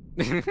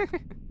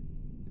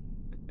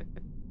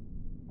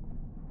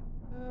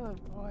 Oh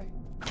boy.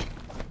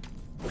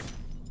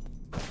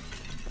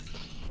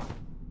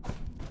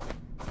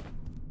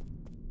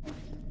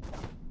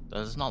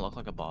 Does this not look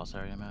like a boss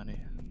area, Maddie?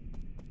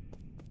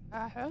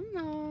 I hope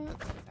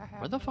not.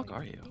 Where the fuck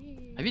are you?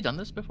 Have you done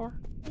this before?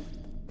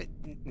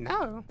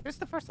 No, this is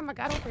the first time I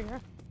got over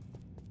here.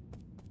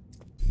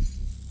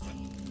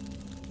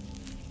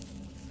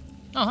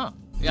 Uh-huh.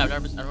 Yeah,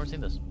 I've never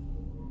seen this.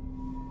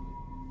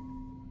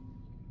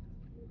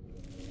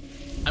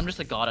 I'm just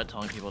a god at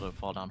telling people to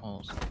fall down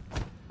holes.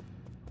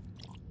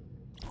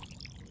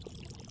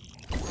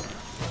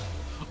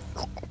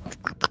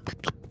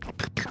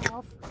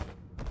 Off.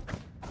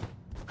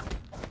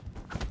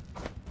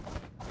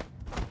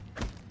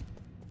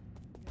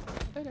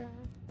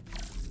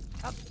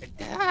 Up.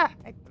 Ah,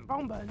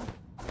 wrong button.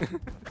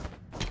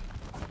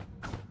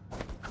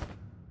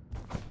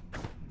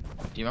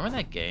 Do you remember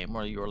that game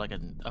where you were like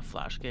a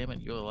flash game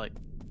and you would like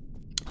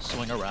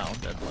swing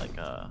around and like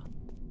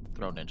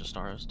throw ninja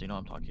stars? Do you know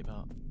what I'm talking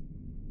about?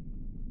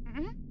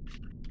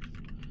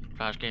 Mm-hmm.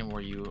 Flash game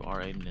where you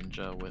are a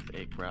ninja with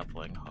a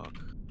grappling hook.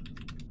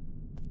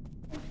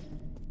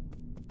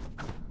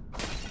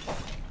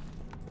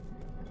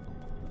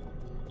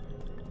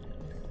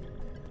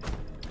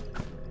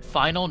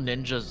 Final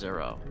Ninja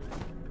Zero.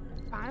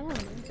 Final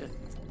Ninja.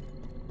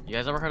 You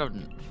guys ever heard of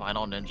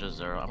Final Ninja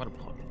Zero? I'm gonna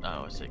put.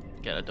 Oh, I see.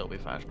 Get Adobe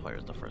Flash Player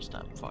is the first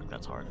step. Fuck,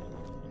 that's hard.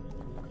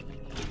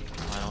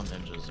 Final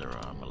Ninja Zero.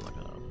 I'm gonna look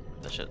it up.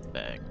 That shit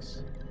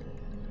bangs.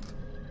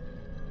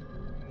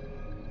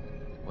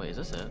 Wait, is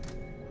this it?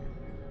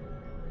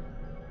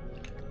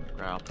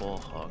 Grapple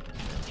hook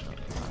ninja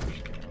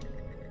flash game.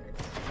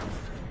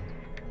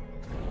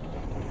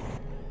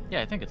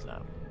 Yeah, I think it's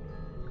that.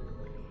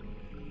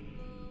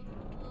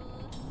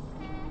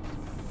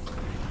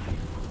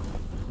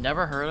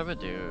 Never heard of it,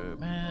 dude.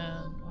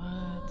 Man,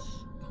 what?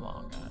 Come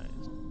on,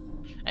 guys.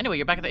 Anyway,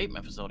 you're back at the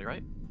 8-man facility,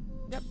 right?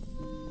 Yep.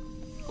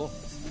 Cool.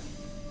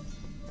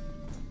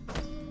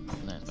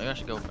 Nice. Maybe I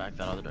should go back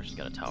that other direction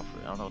to get a tower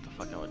fruit. I don't know what the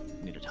fuck I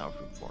would need a tower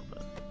fruit for,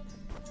 but...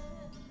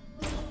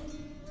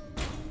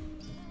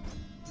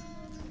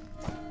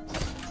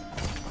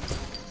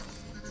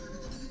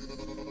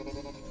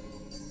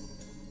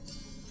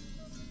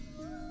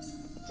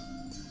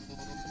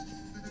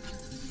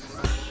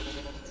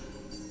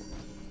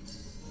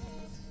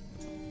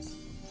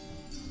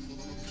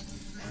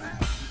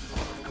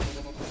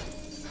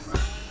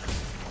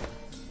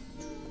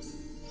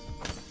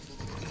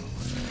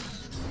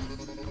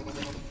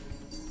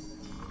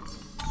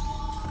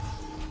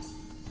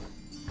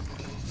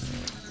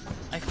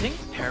 I think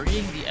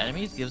parrying the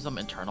enemies gives them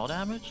internal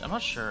damage. I'm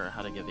not sure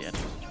how to give the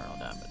enemies internal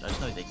damage. I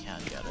just know they can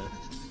get it.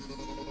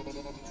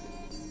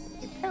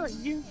 They parry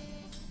you.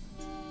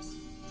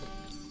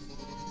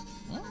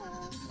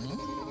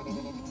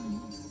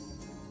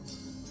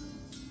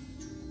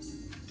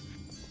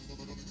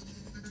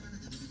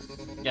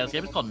 Yeah, this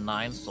game is called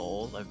 9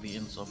 Souls. I've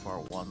beaten so far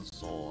 1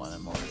 soul, and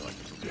I'm already like,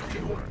 this is gonna be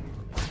hard.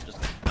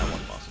 Just that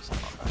one boss is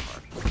not that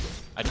hard.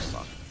 I just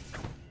suck.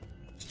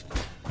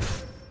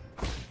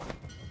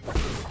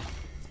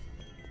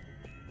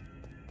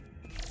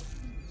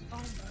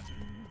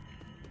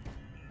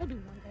 Maybe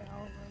one day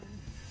I'll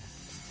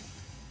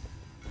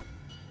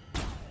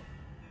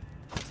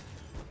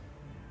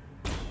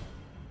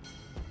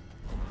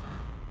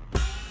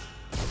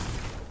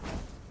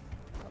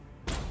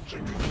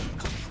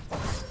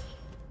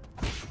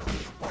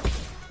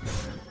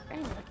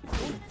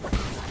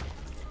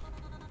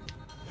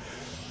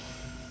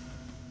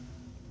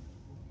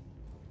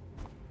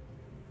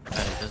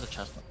Hey, there's a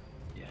chest.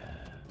 Yeah.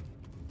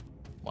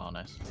 Wow,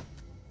 nice.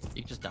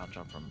 You can just down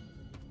jump from.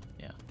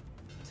 Yeah.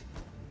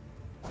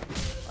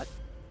 What?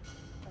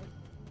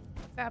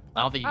 That,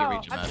 I don't think you can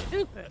reach him I'm at it.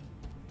 stupid.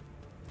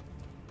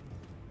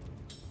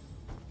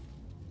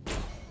 I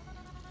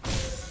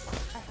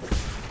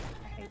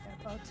hate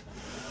that bug.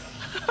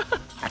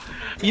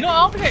 You know,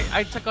 I don't think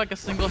I took like a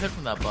single hit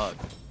from that bug.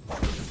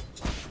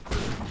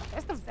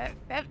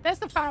 That's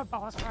the final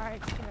boss,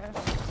 right? Yeah.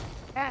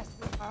 That's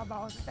the final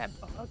boss. It's that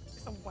bug.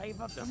 It's a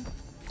wave of them.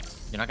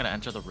 You're not gonna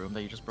enter the room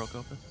that you just broke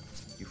open?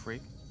 You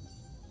freak.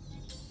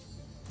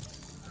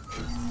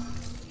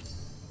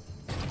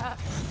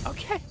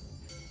 Okay.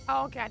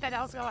 Oh, okay. I thought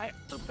that was gonna like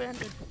open.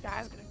 The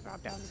guy's gonna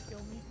drop down and kill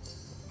me.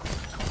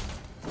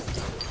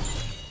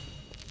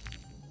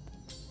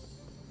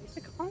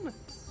 Basic comment.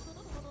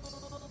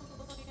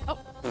 Oh.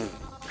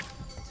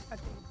 I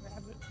didn't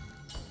grab it.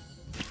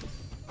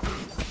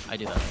 I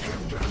do that.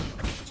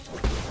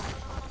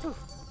 Oof.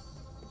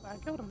 But I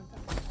killed him in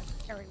time. I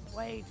just carried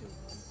way too long.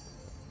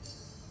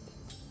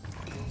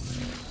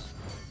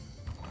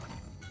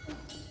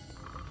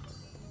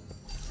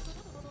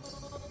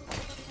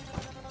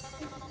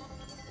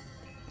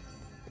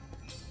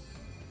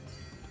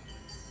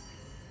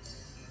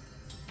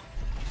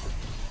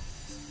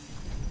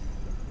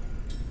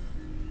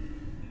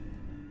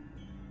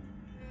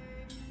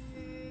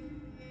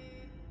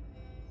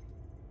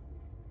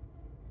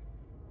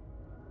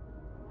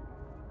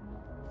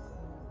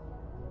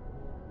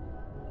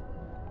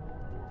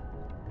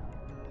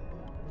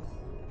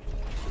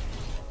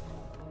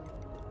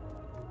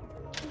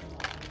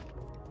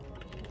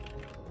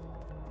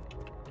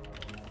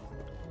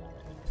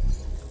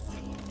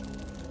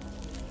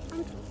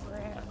 I'm too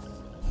fast.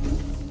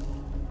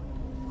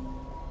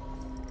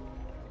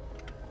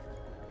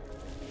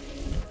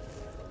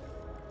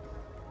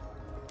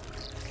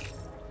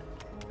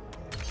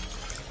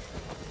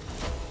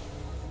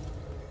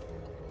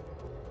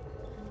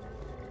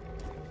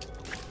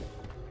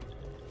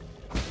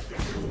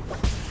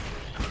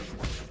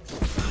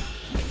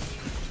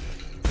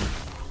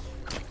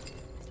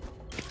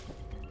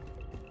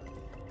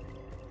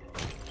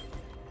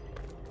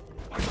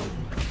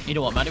 You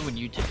know what, Maddie, when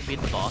you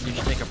beat the boss, you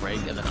should take a break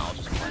and then I'll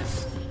just play.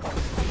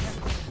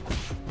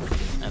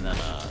 And then,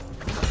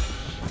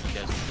 you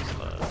guys can just,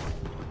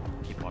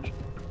 keep watching.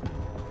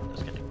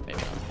 Just kidding. Maybe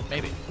not.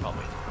 Maybe.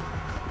 Probably.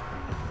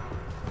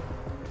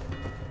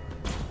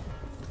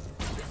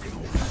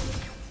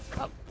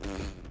 Oh,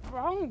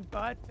 wrong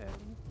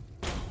button.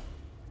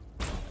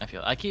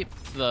 I keep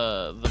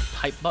the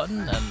type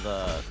button and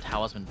the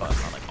talisman button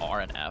on like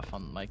R and F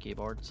on my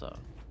keyboard, so.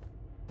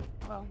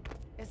 Well,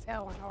 it's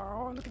L and R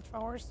on the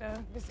controller, so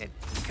is it?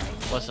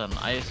 Listen,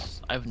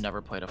 I've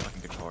never played a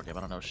fucking controller game. I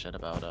don't know shit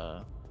about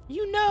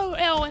You know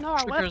L and R,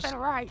 triggers. left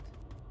and right.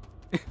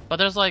 But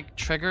there's like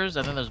triggers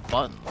and then there's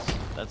buttons.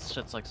 That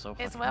shit's like so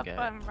It's fucking left gay.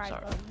 button, right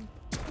Sorry. button.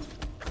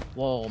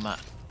 Whoa, Matt.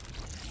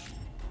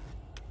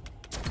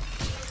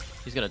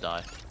 He's gonna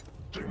die.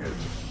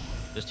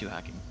 There's 2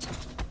 hacking.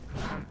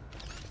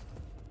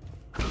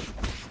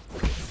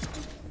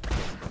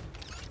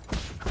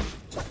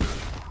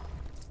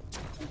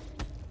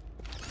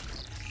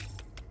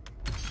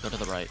 Go to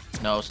the right.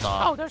 No,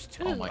 stop. Oh, there's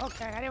 2. Oh my.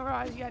 Okay, I didn't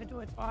realize you had to do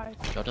it twice.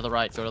 Go to the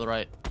right. Go to the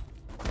right.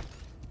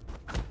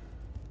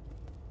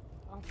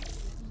 Oh.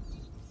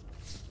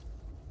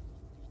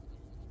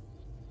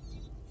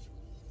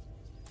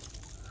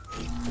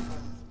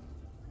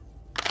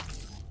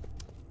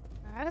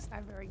 Nah, that's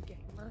not very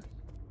gamer.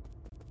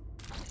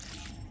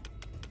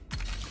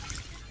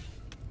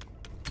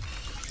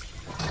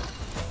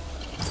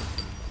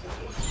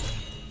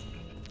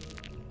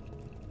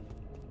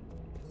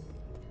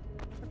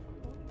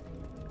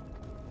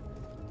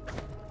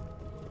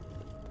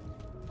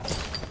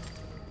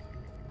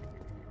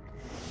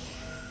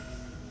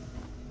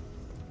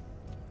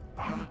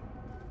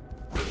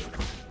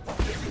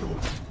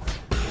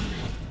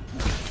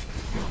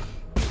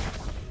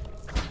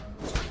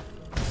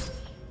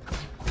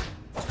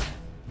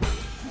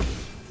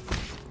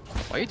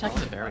 Why are you attacking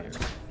the barrier?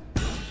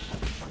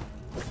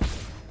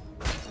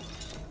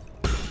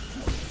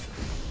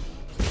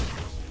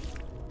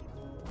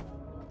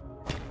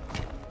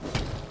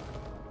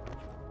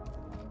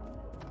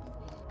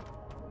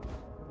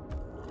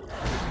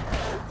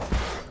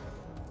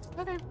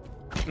 Okay.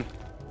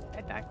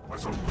 I died.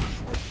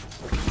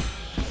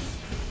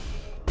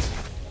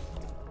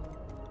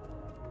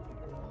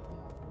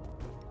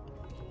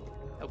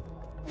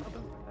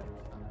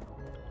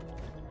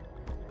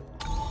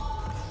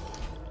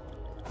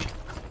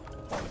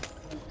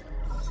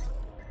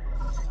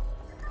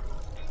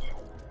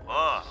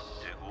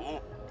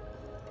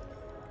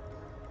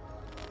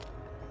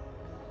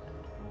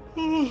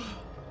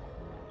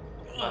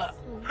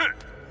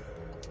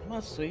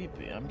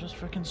 sleepy. I'm just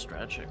freaking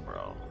stretching,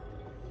 bro.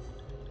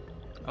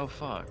 Oh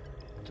fuck.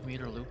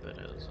 Demeter Lupin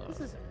is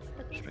This is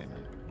streaming.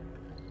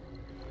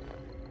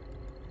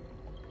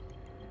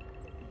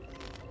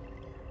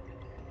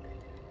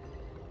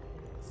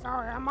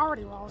 Sorry, I'm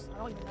already lost. I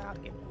don't even know how to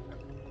get back.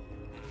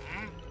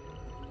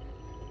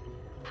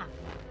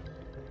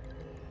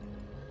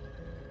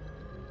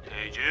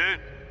 대진.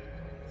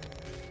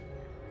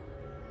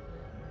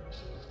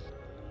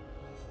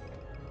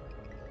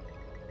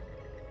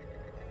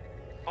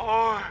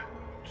 어이,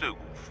 这股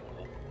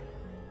风。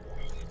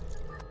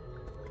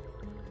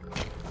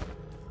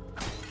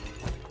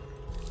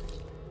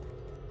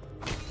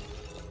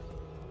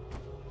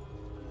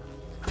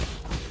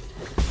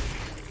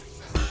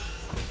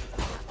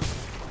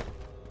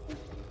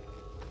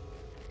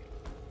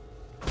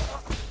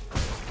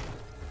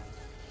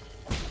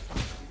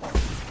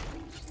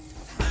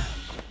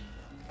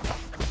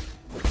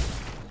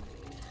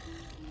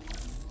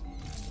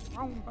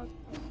Wrong button.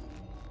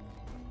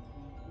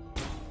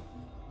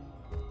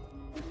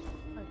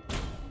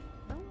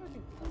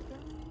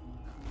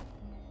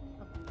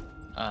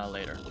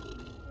 Later.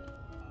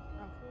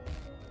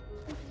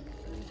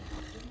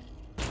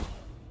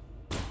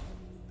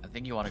 I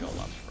think you want to go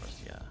left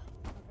first, yeah.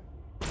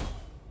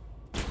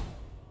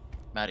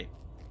 Maddie.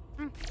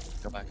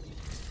 Go back.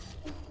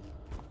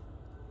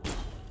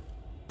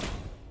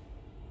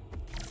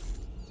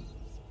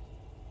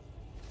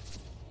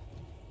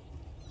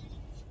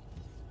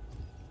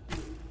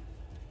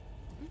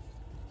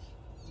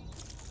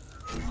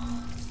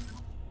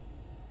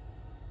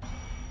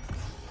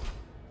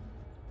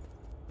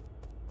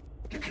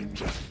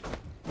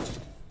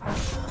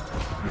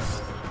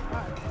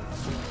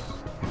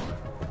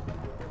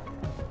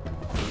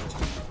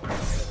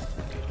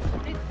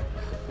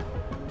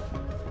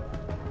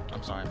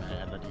 I'm sorry, man. I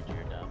had to lead you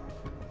down.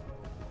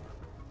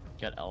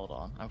 Get L'd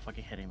on. I'm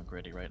fucking hitting the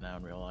gritty right now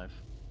in real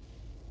life.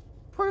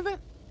 Prove it.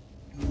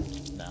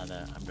 Nah,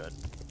 I'm good.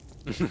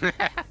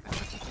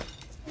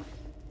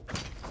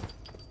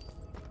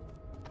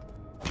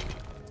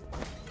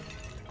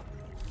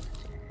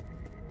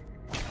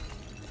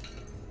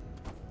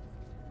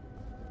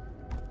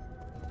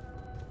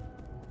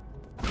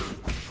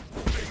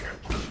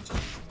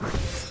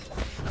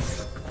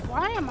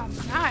 Why am I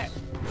not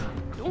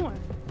doing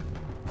it?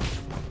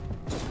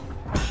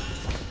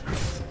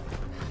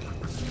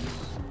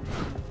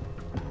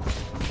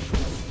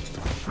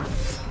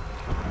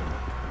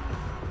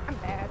 I'm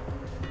bad.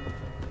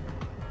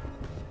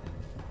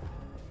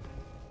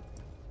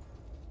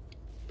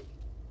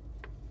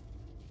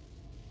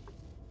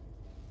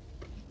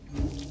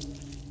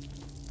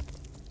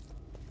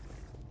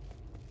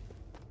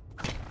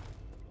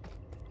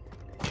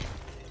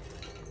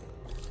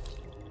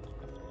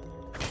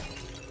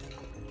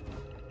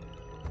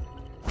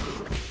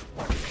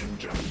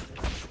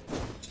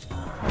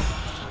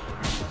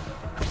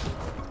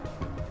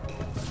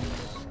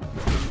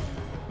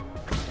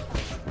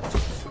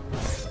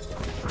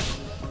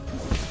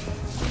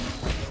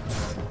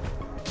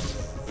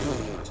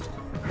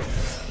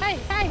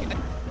 Hey!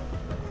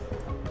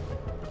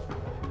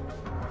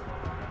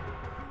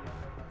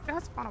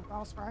 That's fun a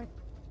boss, right?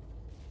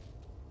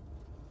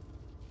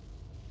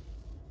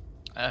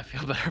 I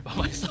feel better about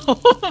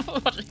myself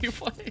watching you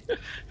play.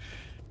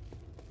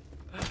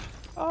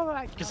 Oh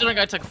my god. Considering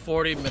I took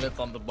 40 minutes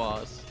on the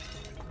boss.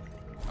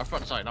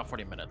 Sorry, not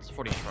 40 minutes,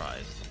 40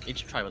 tries.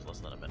 Each try was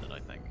less than a minute, I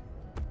think.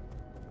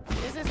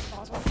 Is this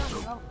boss? What's time to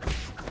go?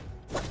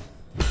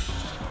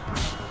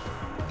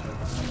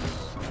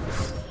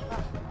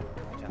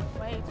 I jumped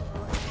way too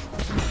early.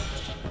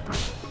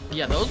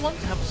 Yeah, those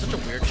ones have such a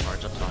weird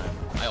charge up time.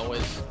 I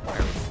always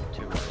fire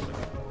too early.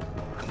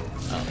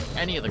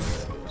 Any of the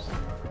group moves.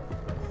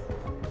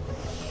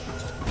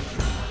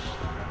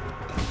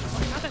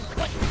 Nothing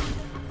like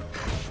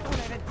going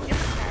at a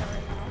different guy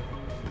right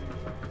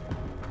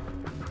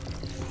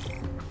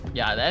now.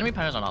 Yeah, the enemy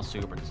patterns are not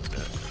super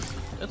consistent.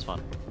 It's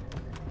fun.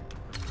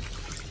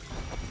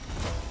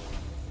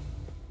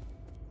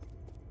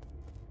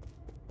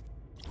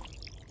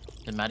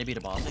 Did Maddie beat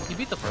a boss? He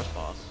beat the first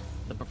boss.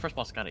 The first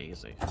boss is kind of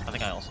easy. I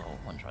think I also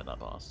one-tried that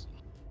boss.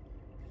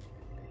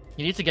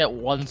 You need to get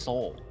one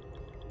soul.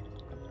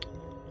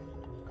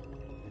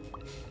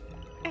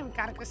 I'm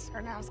kind of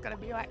concerned how it's gonna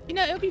be like. You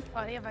know, it would be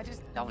funny if I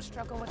just don't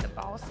struggle with the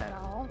boss at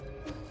all.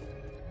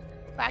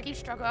 But I keep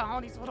struggling on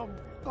all these little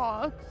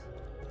bugs.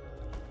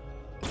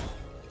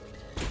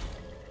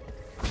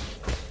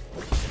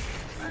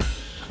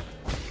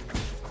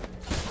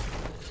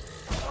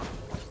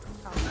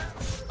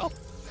 Oh.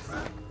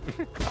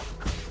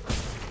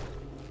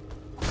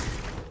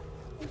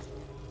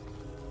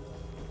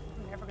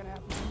 I'm never gonna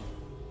have one.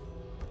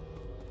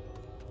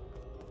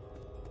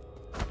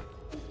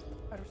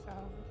 Better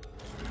sound.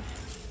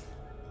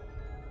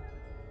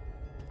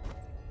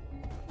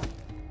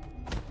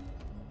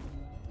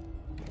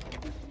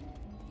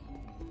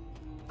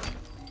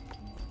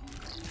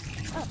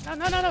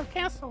 Oh, no,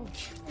 cancel.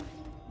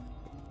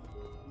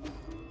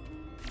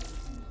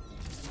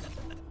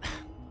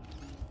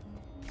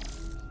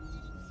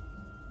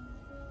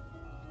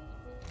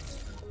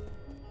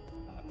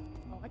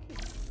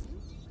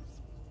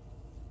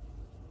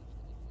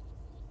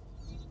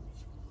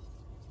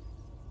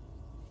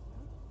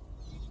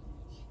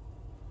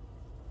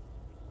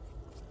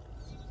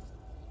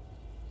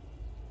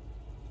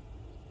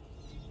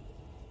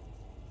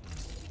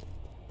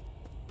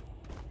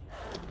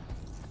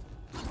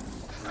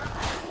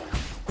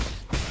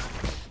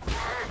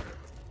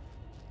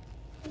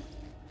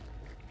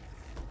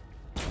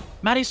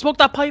 Maddie, smoke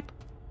that pipe.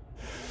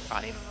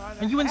 Not even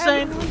running. Are you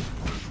insane?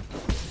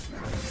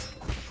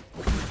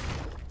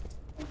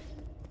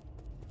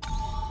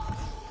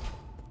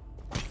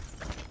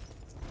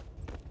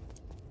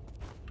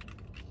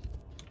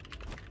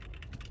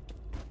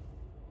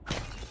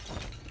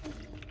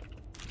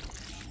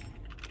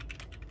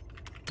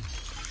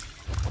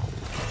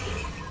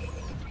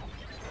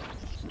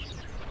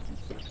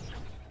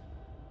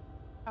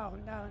 Oh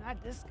no,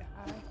 not this guy.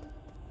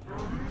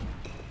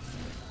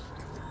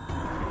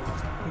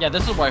 Yeah,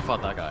 this is where I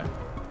fought that guy.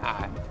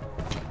 Hi.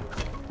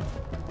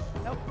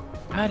 Nope.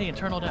 Maddie,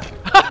 internal death.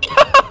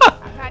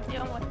 I'm not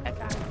dealing with that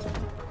guy.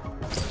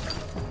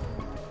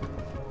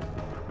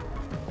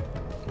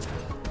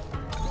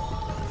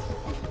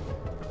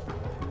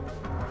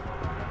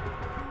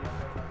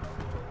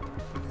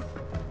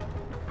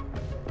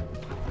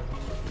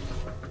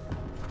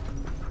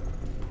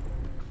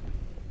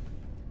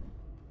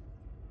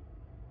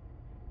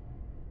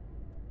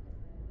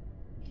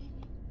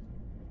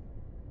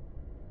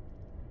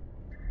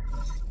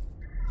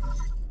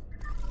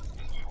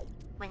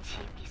文琪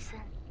必胜，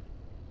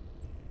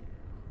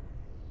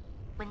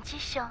文琪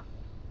兄，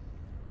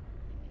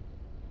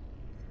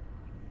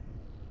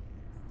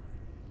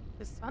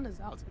 The sun is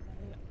out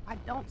today. I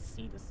don't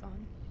see the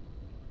sun.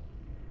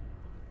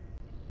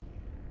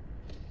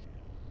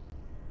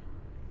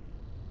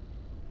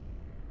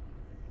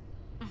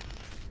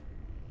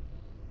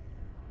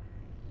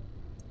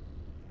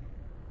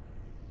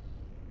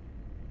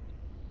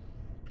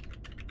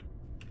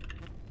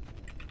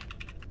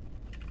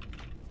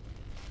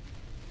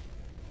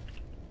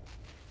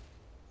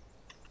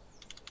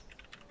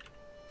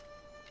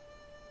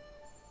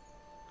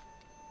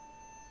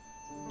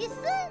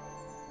 Listen.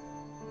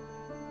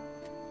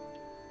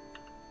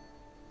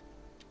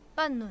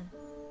 半轮。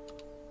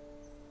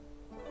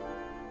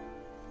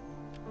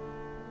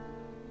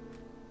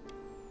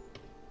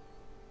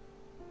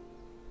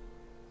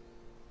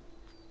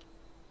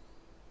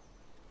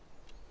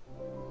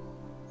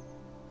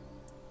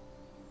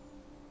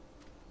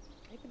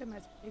 Look at them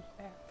as big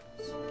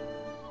bats.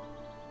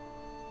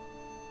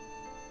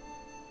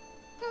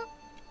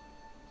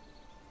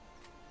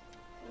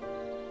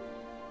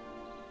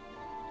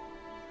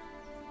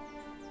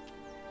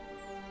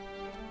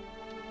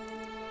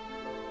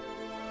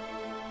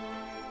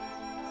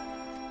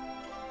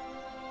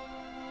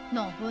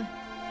 No, boy.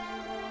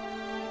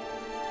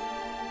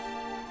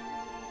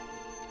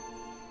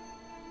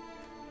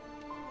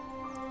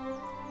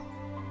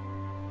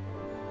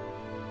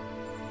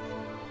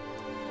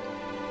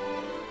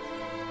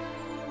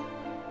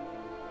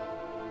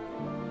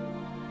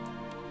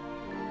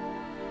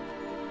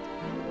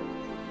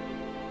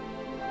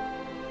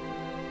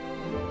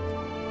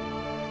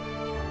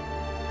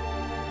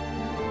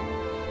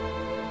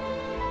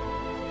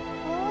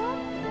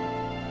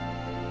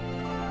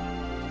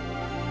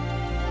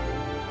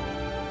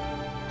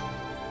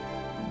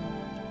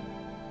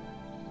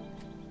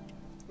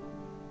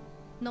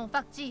 Non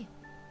fak지.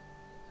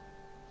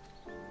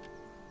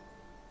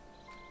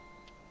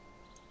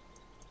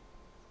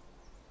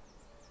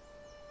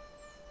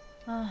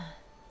 아.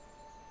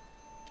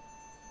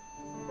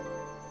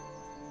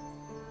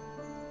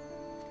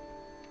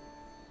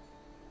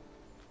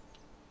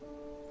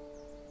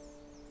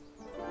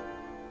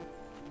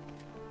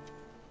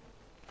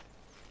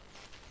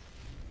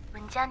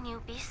 문자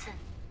뉴비슨.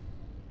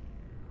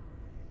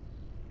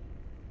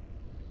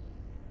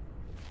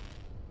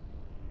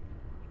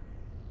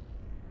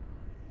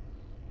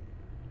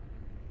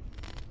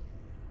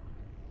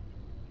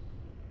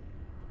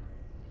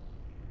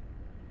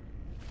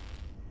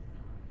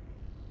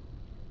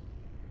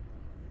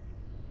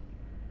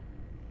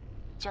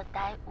 cho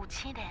tay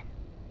uchiren.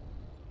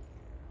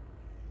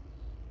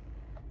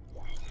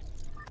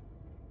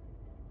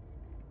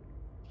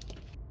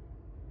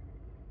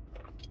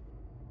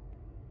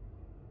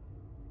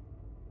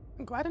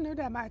 I'm glad I knew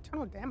that my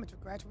eternal damage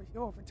would gradually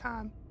heal over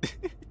time.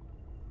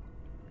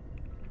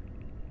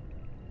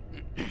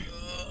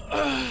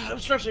 I'm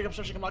stretching,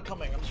 I'm not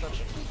coming, I'm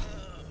stretching.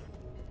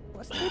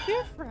 What's the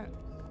difference?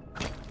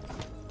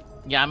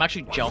 Yeah, I'm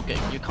actually joking,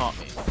 you caught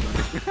me.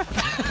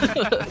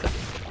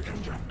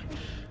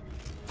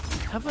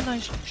 Have a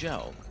nice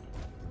joke.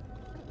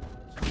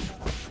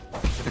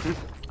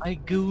 I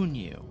goon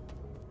you.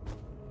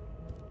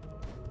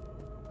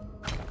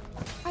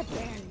 I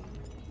ban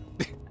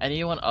you.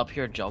 Anyone up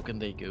here joking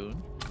they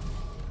goon?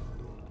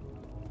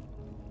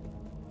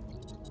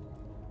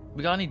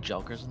 We got any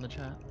jokers in the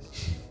chat?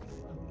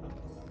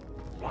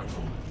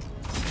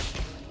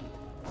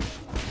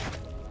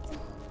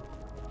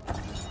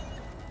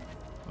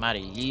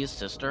 Maddie, Yee's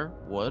sister?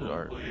 Wood?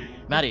 Or...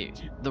 Maddie,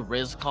 the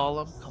Riz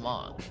column? Come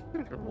on.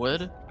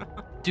 Wood?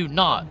 Do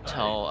not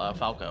tell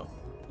Falco.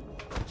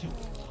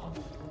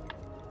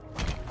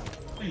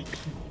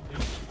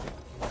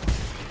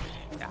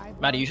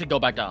 Maddie, you should go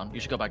back down.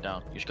 You should go back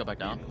down. You should go back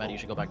down. Maddie, you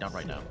should go back down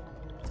right now.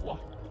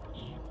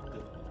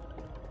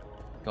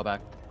 Go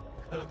back.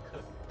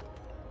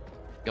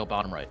 Go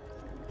bottom right.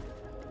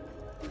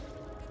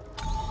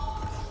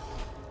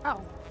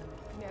 Oh.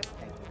 Yes,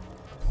 thank you.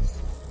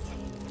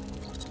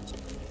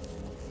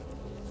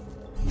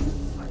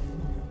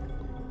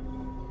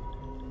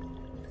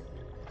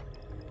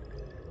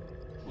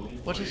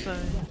 What you say?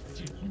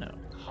 You know.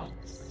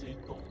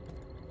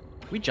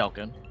 We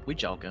joking. We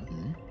joking.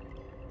 Hmm?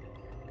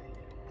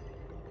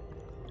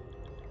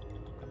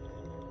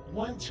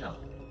 顽强，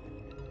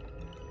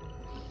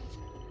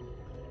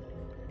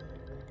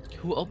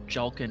 Who up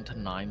joking to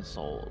 9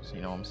 souls?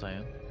 You know what I'm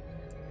saying?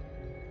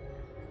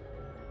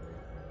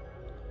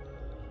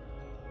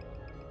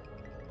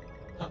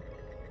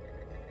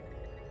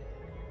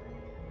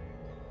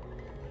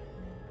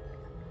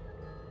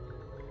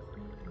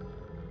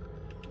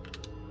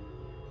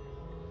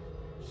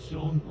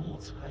 匈奴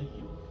才有。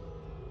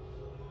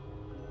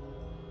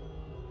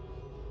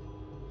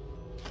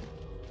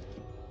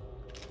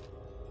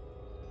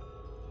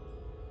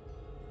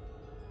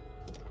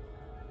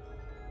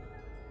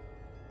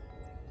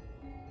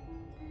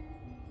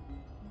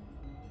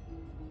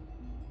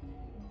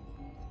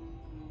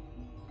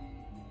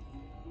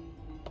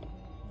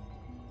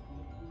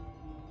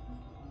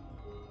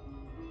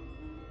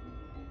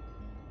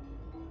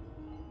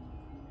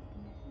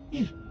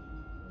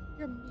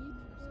 You're meat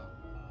or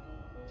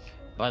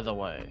something. By the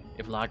way,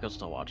 if Lago's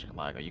still watching,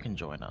 Lago, you can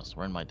join us.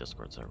 We're in my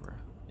Discord server.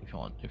 If you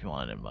want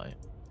an invite.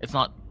 It's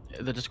not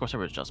the Discord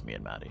server is just me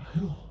and Maddie.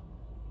 哎呦，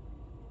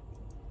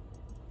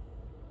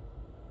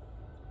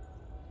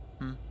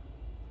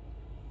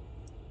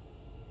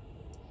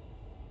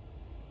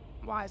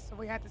 Why? So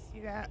we had to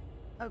see that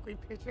ugly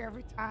picture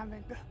every time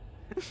in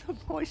the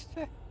voice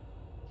chat.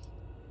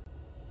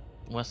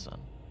 Listen,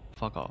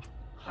 fuck off.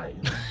 害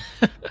了，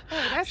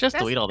 Hey, Just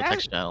delete all the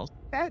text channels.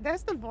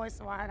 That's the voice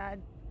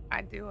line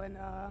I do in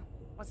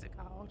what's it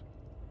called?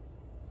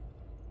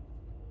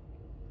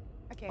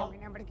 I can't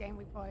remember the game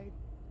we played.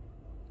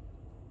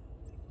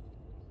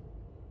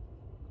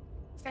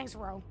 Saints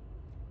Row.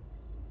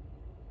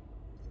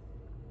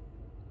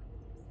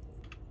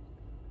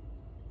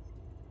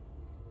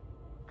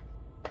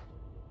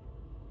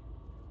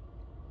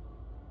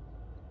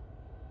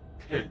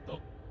 태도.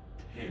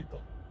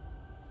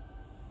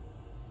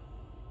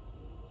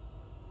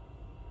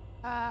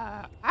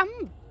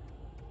 I'm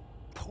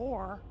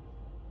poor.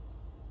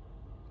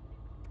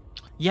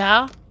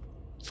 Yeah,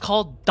 it's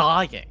called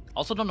dying.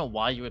 Also, don't know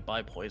why you would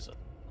buy poison.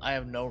 I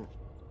have no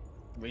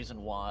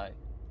reason why.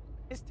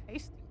 It's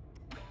tasty.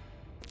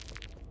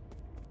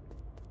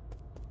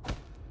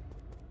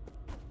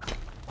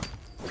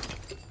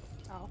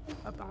 Oh,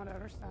 up on the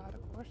other side,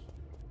 of course.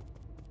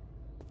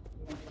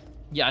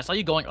 Yeah, I saw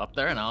you going up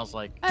there, and I was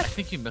like, I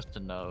think you missed a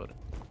node.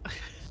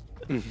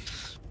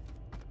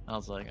 I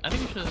was like, I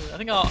think you should. I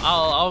think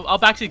I'll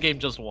back to the game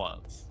just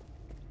once.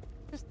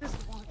 Just this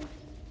one.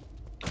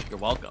 You're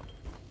welcome.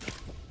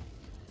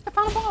 It's the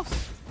final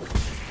boss.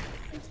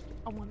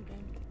 I won the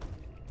game.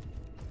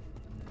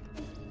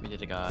 We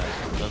did it, guys.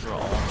 Those are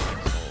all 9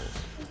 souls.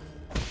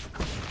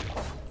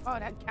 Oh,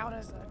 that count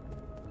as a.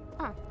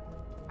 Huh.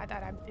 I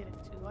thought I did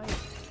it too late.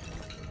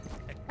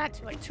 Not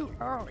too late, too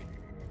early.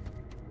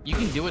 You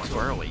can do it too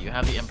early. You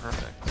have the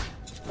imperfect.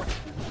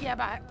 Yeah,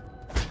 but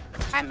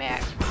I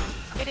meant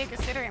it didn't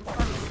consider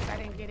imperfect because I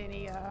didn't get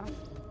any.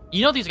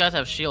 You know these guys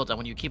have shields, and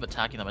when you keep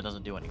attacking them, it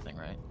doesn't do anything,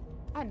 right?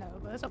 I know,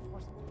 but it's a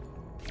force.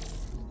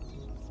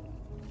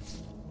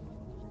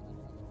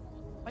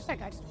 Watch that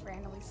guy just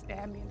randomly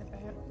stab me in the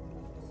back.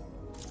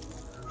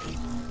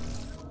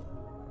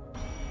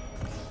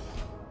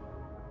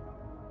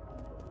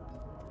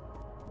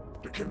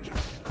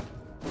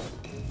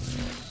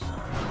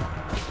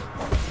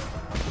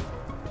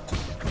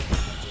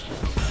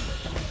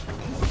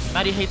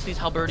 Maddie hates these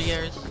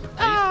halberdiers.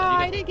 Ah,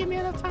 I didn't give me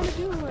enough time to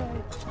do it.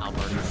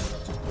 Halberdiers.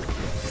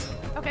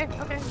 Okay. Good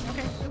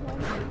one.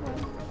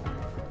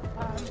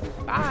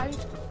 Bye.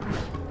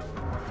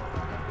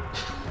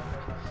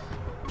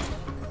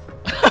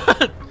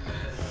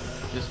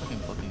 Just fucking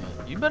fucking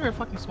it. You better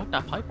fucking smoke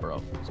that pipe,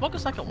 bro. Smoke a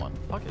second one.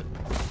 Fuck it.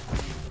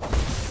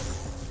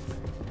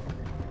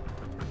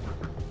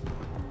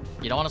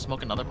 You don't want to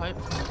smoke another pipe?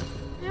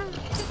 Yeah.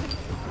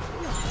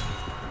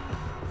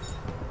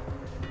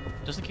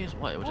 Just in case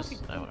what? It would just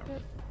whatever.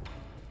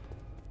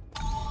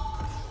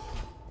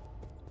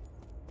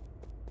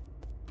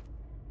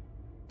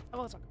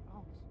 Oh, it's like a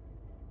mouse.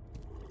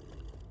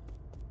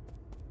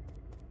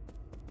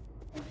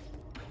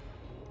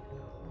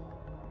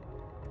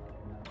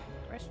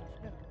 Fresh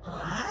shit.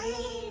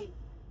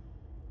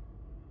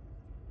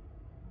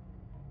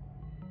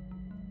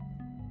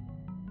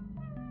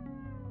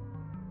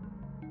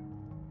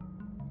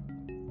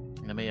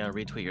 Let me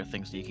retweet your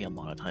thing so you can get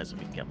monetized and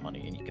we can get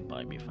money and you can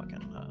buy me fucking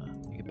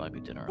you can buy me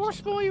dinner or something.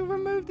 Forcefully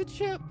remove the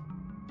chip.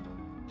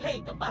 配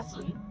的把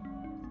水。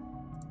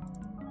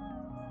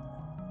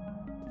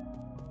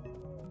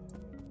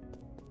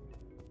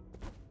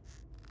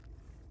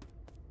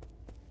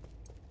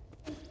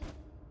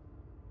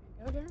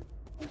 Go there.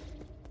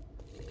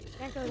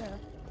 Can't go there.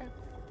 Okay.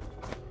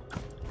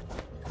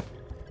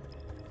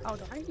 Oh,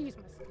 do I need to use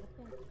my skill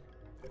point?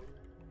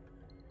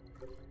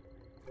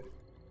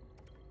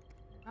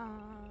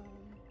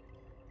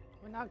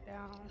 We're knocked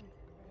down.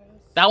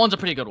 Press That one's a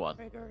pretty good one.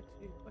 trigger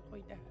to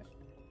quickly dash.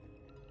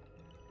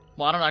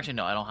 Well, I don't actually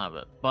know. I don't have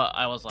it. But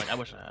I was like, I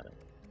wish I had it.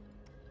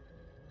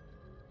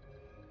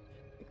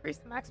 Increase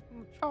the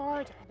maximum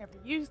charge. I never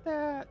used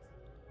that.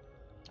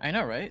 I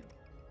know, right?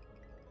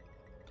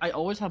 I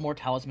always have more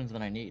talismans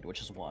than I need,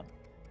 which is one.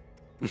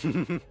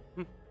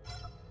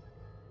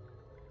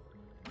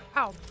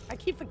 Oh, I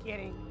keep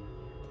forgetting.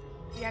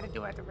 You had to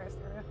do it at the rest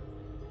area.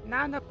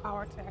 Not enough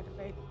power to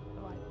activate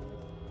the light bulb.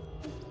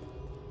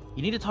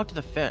 You need to talk to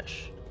the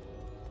fish.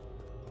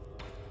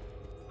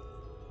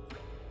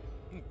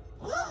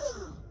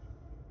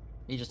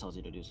 He just tells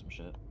you to do some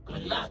shit.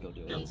 You just go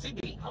do it.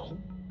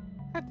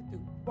 I have to do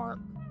work.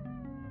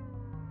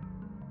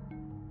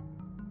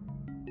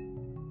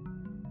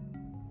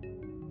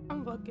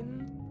 I'm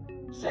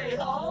looking. Say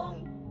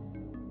home.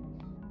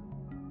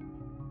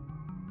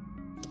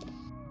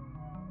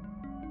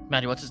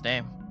 Maddie, what's his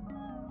name?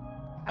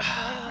 I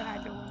swear when I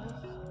do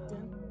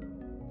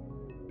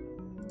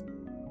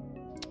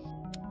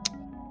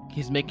this.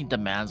 He's making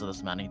demands of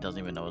this man. He doesn't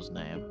even know his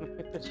name.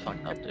 It's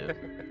fucked up, dude.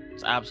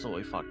 It's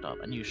absolutely fucked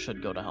up, and you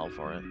should go to hell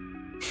for it.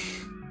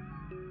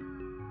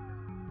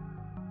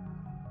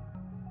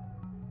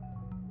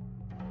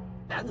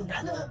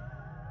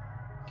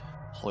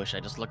 Holy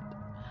shit!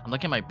 I'm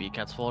looking at my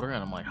BCats folder,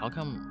 and I'm like, how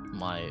come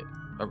my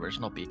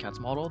original BCats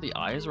model, the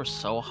eyes were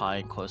so high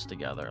and close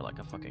together, like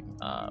a fucking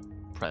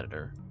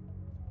predator?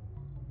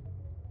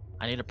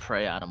 I need a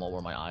prey animal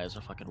where my eyes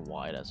are fucking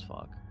wide as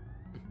fuck.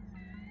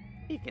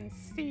 You can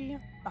see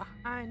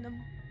behind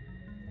them.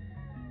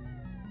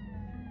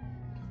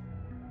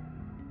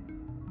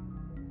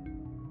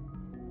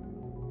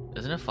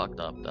 Isn't it fucked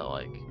up that,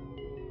 like,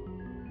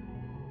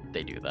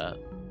 they do that?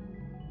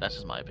 That's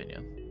just my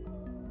opinion.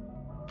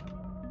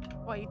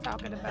 What are you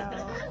talking about?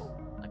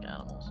 Like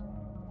animals.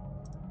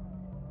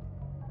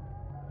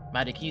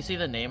 Maddie, can you see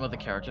the name of the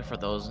character for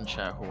those in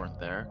chat who weren't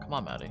there? Come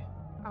on, Maddie.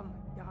 Oh my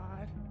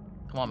god.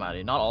 Come on,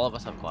 Maddie. Not all of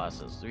us have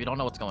glasses. We don't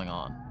know what's going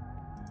on.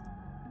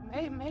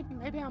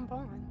 Maybe I'm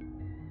blind.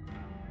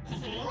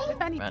 If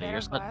I need Maddie,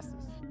 better glasses.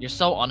 You're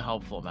so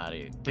unhelpful,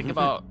 Maddie. Think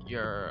about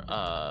your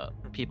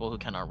people who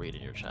cannot read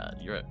in your chat.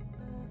 You're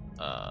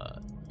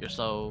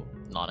so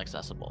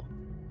non-accessible.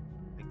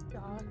 My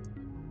god.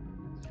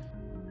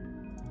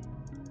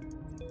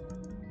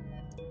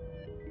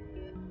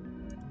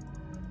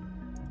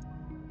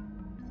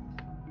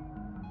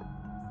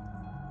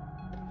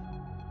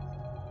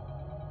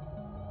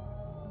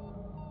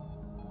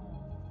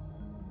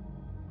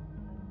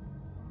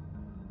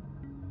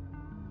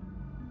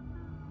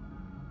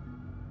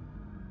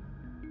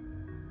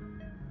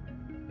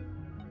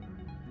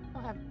 I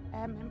have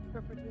admin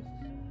privileges.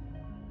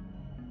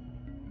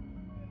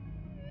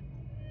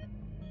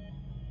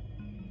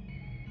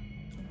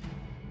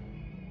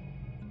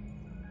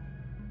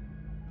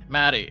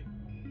 Maddie.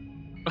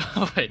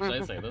 Wait, should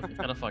I say this? It's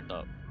kind of fucked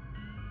up.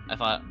 I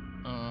thought,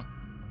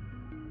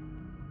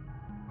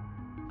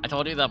 I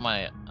told you that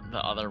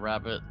the other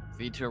rabbit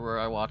VTuber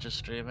I watch is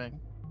streaming.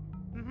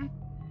 Mm-hmm.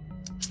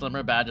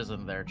 Slimmer Badge is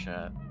in their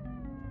chat.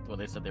 When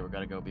they said they were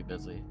gonna go be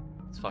busy.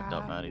 It's fucked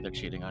up, Maddie. They're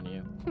cheating on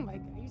you. Oh my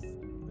god, you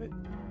stupid.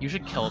 You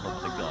should kill them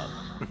with a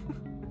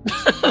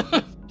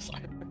gun.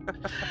 Sorry.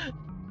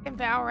 And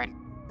Valorant.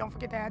 Don't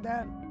forget to add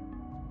that.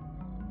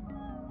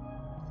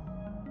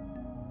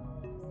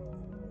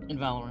 In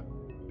Valorant.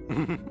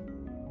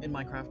 In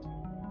Minecraft.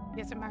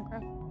 Yes, in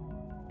Minecraft.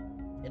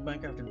 In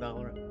Minecraft and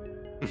Valorant.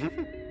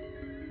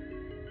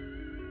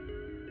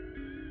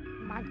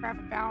 Minecraft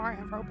and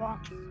Valorant and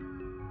Roblox.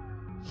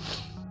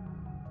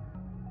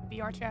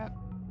 VR chat.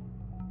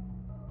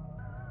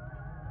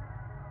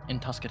 In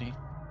Tuscany.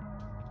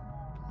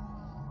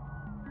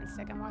 And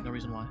Second Life. No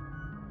reason why.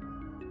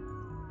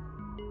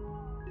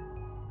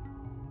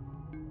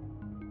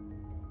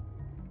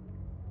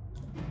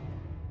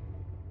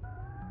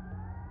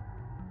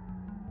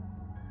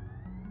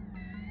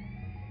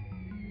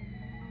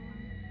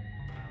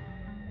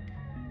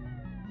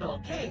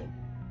 Okay.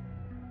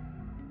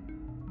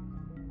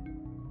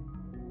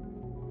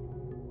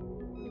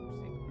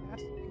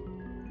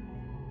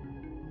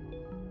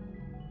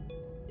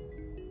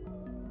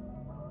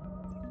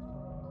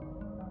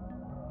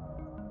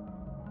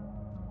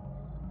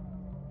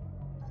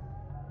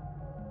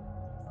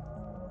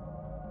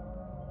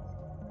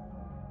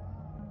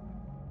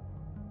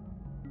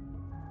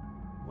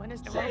 When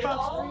is the Say Roblox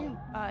hello? stream?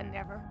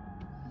 Never.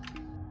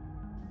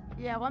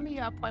 Yeah, let me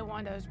play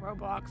one of those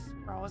Roblox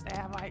bros that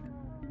have like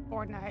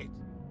Fortnite,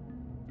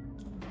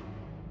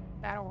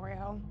 Battle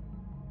Royale,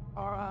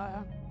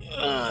 or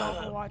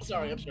Overwatch.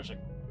 Sorry, I'm stretching.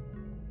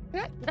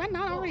 Did I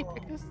not already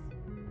pick this?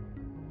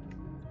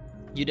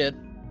 You did.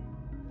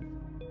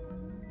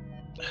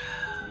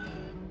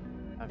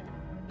 Okay.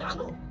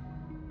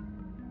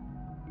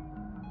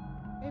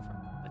 Pay for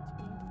the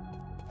team.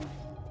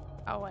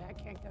 Oh wait, I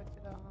can't go to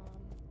the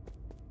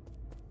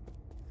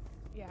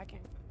yeah, I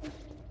can't.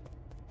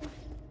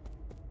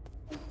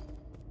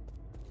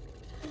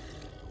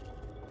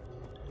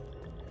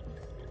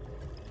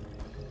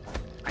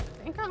 I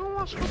think I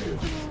unlocked it. Oh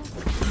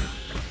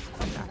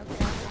god,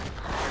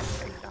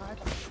 thank god.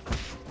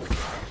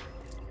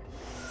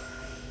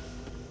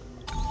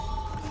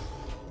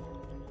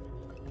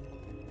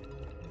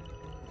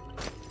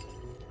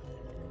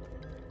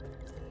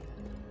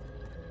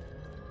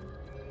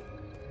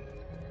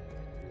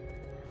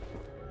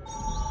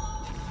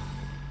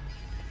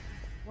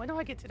 When do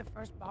I get to the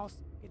first boss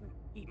and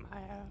eat my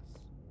ass?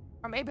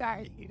 Or maybe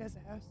I eat his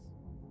ass.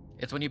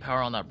 It's when you power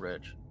on that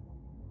bridge.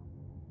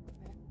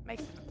 Yeah,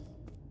 makes sense.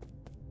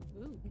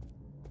 Ooh.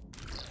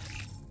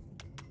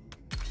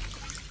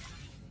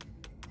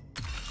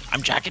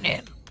 I'm jacking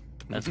in.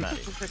 That's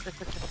Maddie.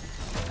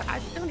 I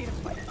still need to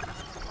play.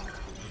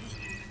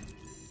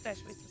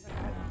 Especially since I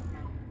got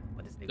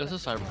what is This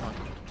is Cyberpunk.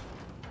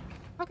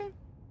 Okay.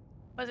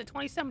 Was it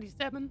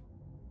 2077?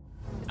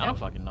 I don't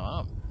fucking know.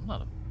 I'm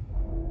not a...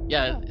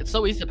 Yeah, it's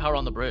so easy to power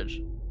on the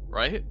bridge,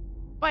 right?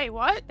 Wait,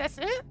 what? That's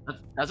it?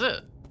 That's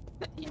it.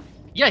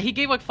 Yeah, he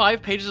gave like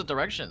 5 pages of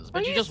directions,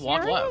 but Are you just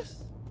walk serious? left.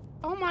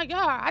 Oh my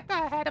god, I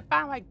thought I had to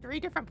find like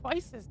 3 different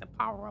places to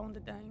power on the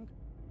thing.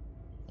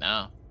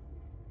 No.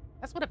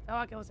 That's what it felt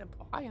like it was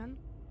implying.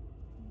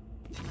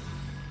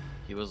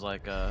 He was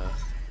like,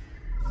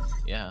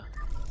 yeah,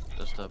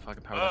 just to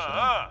fucking power that shit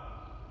on.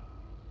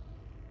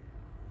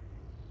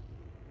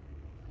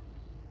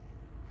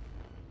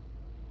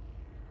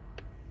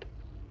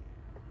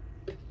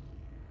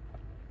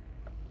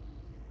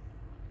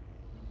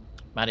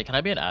 Maddie, can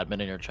I be an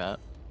admin in your chat?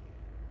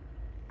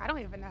 I don't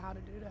even know how to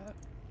do that.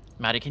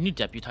 Maddie, can you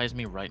deputize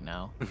me right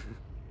now?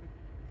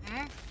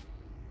 Hmm?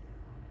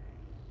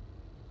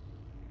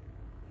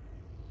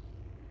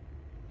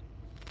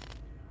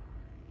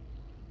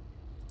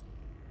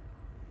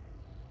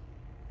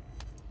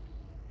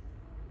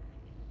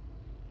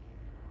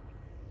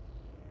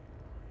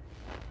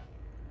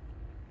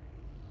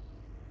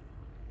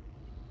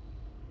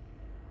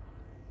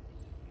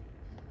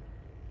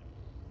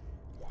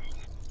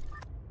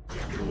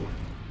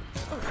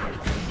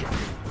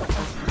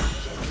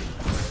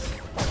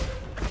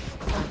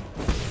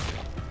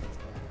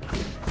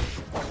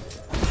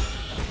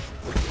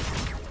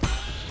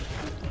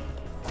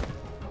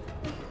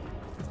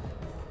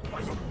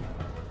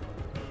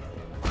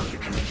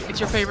 It's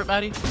your favorite,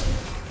 Maddie?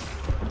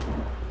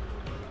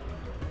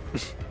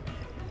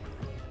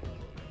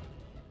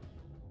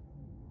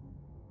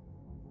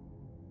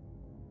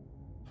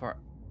 For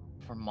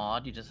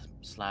mod, you just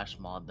 /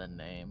 mod the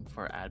name.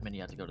 For admin,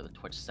 you have to go to the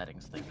Twitch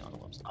settings thing on the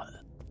website.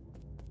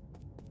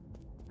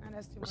 And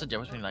that's too What's the much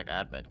difference between work.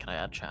 like admin? Can I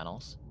add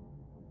channels?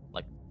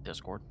 Like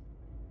Discord?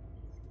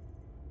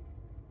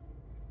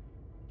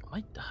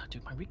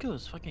 Dude, my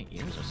Rico's fucking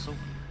ears are so...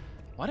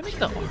 Why do they make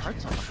the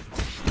hearts on them?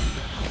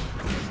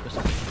 Oh,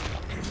 Jesus.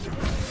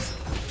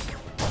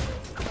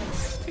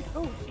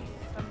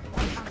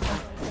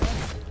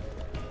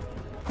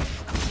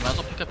 You might as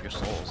well pick up your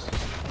souls.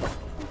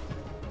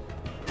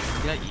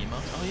 You got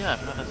emotes? Oh yeah, I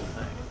forgot that's a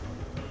thing.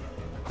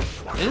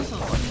 It is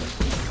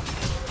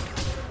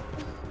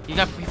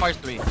like... He fires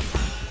 3.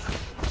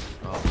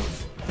 Oh.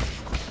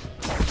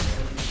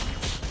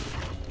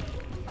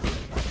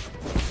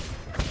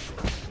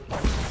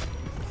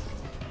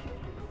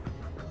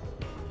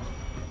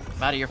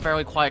 Maddie, you're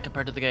fairly quiet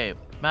compared to the game.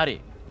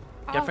 Maddie,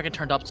 get freaking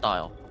turned up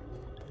style.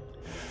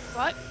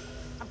 What?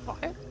 I'm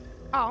quiet?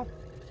 Oh.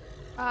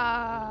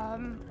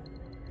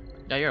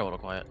 Yeah, you're a little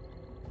quiet.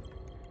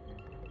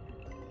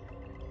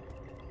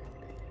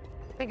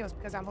 I think it was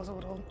because I was a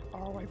little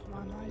far away from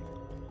my mic.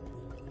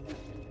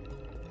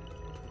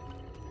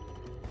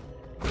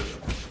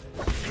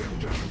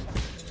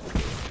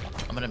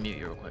 I'm gonna mute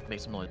you real quick. Make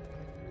some noise.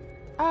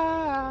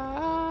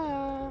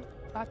 Got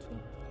you.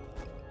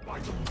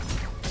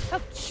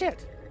 Oh,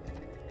 shit.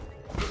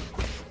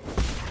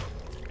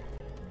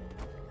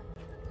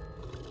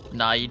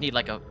 Nah, you need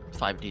like a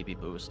 5 dB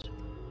boost.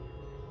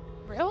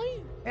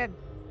 Really? And,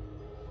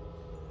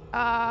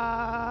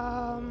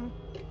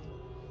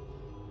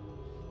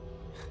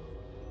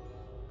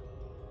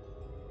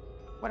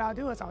 what I'll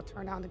do is I'll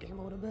turn down the game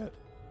a little bit.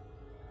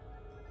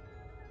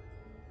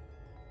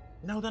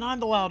 No, then I'm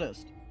the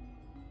loudest.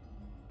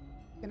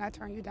 Can I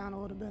turn you down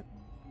a little bit?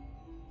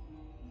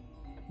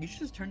 You should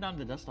just turn down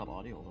the desktop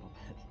audio a little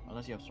bit.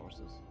 Unless you have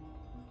sources.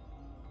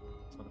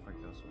 This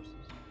motherfucker has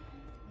sources.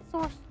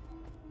 Source.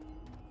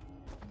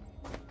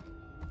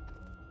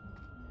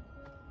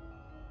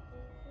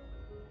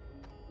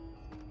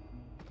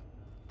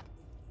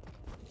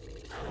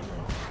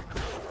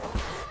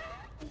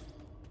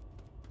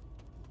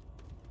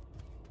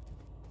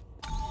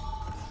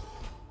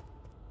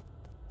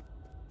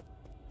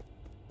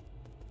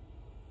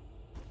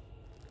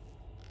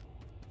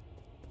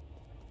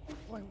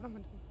 Boy, what am I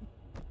doing?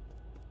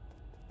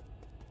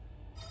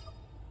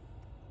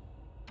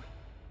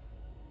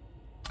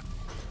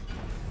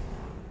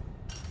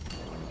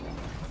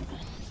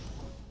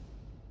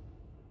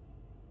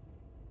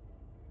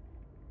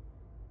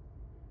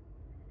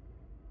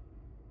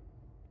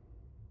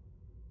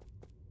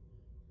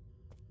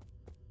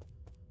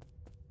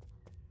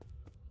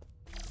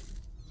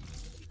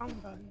 Wrong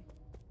button.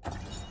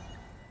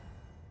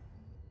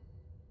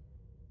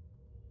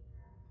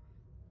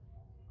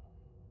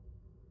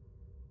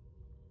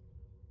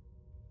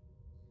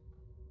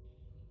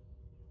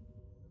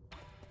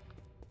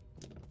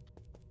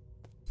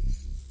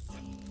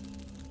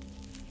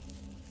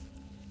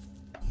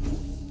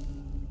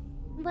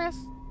 Rest.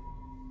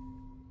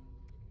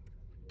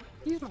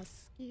 Use my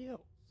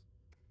skills.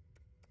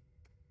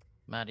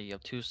 Maddie, you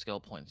have 2 skill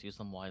points. Use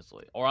them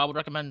wisely. Or I would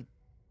recommend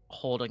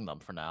holding them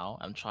for now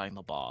and trying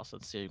the boss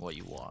and seeing what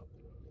you want.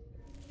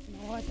 You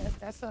know what?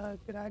 That's a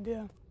good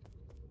idea.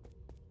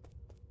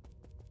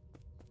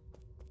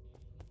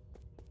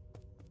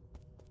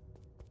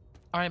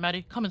 All right,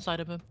 Maddie, come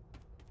inside of him.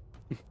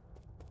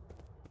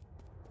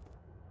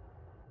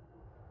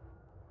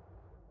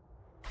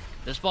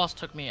 This boss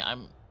took me,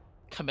 I'm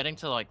committing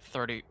to like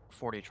 30,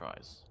 40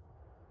 tries.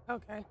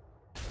 Okay.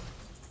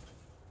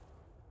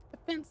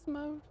 Defense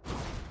mode.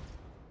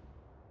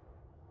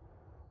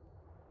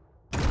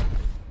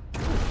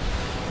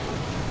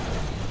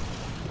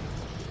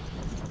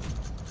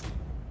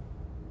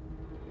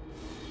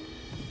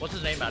 What's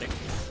his name, Maddie?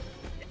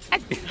 I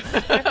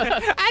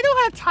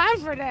don't have time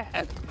for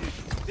that.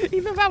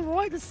 Even if I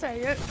wanted to say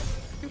it.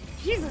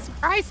 Jesus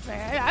Christ,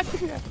 man.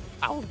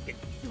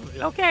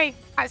 Okay,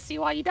 I see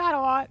why you died a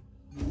lot.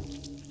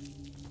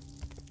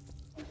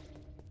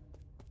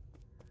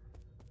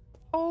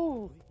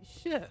 Holy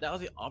shit. That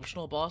was the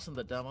optional boss in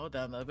the demo.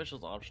 Damn, that bitch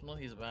was optional.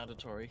 He's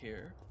mandatory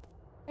here.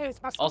 Hey,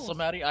 it's my soul. Also,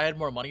 Maddie, I had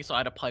more money, so I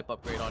had a pipe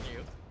upgrade on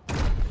you.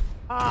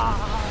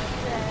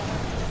 Ah,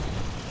 damn.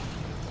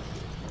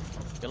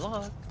 Good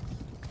luck.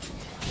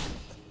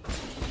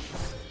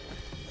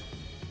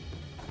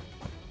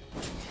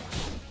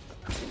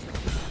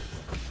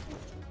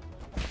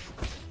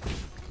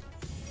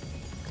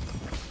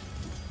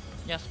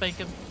 Yeah, spank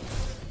him.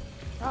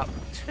 Oh,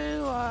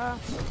 too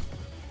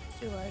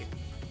late.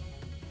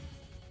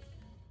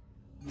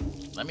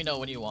 Let me know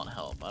when you want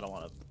help. I don't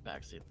want to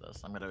backseat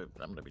this. I'm gonna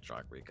be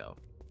drawing Rico.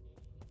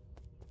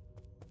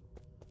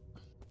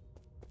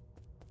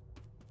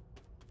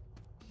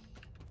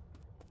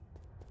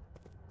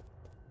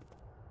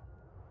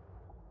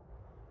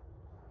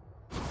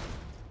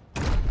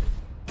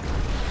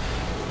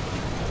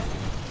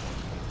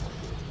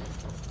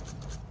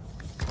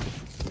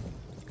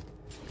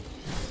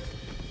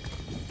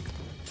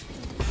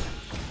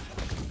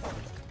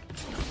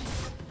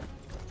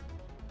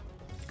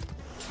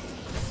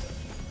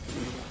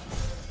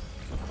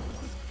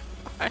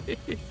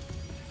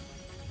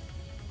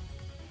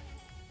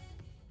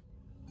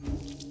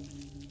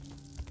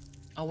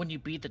 Oh, when you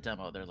beat the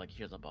demo, they're like,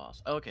 here's a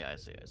boss. Okay, I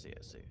see.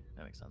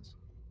 That makes sense.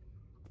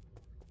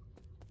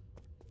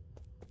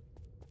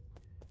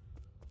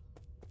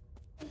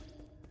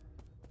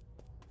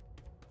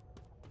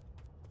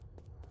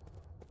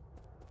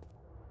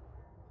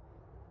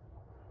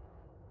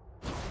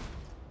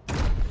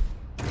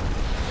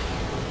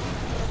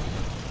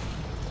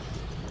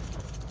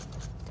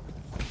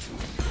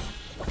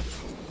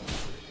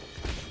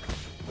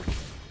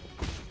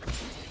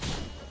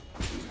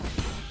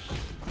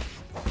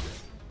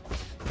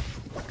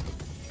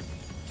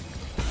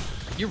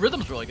 Your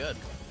rhythm's really good.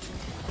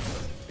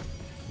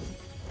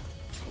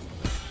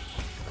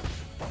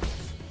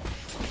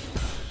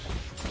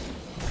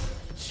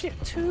 Shit,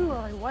 too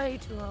early, way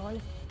too early.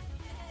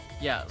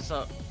 Yeah,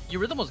 so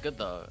your rhythm was good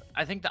though.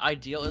 I think the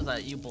ideal is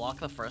that you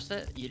block the first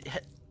hit, you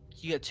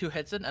get 2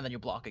 hits in, and then you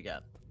block again.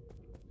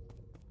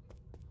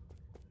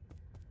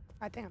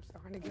 I think I'm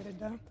starting to get it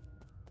though.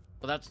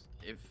 But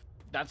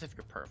that's if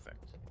you're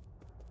perfect.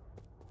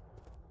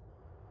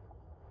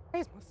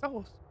 Praise my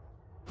souls.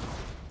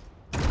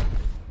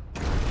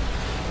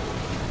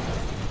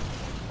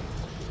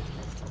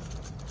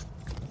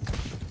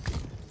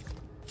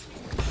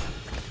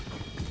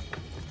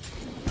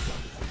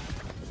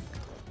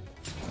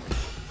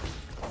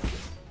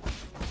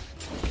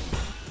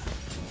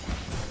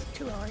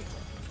 Too early.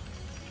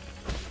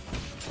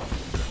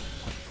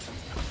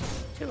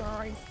 Too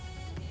early.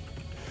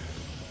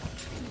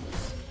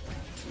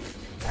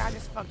 I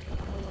just fucked it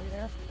completely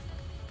there.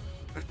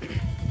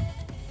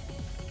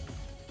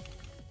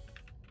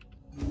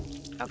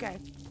 Okay.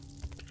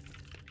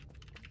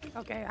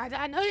 Okay,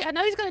 I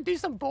know he's gonna do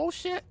some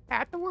bullshit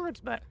afterwards,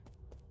 but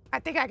I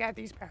think I got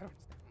these patterns.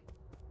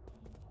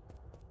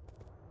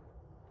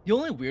 The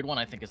only weird one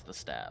I think is the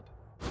stab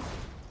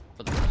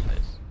for the first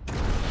phase.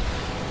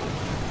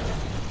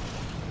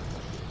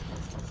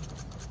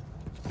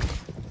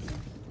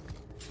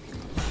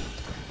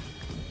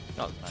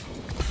 That was fine.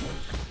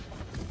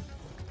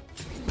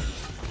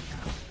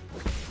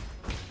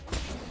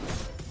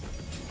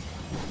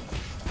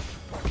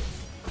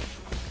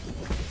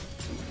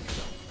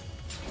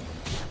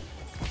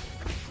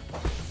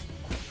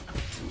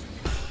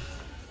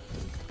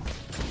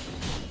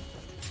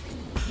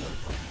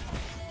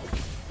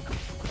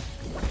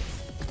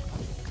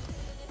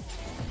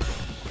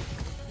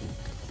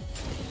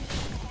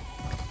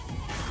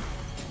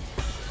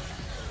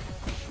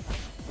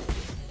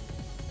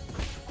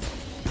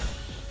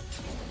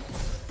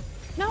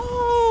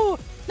 No!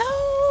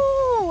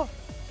 No!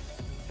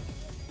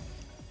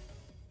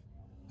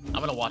 I'm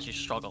gonna watch you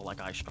struggle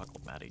like I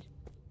struggled, Maddie.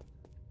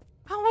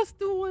 I was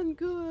doing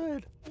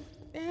good.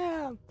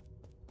 Damn.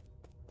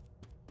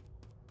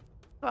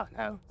 Oh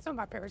no, some of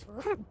my parents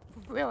were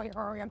really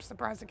early. I'm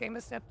surprised the game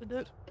accepted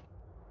it.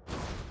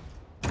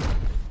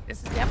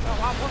 This is definitely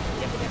a lot more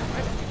forgiving than a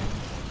regular game.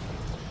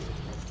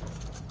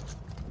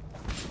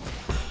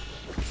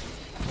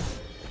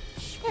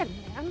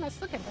 nice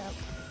look at that.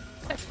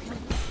 That's not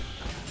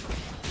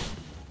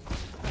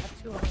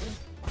too early.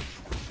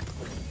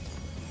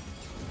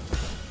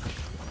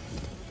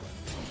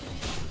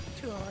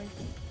 Too early.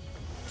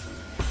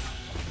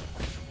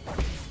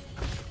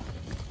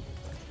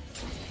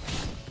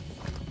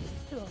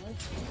 Too early.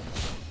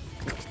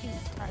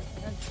 Jesus Christ,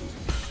 man.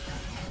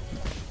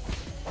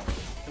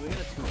 Did we get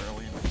it too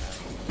early in the chat?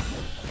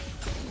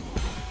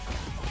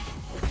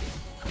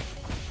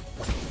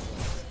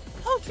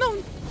 Oh, no!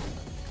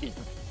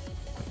 Jesus.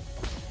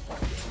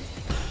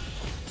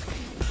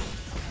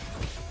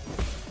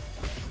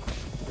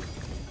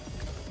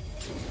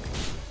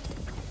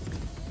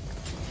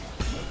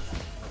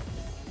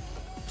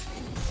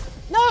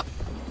 No!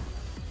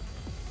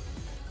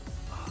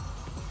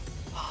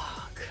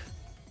 Fuck.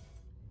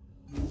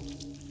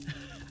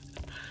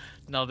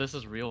 No, this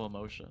is real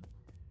emotion.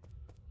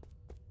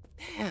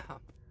 Damn.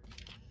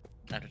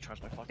 I had to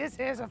charge my fucking. This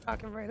is a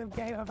fucking random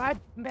game. If I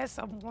mess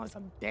up once,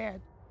 I'm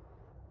dead.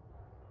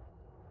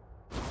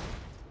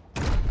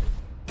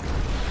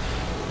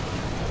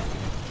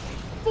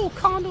 Full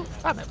condo.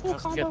 I mean, full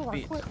Let's condo get or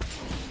beat. flip.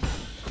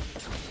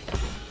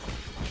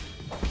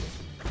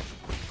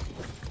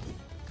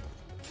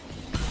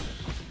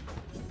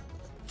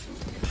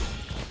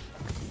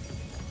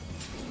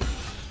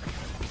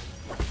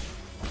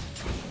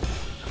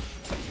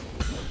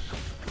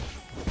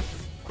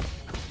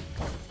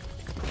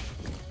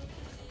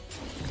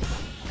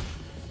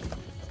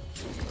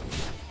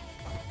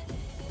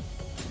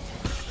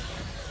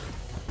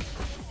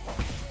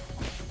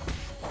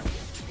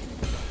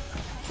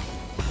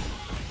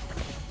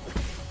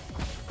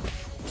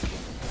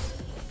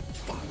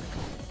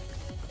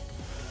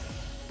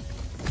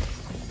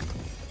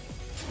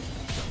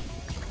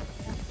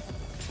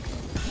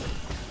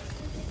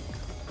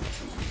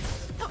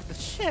 Oh, the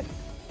shit.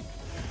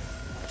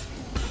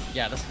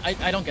 Yeah, this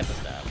I don't get the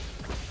stab.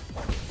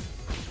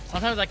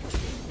 Sometimes like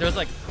there's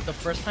like the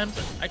first times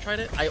I tried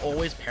it, I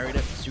always parried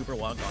it super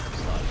well and got him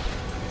stuck.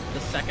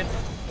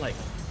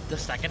 The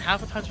second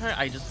half of the time I tried it,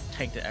 I just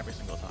tanked it every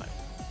single time.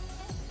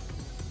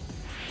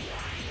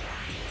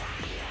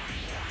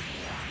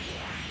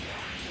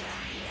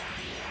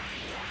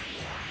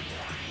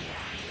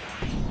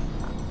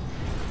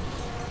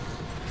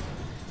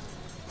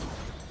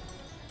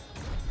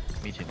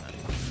 Me too, man.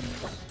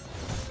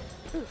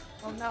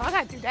 Oh no, I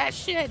gotta do that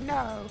shit.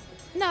 No.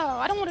 No,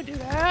 I don't want to do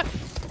that.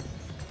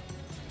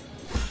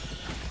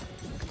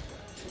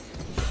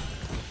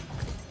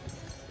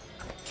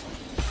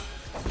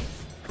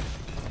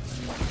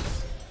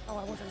 Oh,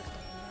 I wasn't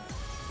expecting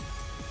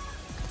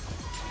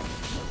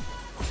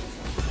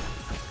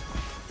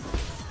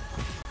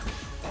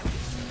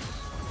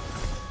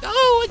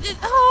that.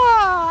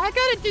 Oh, I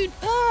gotta do.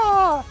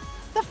 Oh,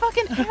 the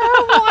fucking arrow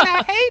one.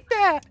 I hate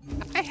that.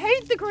 I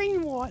hate the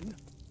green one.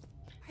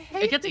 I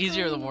hate It gets the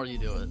easier the green more you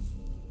do it.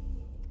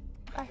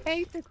 I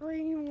hate the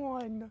green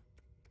one.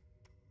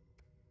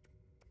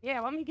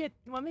 Yeah, let me get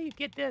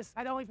this.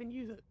 I don't even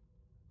use it.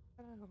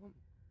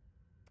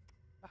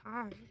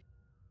 Behind.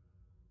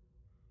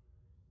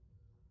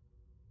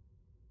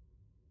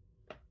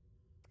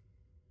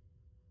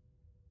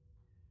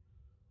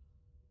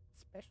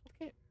 Special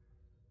kit.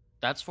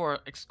 That's for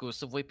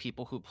exclusively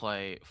people who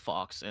play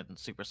Fox in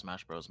Super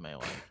Smash Bros.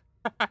 Melee.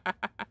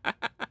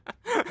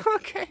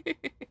 Okay.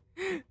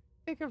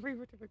 Take a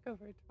reaver to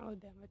recover internal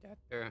damage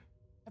after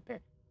a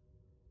parry.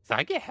 So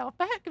I get health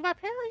back if I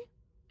parry?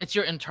 It's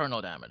your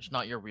internal damage,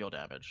 not your real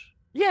damage.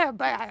 Yeah,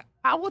 but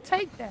I will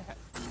take that.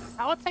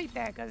 I will take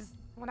that because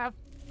when I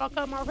fuck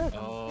up my rhythm,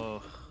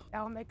 Oh,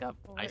 that'll make up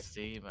for I it.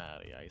 see,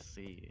 Maddie. I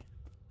see.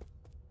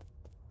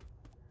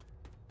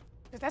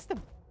 Because that's the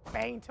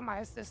bane to my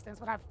assistance.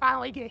 When I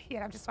finally get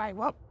hit, I'm just like,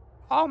 well,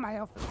 all my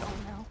health is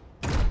gone now.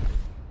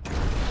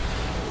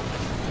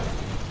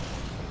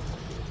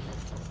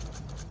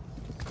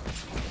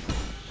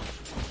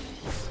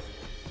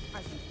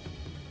 I see.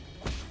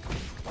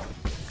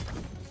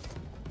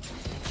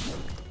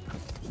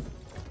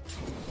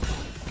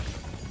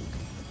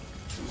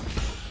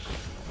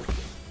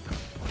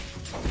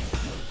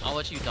 I'll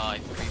let you die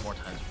 3 more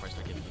times before I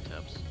start giving you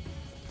tips.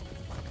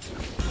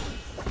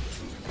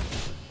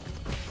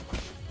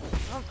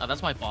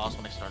 That's my boss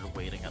when I started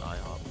waiting at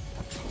IHOP.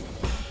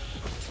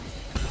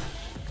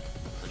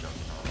 The joke.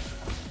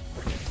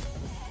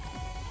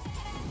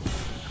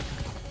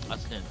 I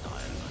just didn't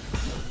die.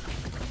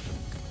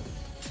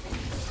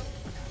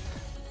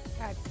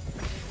 God,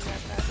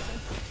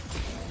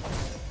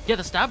 Yeah,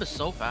 the stab is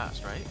so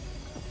fast, right?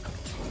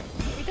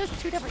 he does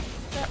 2 different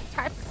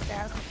types of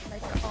stabs, which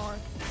makes it hard.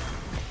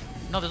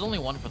 No, there's only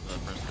one for the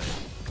first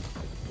phase.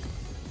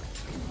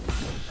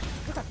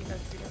 Looks like he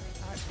does 2 different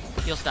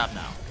types. He'll stab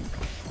now.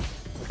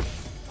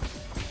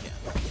 Yeah.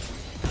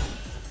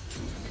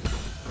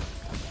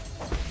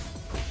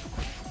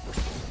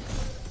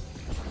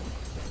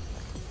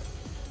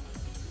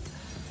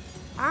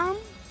 I'm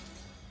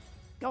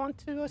going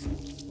to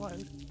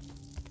explode.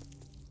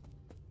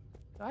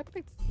 Do I have to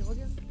pick the skill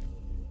again?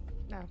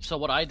 No. So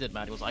what I did,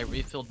 Maddie, was I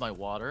refilled my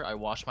water, I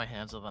washed my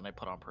hands, and then I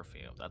put on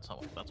perfume. That's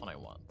when I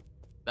won.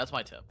 That's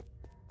my tip.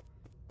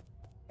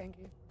 Thank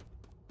you.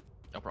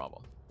 No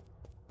problem.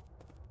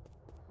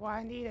 What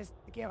I need is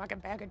to get like a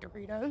bag of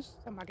Doritos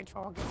so my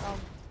control gets all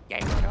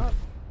gamered up.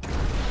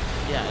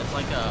 Yeah, it's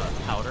like a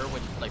powder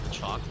when, like the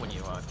chalk when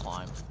you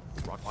climb,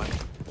 rock climb.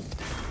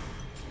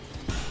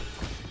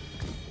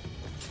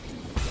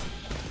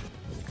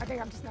 I think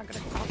I'm just not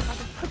gonna talk. I can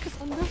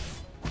focus on this.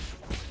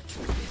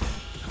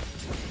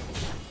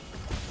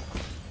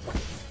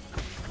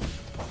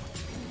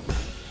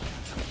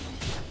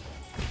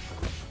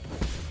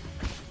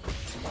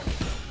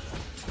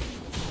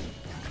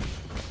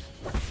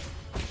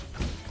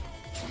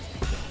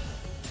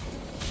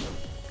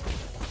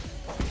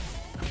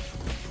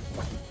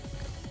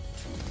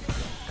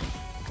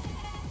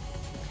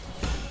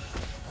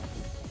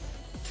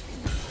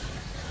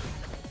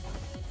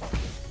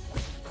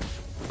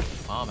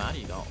 Oh, Maddie,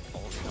 you got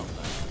all of your health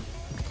back.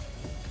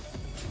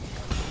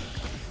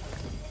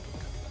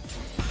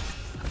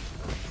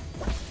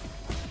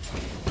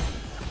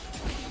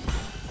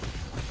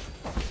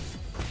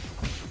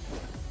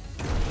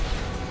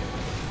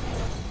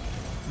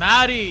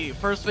 Maddie!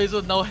 First phase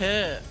with no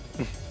hit!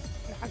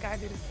 I gotta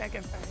do the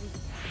second phase.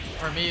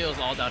 For me, it was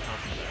all downhill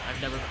from there.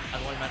 I've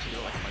only managed to do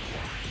it like in my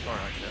 4, or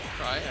like this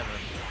try, and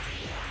then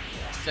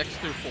 6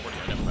 through 40,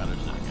 I never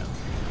managed it again.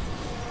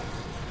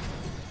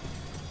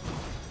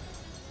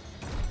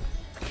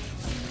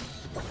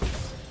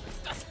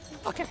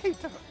 I fucking hate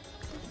that.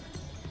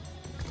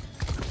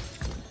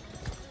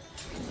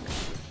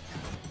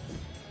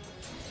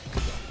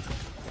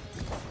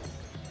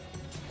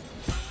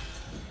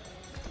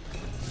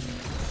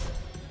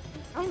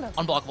 I don't know.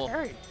 Unblockable.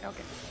 Okay. Thank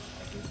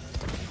you.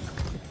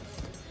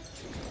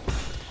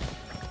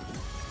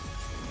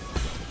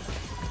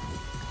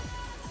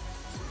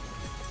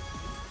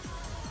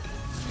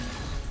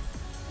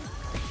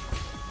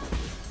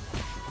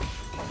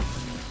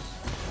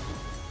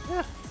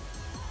 Yeah.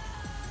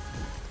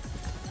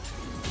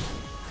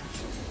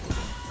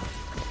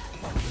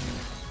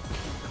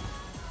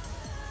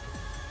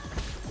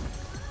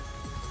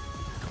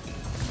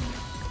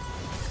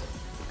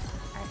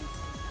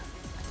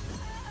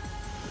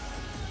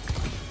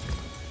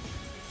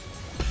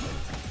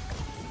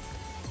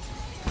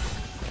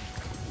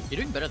 You're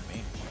doing better than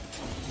me.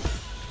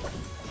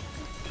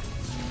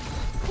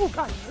 Oh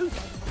god, you lose on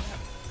that.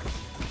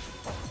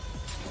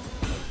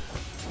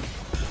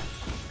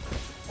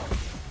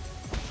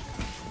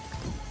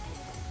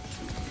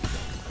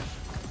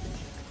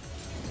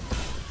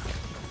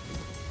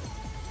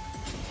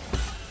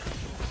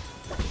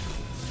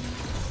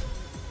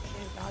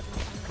 Can't dodge in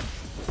time.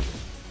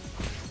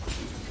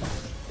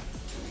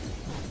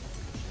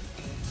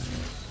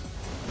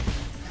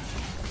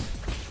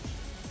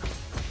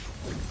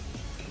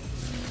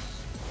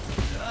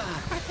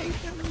 I hate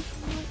that one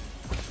so much.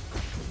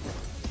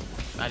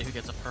 Maddie who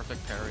gets a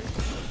perfect parry.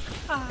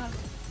 Ah.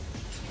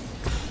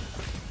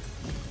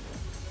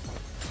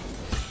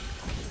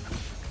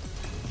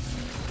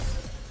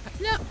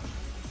 Yeah.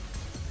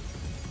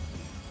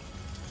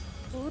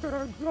 Where did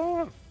I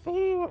go?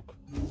 Fuck.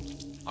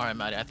 Alright,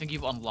 Maddie, I think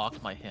you've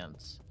unlocked my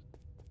hints.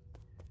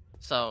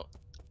 So,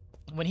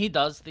 when he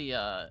does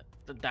the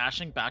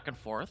dashing back and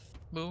forth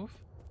move,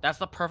 that's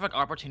the perfect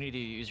opportunity to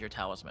use your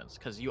talismans,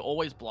 because you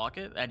always block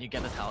it and you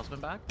get the talisman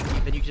back,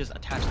 then you can just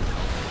attach the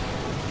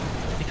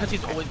talisman. Because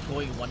he's always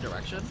going in one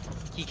direction,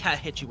 he can't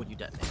hit you when you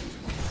detonate.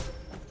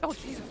 Oh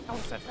Jesus, that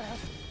was so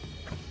fast.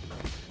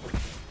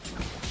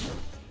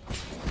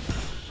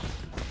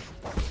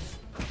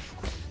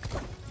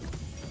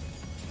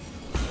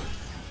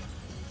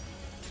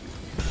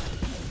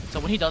 So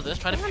when he does this,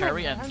 try to Damn it,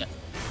 parry and... man.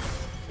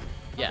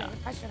 Yeah. Okay,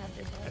 I shouldn't have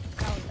did that.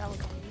 That was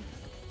on me.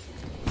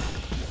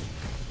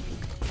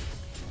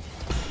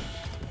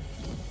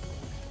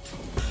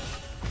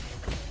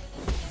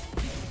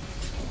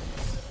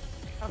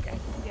 Okay,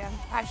 yeah,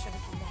 I should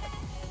have done that.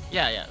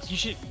 Yeah. So you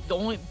should... The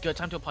only good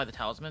time to apply the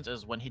talismans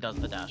is when he does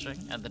the dashing,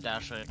 and the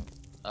dashing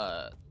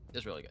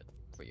is really good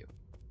for you.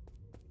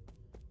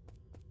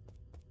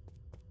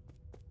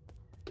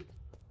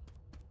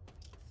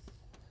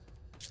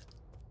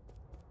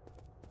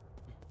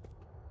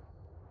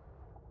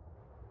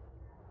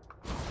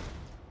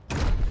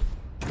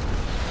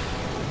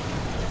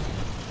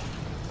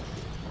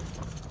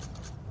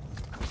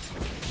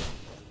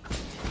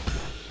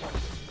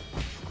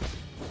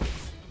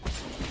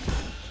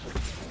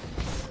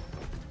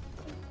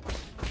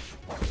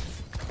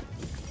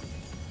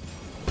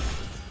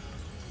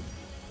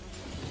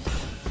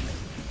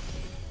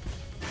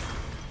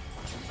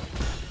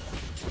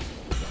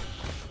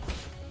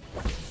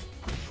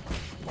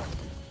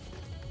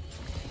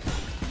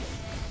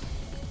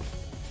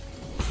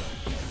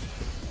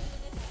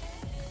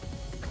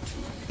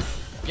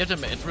 You have to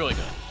admit, it's really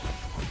good.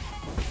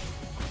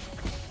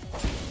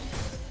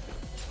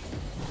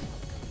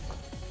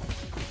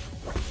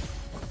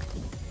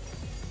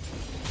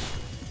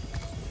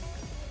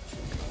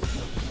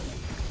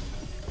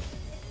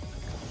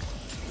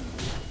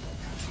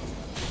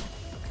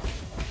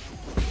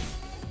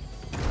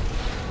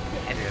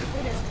 It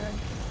is good.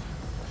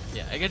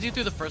 Yeah, it gets you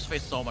through the first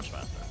phase so much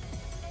faster.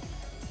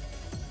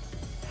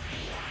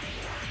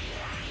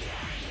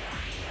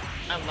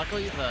 And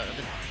luckily,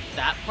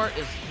 that part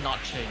is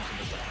not changed in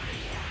the second game.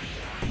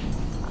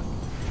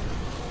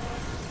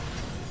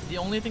 The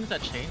only things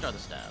that change are the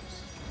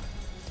stabs.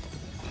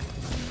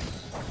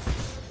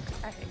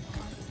 I hate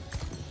mom.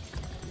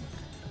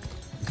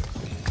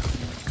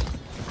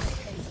 I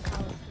hate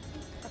how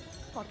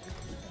fucking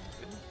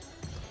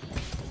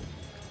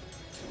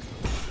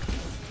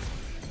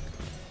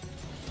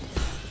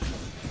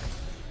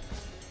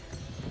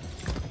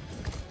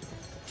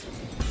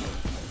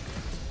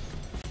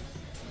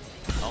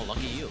Oh,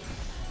 lucky you.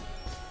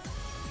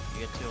 You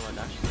get to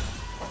Dachi.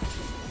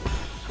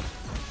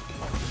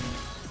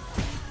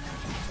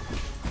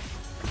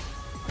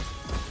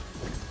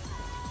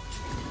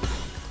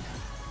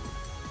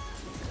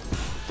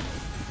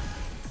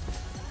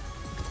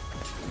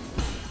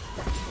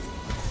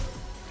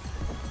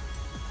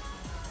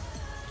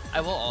 I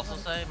will also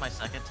say my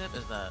second tip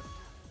is that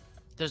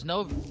there's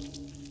no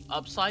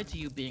upside to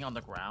you being on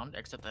the ground,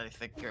 except that I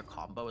think your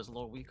combo is a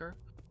little weaker.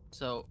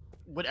 So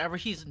whenever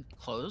he's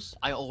close,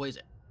 I'm always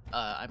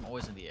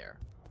in the air.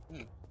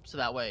 So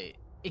that way,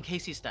 in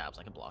case he stabs,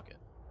 I can block it.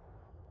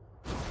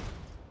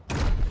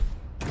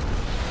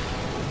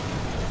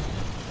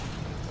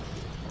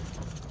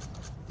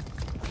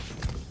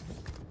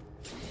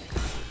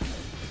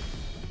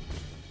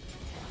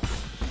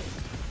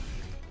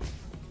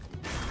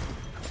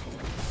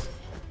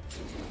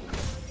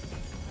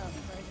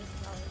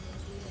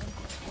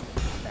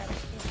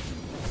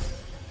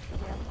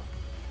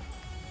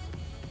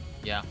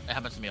 Yeah, it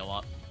happens to me a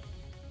lot.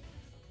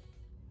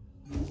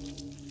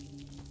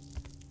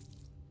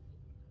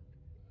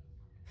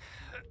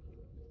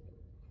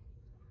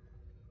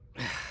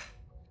 I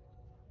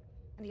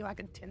need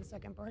like a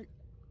 10-second break.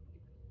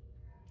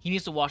 He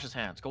needs to wash his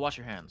hands. Go wash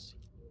your hands.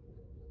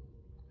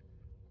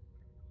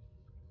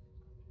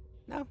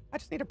 No, I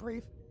just need a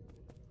breathe.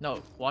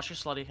 No, wash your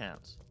slutty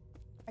hands.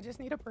 I just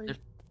need a breathe.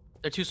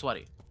 They're too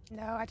sweaty.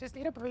 No, I just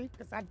need a breathe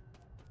because I've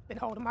been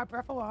holding my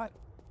breath a lot.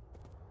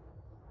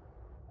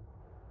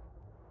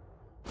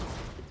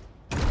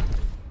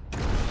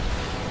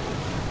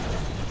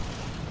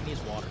 He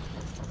needs water.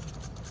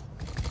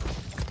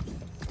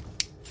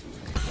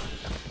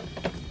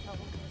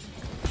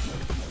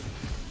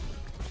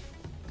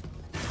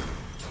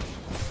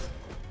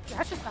 Yeah,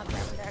 I should stop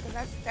grabbing that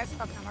because that's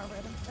fucking on my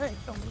rhythm. That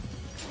ain't kill me.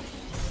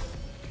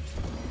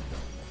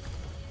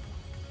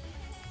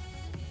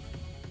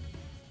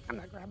 I'm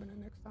not grabbing it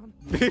next time.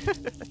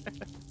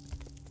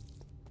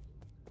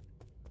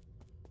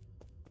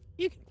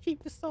 You can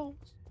keep the souls.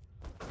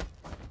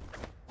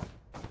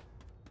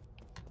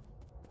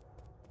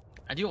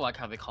 I do like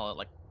how they call it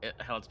like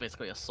how it's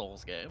basically a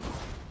Souls game,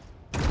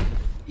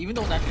 even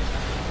though it's actually.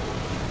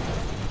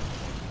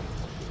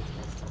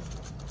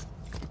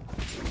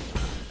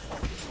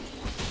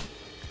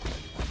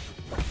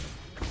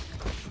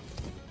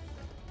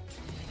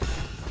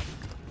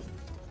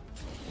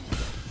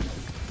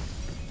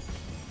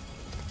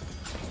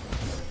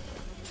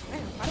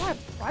 Man,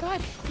 why do I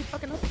keep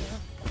fucking up there?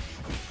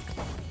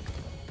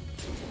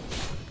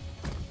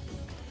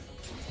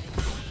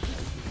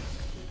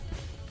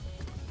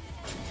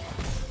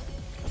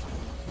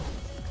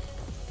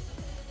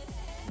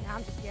 Now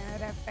I'm just getting at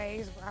that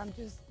phase where I'm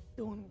just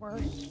doing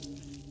worse.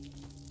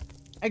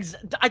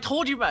 I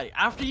told you about it.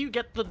 After you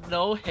get the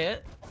no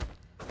hit,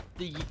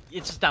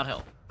 it's just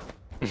downhill.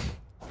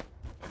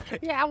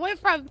 Yeah, I went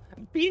from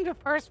being the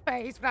first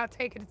phase without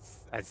taking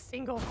a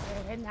single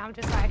hit, and now I'm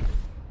just like,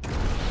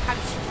 I'm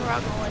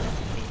struggling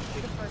to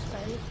be the first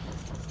phase.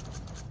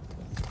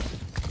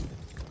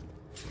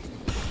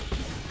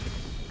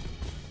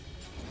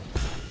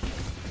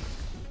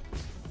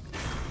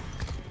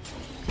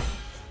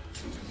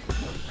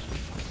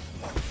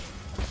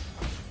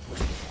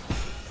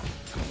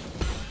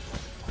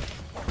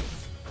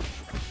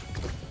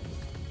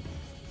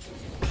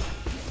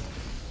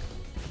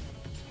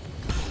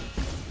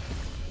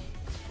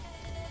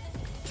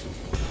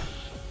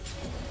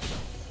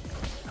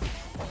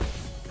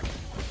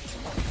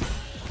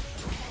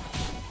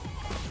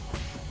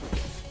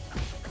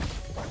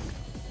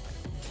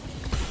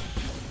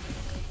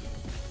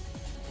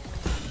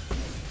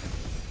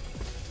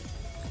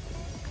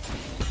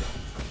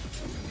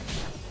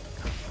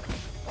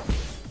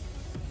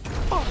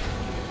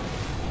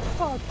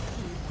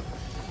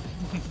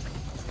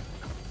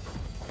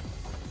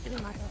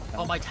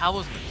 Oh, my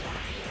towel's been taken.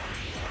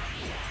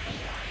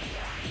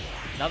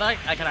 Now that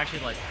I can actually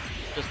like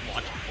just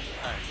watch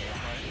gameplay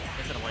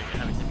instead of like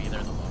having to be there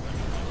in the moment,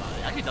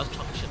 it actually does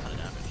chuck a shit ton of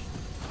damage.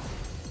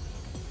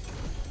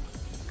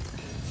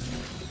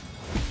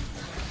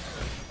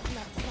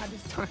 Not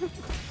this time.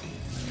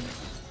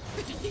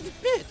 You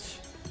bitch!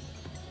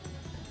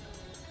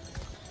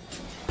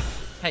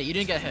 Hey, you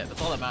didn't get hit.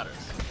 That's all that matters.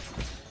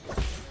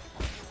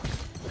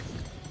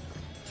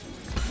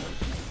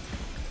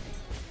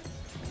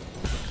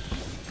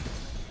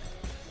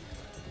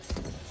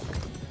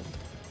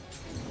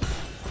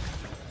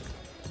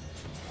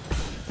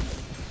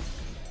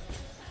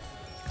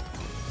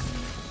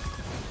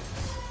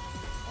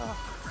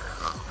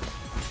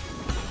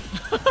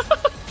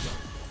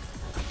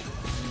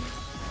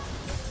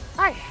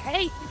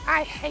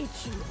 I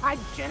hate you. I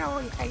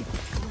generally hate you.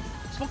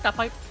 Smoke that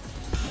pipe.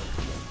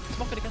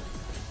 Smoke it again.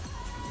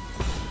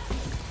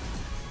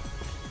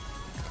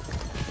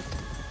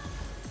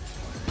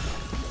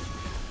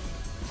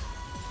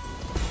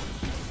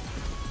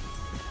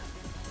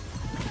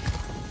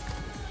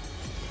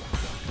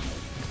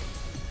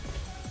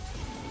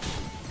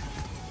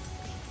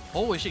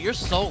 Holy shit, you're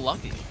so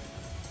lucky.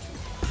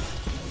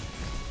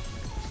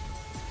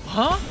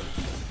 Huh?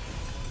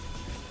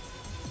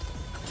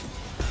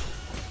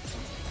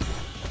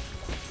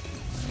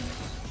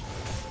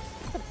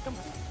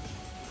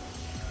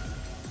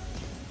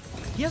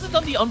 He hasn't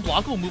done the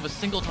unblockable move a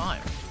single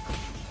time.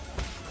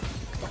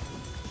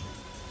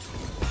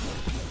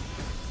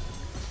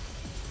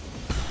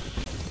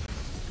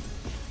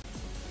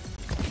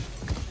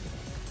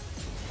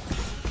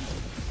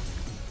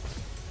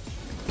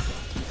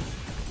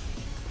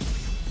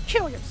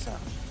 Kill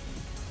yourself.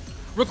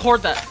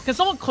 Record that. Can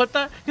someone clip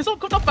that? Can someone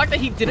clip the fact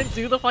that he didn't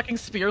do the fucking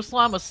spear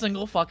slam a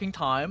single fucking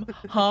time?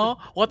 Huh?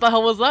 What the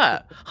hell was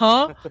that?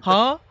 Huh?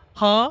 Huh?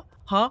 Huh?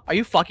 Huh? Are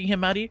you fucking him,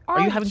 Maddie?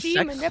 Are you having RNG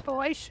sex?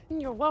 manipulation.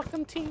 You're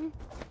welcome, team.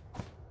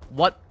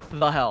 What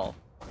the hell?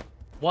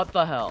 What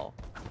the hell?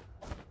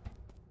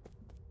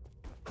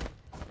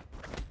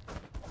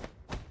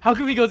 How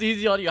come he goes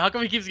easy on you? How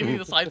come he keeps giving you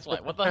the side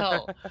swipe? What the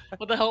hell?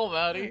 What the hell,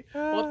 Maddie?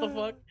 What the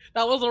fuck?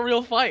 That was a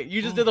real fight.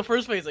 You just did the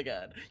first phase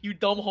again. You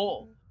dumb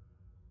hole.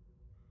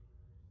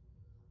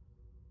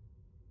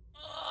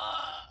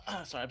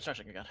 Sorry, I'm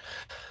stretching again.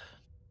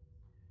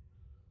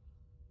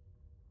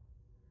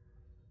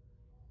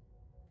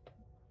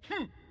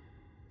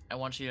 I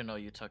want you to know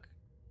you took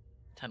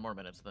 10 more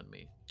minutes than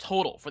me.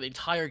 Total, for the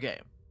entire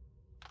game.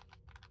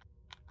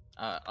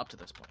 Up to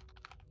this point.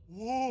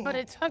 But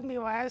it took me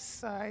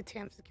less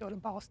attempts to kill the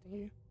boss than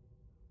you.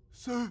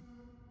 Sir,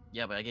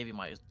 Yeah, but I gave you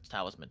my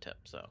talisman tip,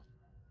 so.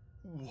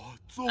 what?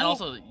 And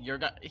also, your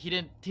guy, he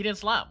didn't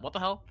slam. What the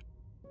hell?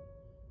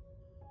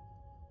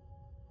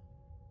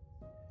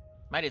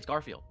 Maddie, it's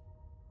Garfield.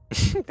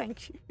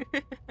 Thank you.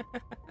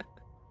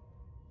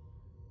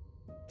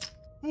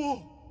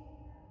 Whoa.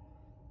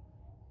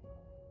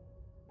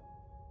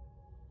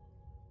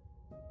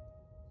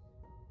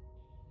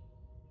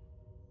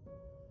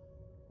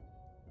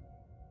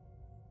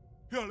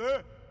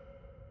 Hele.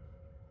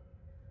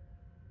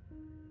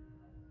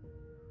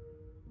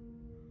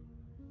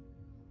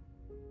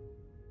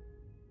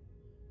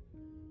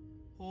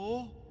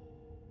 Oh.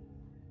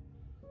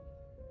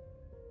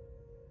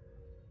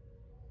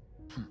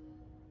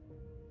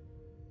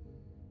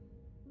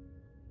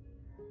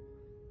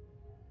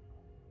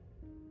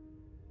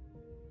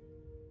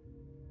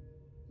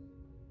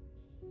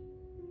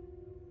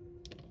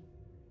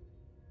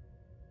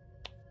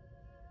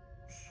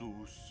 So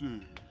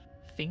sick.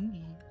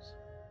 Thingies.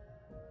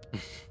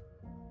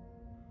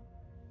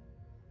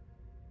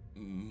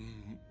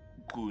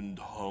滚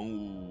堂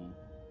舞。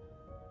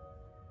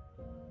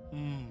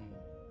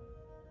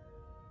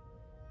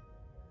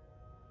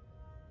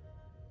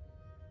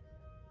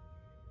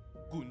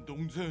滚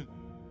东青，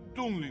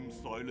东林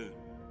洗嘞。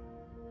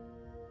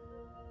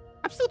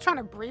 I'm still trying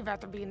to breathe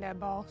after being that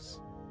boss.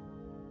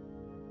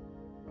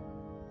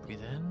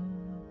 Breathe in.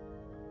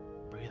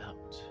 Breathe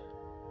out.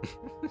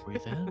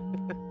 Breathe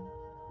in.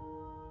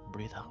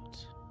 Breathe out.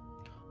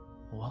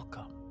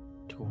 Welcome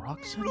to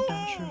Roxanne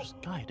Dasher's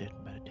guided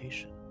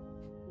meditation.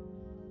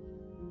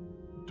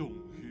 东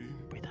兴。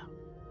 Breathe out.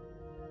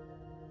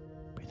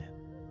 Breathe in.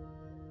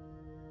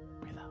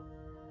 Breathe out.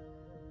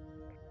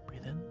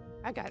 Breathe in.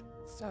 I got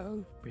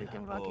so Breathe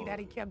freaking out. lucky that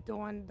he kept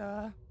doing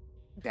the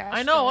dash.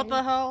 I know, what the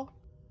thing. hell?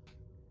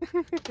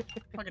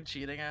 Fucking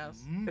cheating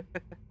ass.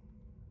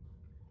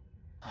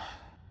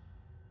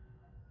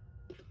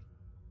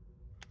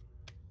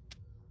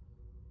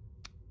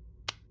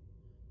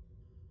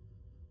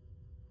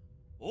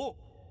 Oh.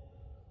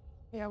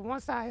 Yeah,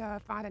 once I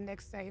find the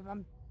next save,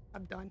 I'm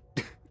done.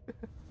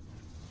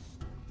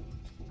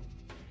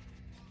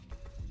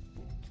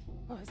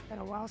 Oh, it's been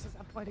a while since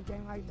I played a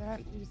game like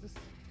that. Jesus.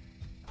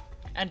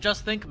 And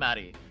just think,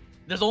 Maddie,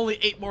 there's only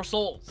 8 more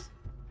souls.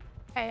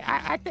 Hey,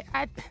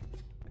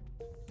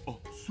 Oh,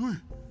 sweet.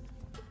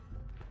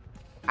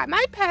 I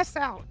might pass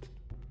out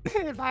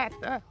if I had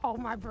to hold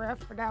my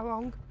breath for that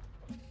long.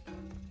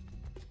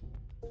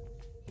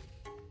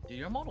 Dude,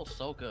 your model's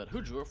so good.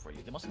 Who drew it for you?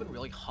 They must have been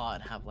really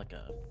hot and have like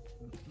a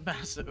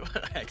massive.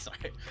 Sorry,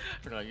 I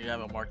forgot you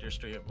haven't marked your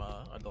stream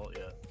adult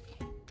yet.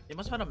 They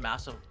must have had a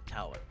massive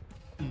talent,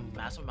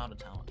 massive amount of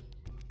talent.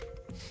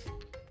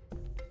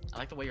 I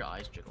like the way your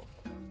eyes jiggle.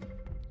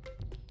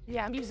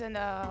 Yeah, I'm using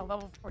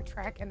level 4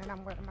 tracking and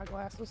I'm wearing my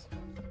glasses.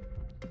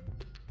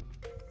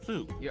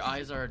 So, Your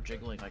eyes are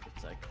jiggling like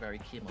it's like very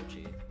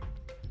kimochi.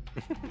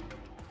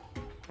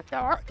 The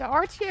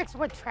RTX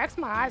what tracks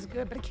my eyes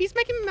good, but it keeps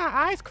making my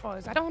eyes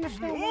close. I don't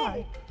understand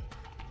why.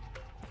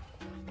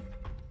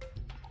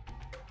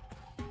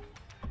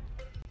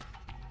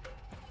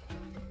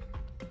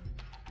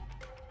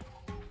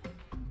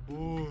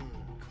 oh.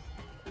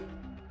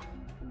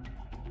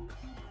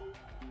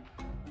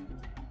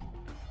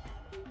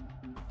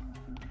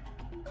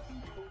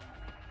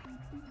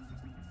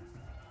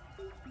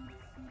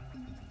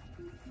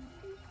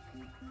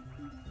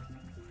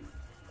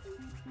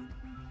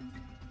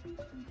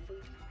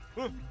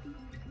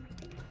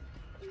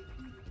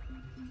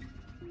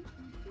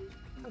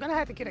 I'm gonna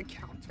have to get a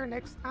counter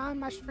next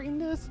time I stream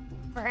this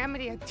for how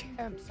many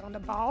attempts on the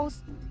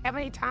balls, how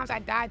many times I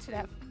died to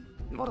that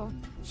little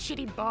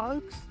shitty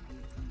bugs,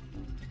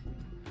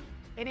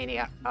 and any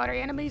other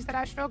enemies that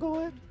I struggle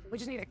with. We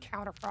just need a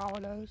counter for all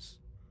of those.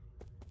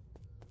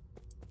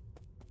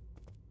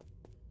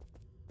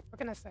 What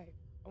can I say?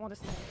 I want to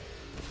say.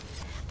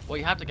 Well,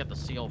 you have to get the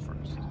seal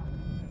first.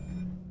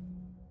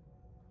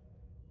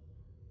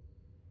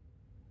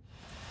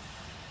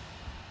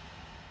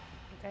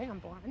 Okay, I'm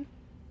blind.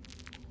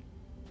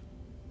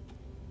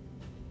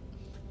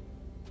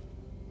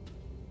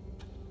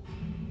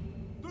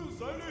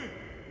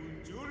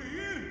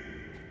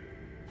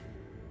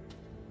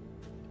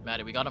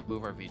 Maddie, we gotta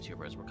move our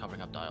VTubers. We're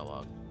covering up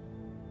dialogue.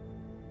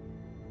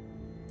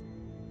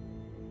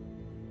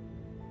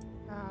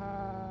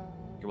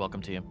 You're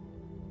welcome, team.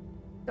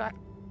 Do I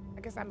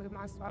guess I moved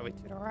mine slightly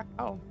to the right.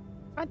 Oh,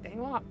 my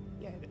thing locked.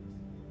 Yeah, it is.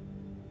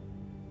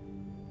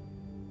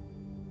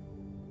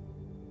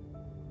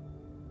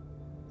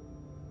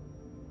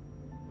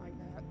 Like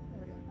that. There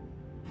we go.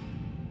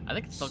 I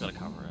think it's still gonna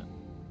cover it.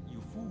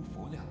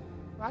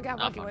 Well, I got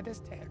Ah, lucky fuck. with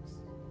this text.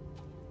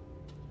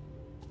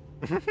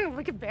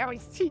 We can barely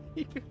see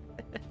you.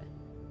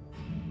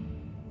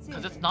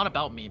 Because it's not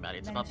about me, Maddie.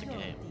 It's about the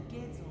game.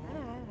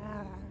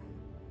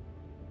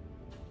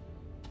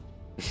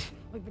 I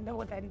don't even know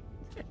what that.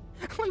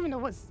 I don't even know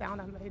what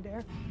sound I made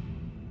there.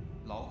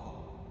 I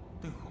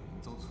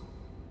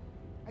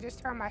just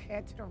turned my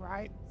head to the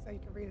right so you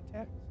can read the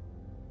text.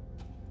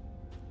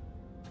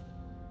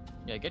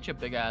 Yeah, get your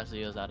big ass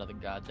ears out of the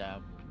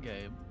goddamn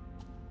game.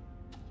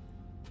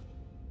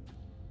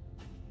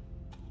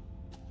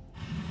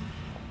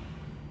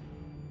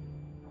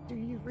 Do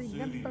you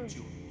remember?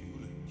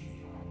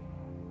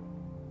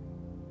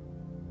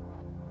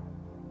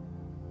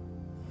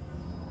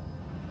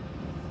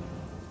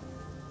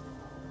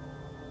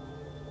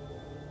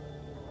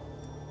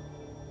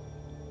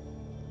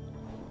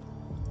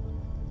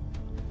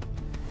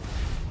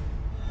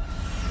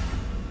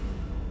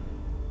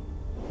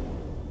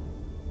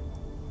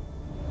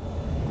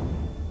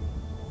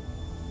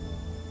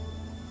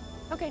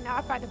 Okay, now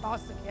I fight the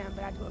boss again,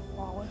 but I do it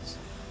flawless.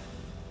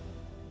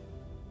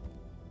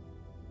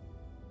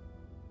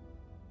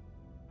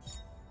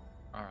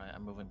 Alright,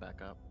 I'm moving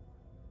back up.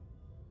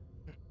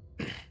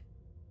 God,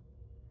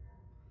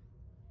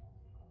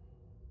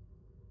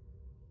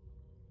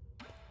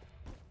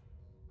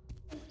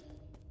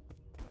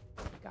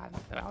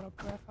 I'm so out of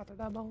breath after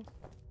that boss.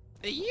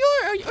 Are you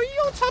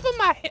on top of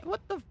my head? What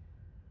the?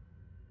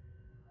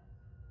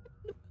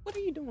 What are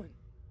you doing?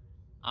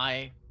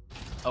 I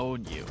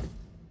own you.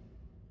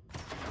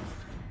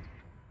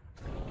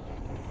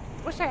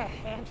 Wish I had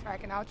hand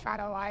track and I'll try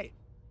to like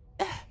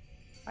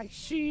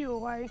shoo you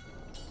away.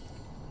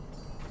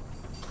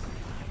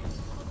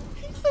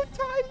 He's so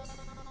tiny.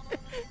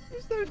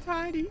 He's so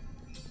tiny.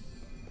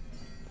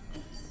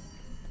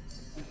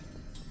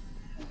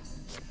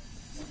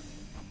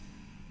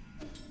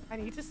 I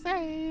need to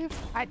save.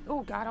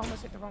 Oh god, I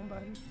almost hit the wrong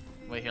button.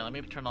 Wait here, let me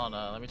turn on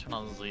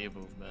Z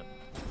movement.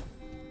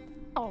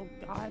 Oh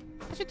god,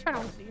 I should turn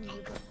on Z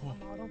movement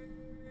model.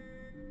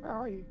 Where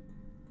are you?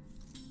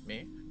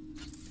 Me?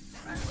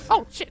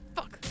 Oh shit!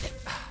 Fuck!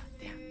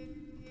 Damn.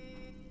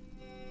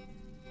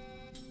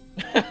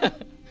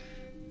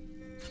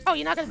 Oh,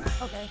 you're not gonna.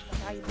 Okay,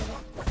 now you did it.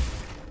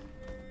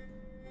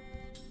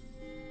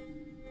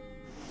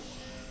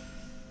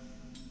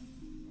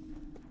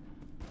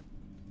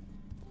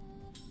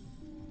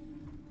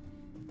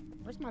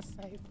 Where's my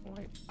save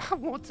point? I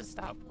want to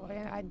stop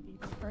playing. I need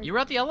a break. You were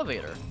at the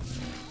elevator.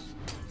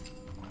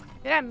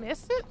 Did I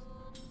miss it?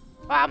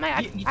 Well,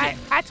 I mean, You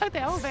I took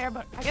the elevator,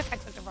 but I guess I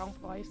took the wrong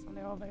place on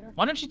the elevator.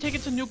 Why didn't you take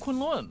it to New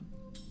Kunlun?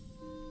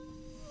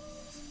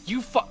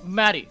 You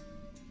Maddie.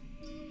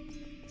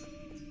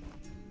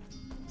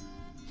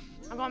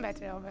 I'm going back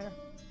to the elevator.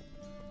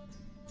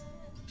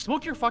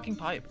 Smoke your fucking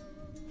pipe.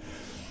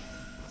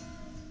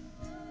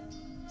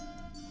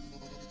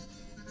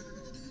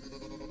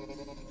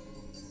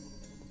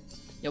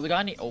 Yeah, we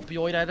got any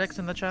opioid addicts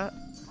in the chat?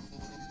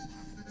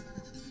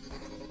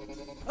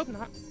 Hope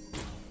not.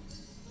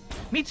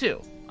 Me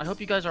too. I hope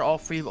you guys are all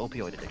free of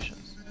opioid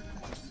addictions.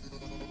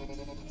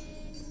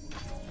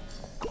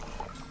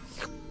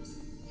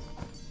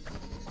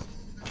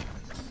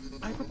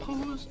 I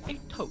propose a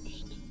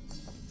toast.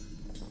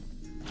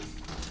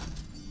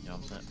 You know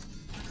what I'm saying?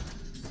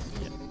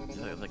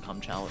 Yeah, the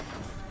cum challenge.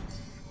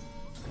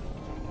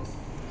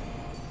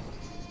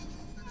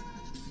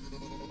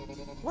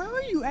 Where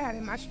are you at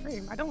in my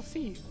stream? I don't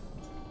see you.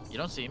 You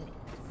don't see me?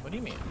 What do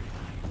you mean?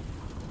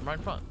 I'm right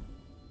in front.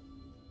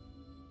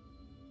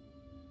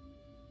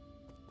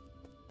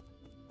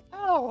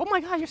 Oh my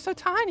god, you're so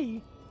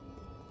tiny.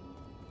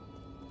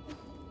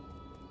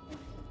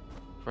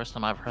 First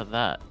time I've heard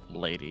that,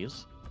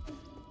 ladies.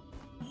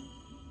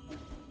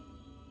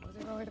 Was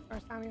it really the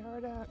first time you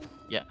heard that?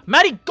 Yeah.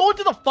 Maddie, go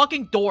into the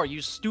fucking door,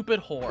 you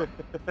stupid whore.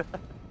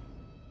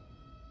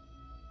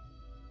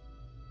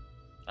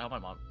 I hope my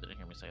mom didn't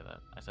hear me me say that.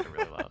 I said it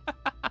really loud.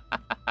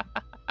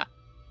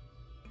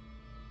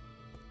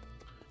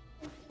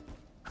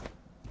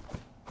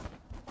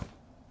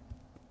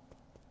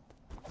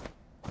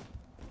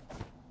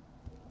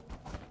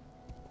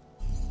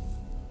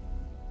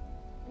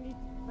 I need to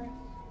rest.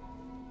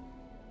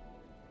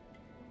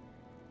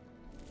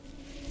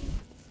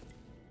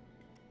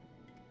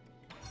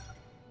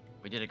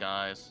 We did it,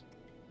 guys.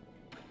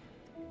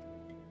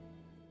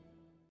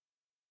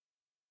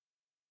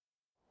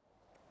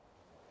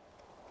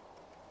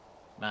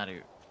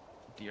 Maddie,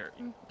 dear,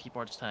 people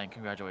are just saying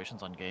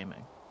congratulations on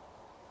gaming.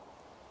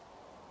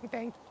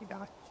 Thank you,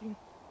 Dachi.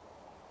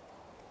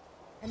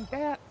 And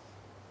that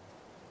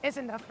is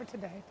enough for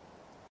today.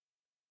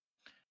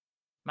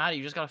 Maddie,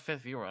 you just got a 5th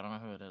viewer. I don't know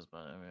who it is, but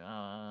I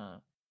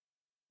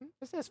mean,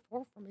 It says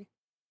 4 for me.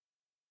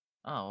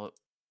 oh,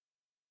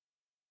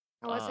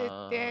 Unless it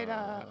did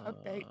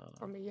update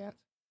for me yet.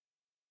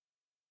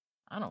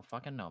 I don't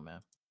fucking know, man.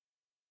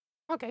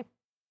 Okay.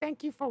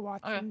 Thank you for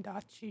watching,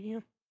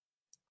 Dachi.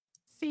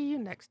 See you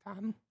next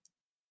time.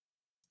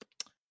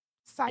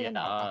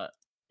 Sayonara. Yeah,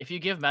 if you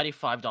give Maddie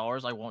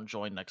 $5, I won't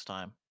join next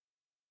time.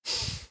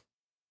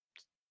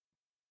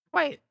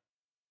 Wait.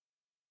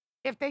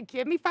 If they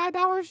give me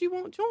 $5, you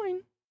won't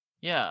join.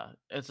 Yeah,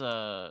 it's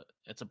a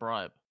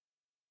bribe.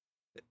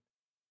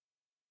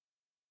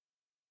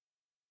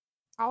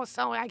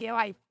 Also, I get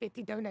like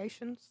 50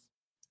 donations.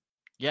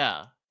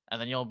 Yeah, and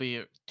then you'll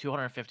be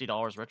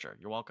 $250 richer.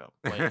 You're welcome.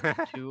 Wait,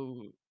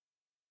 yeah.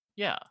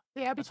 Yeah,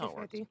 it'll be That's how it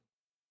works. $250.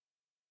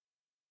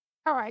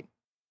 All right.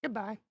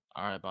 Goodbye.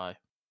 All right, bye.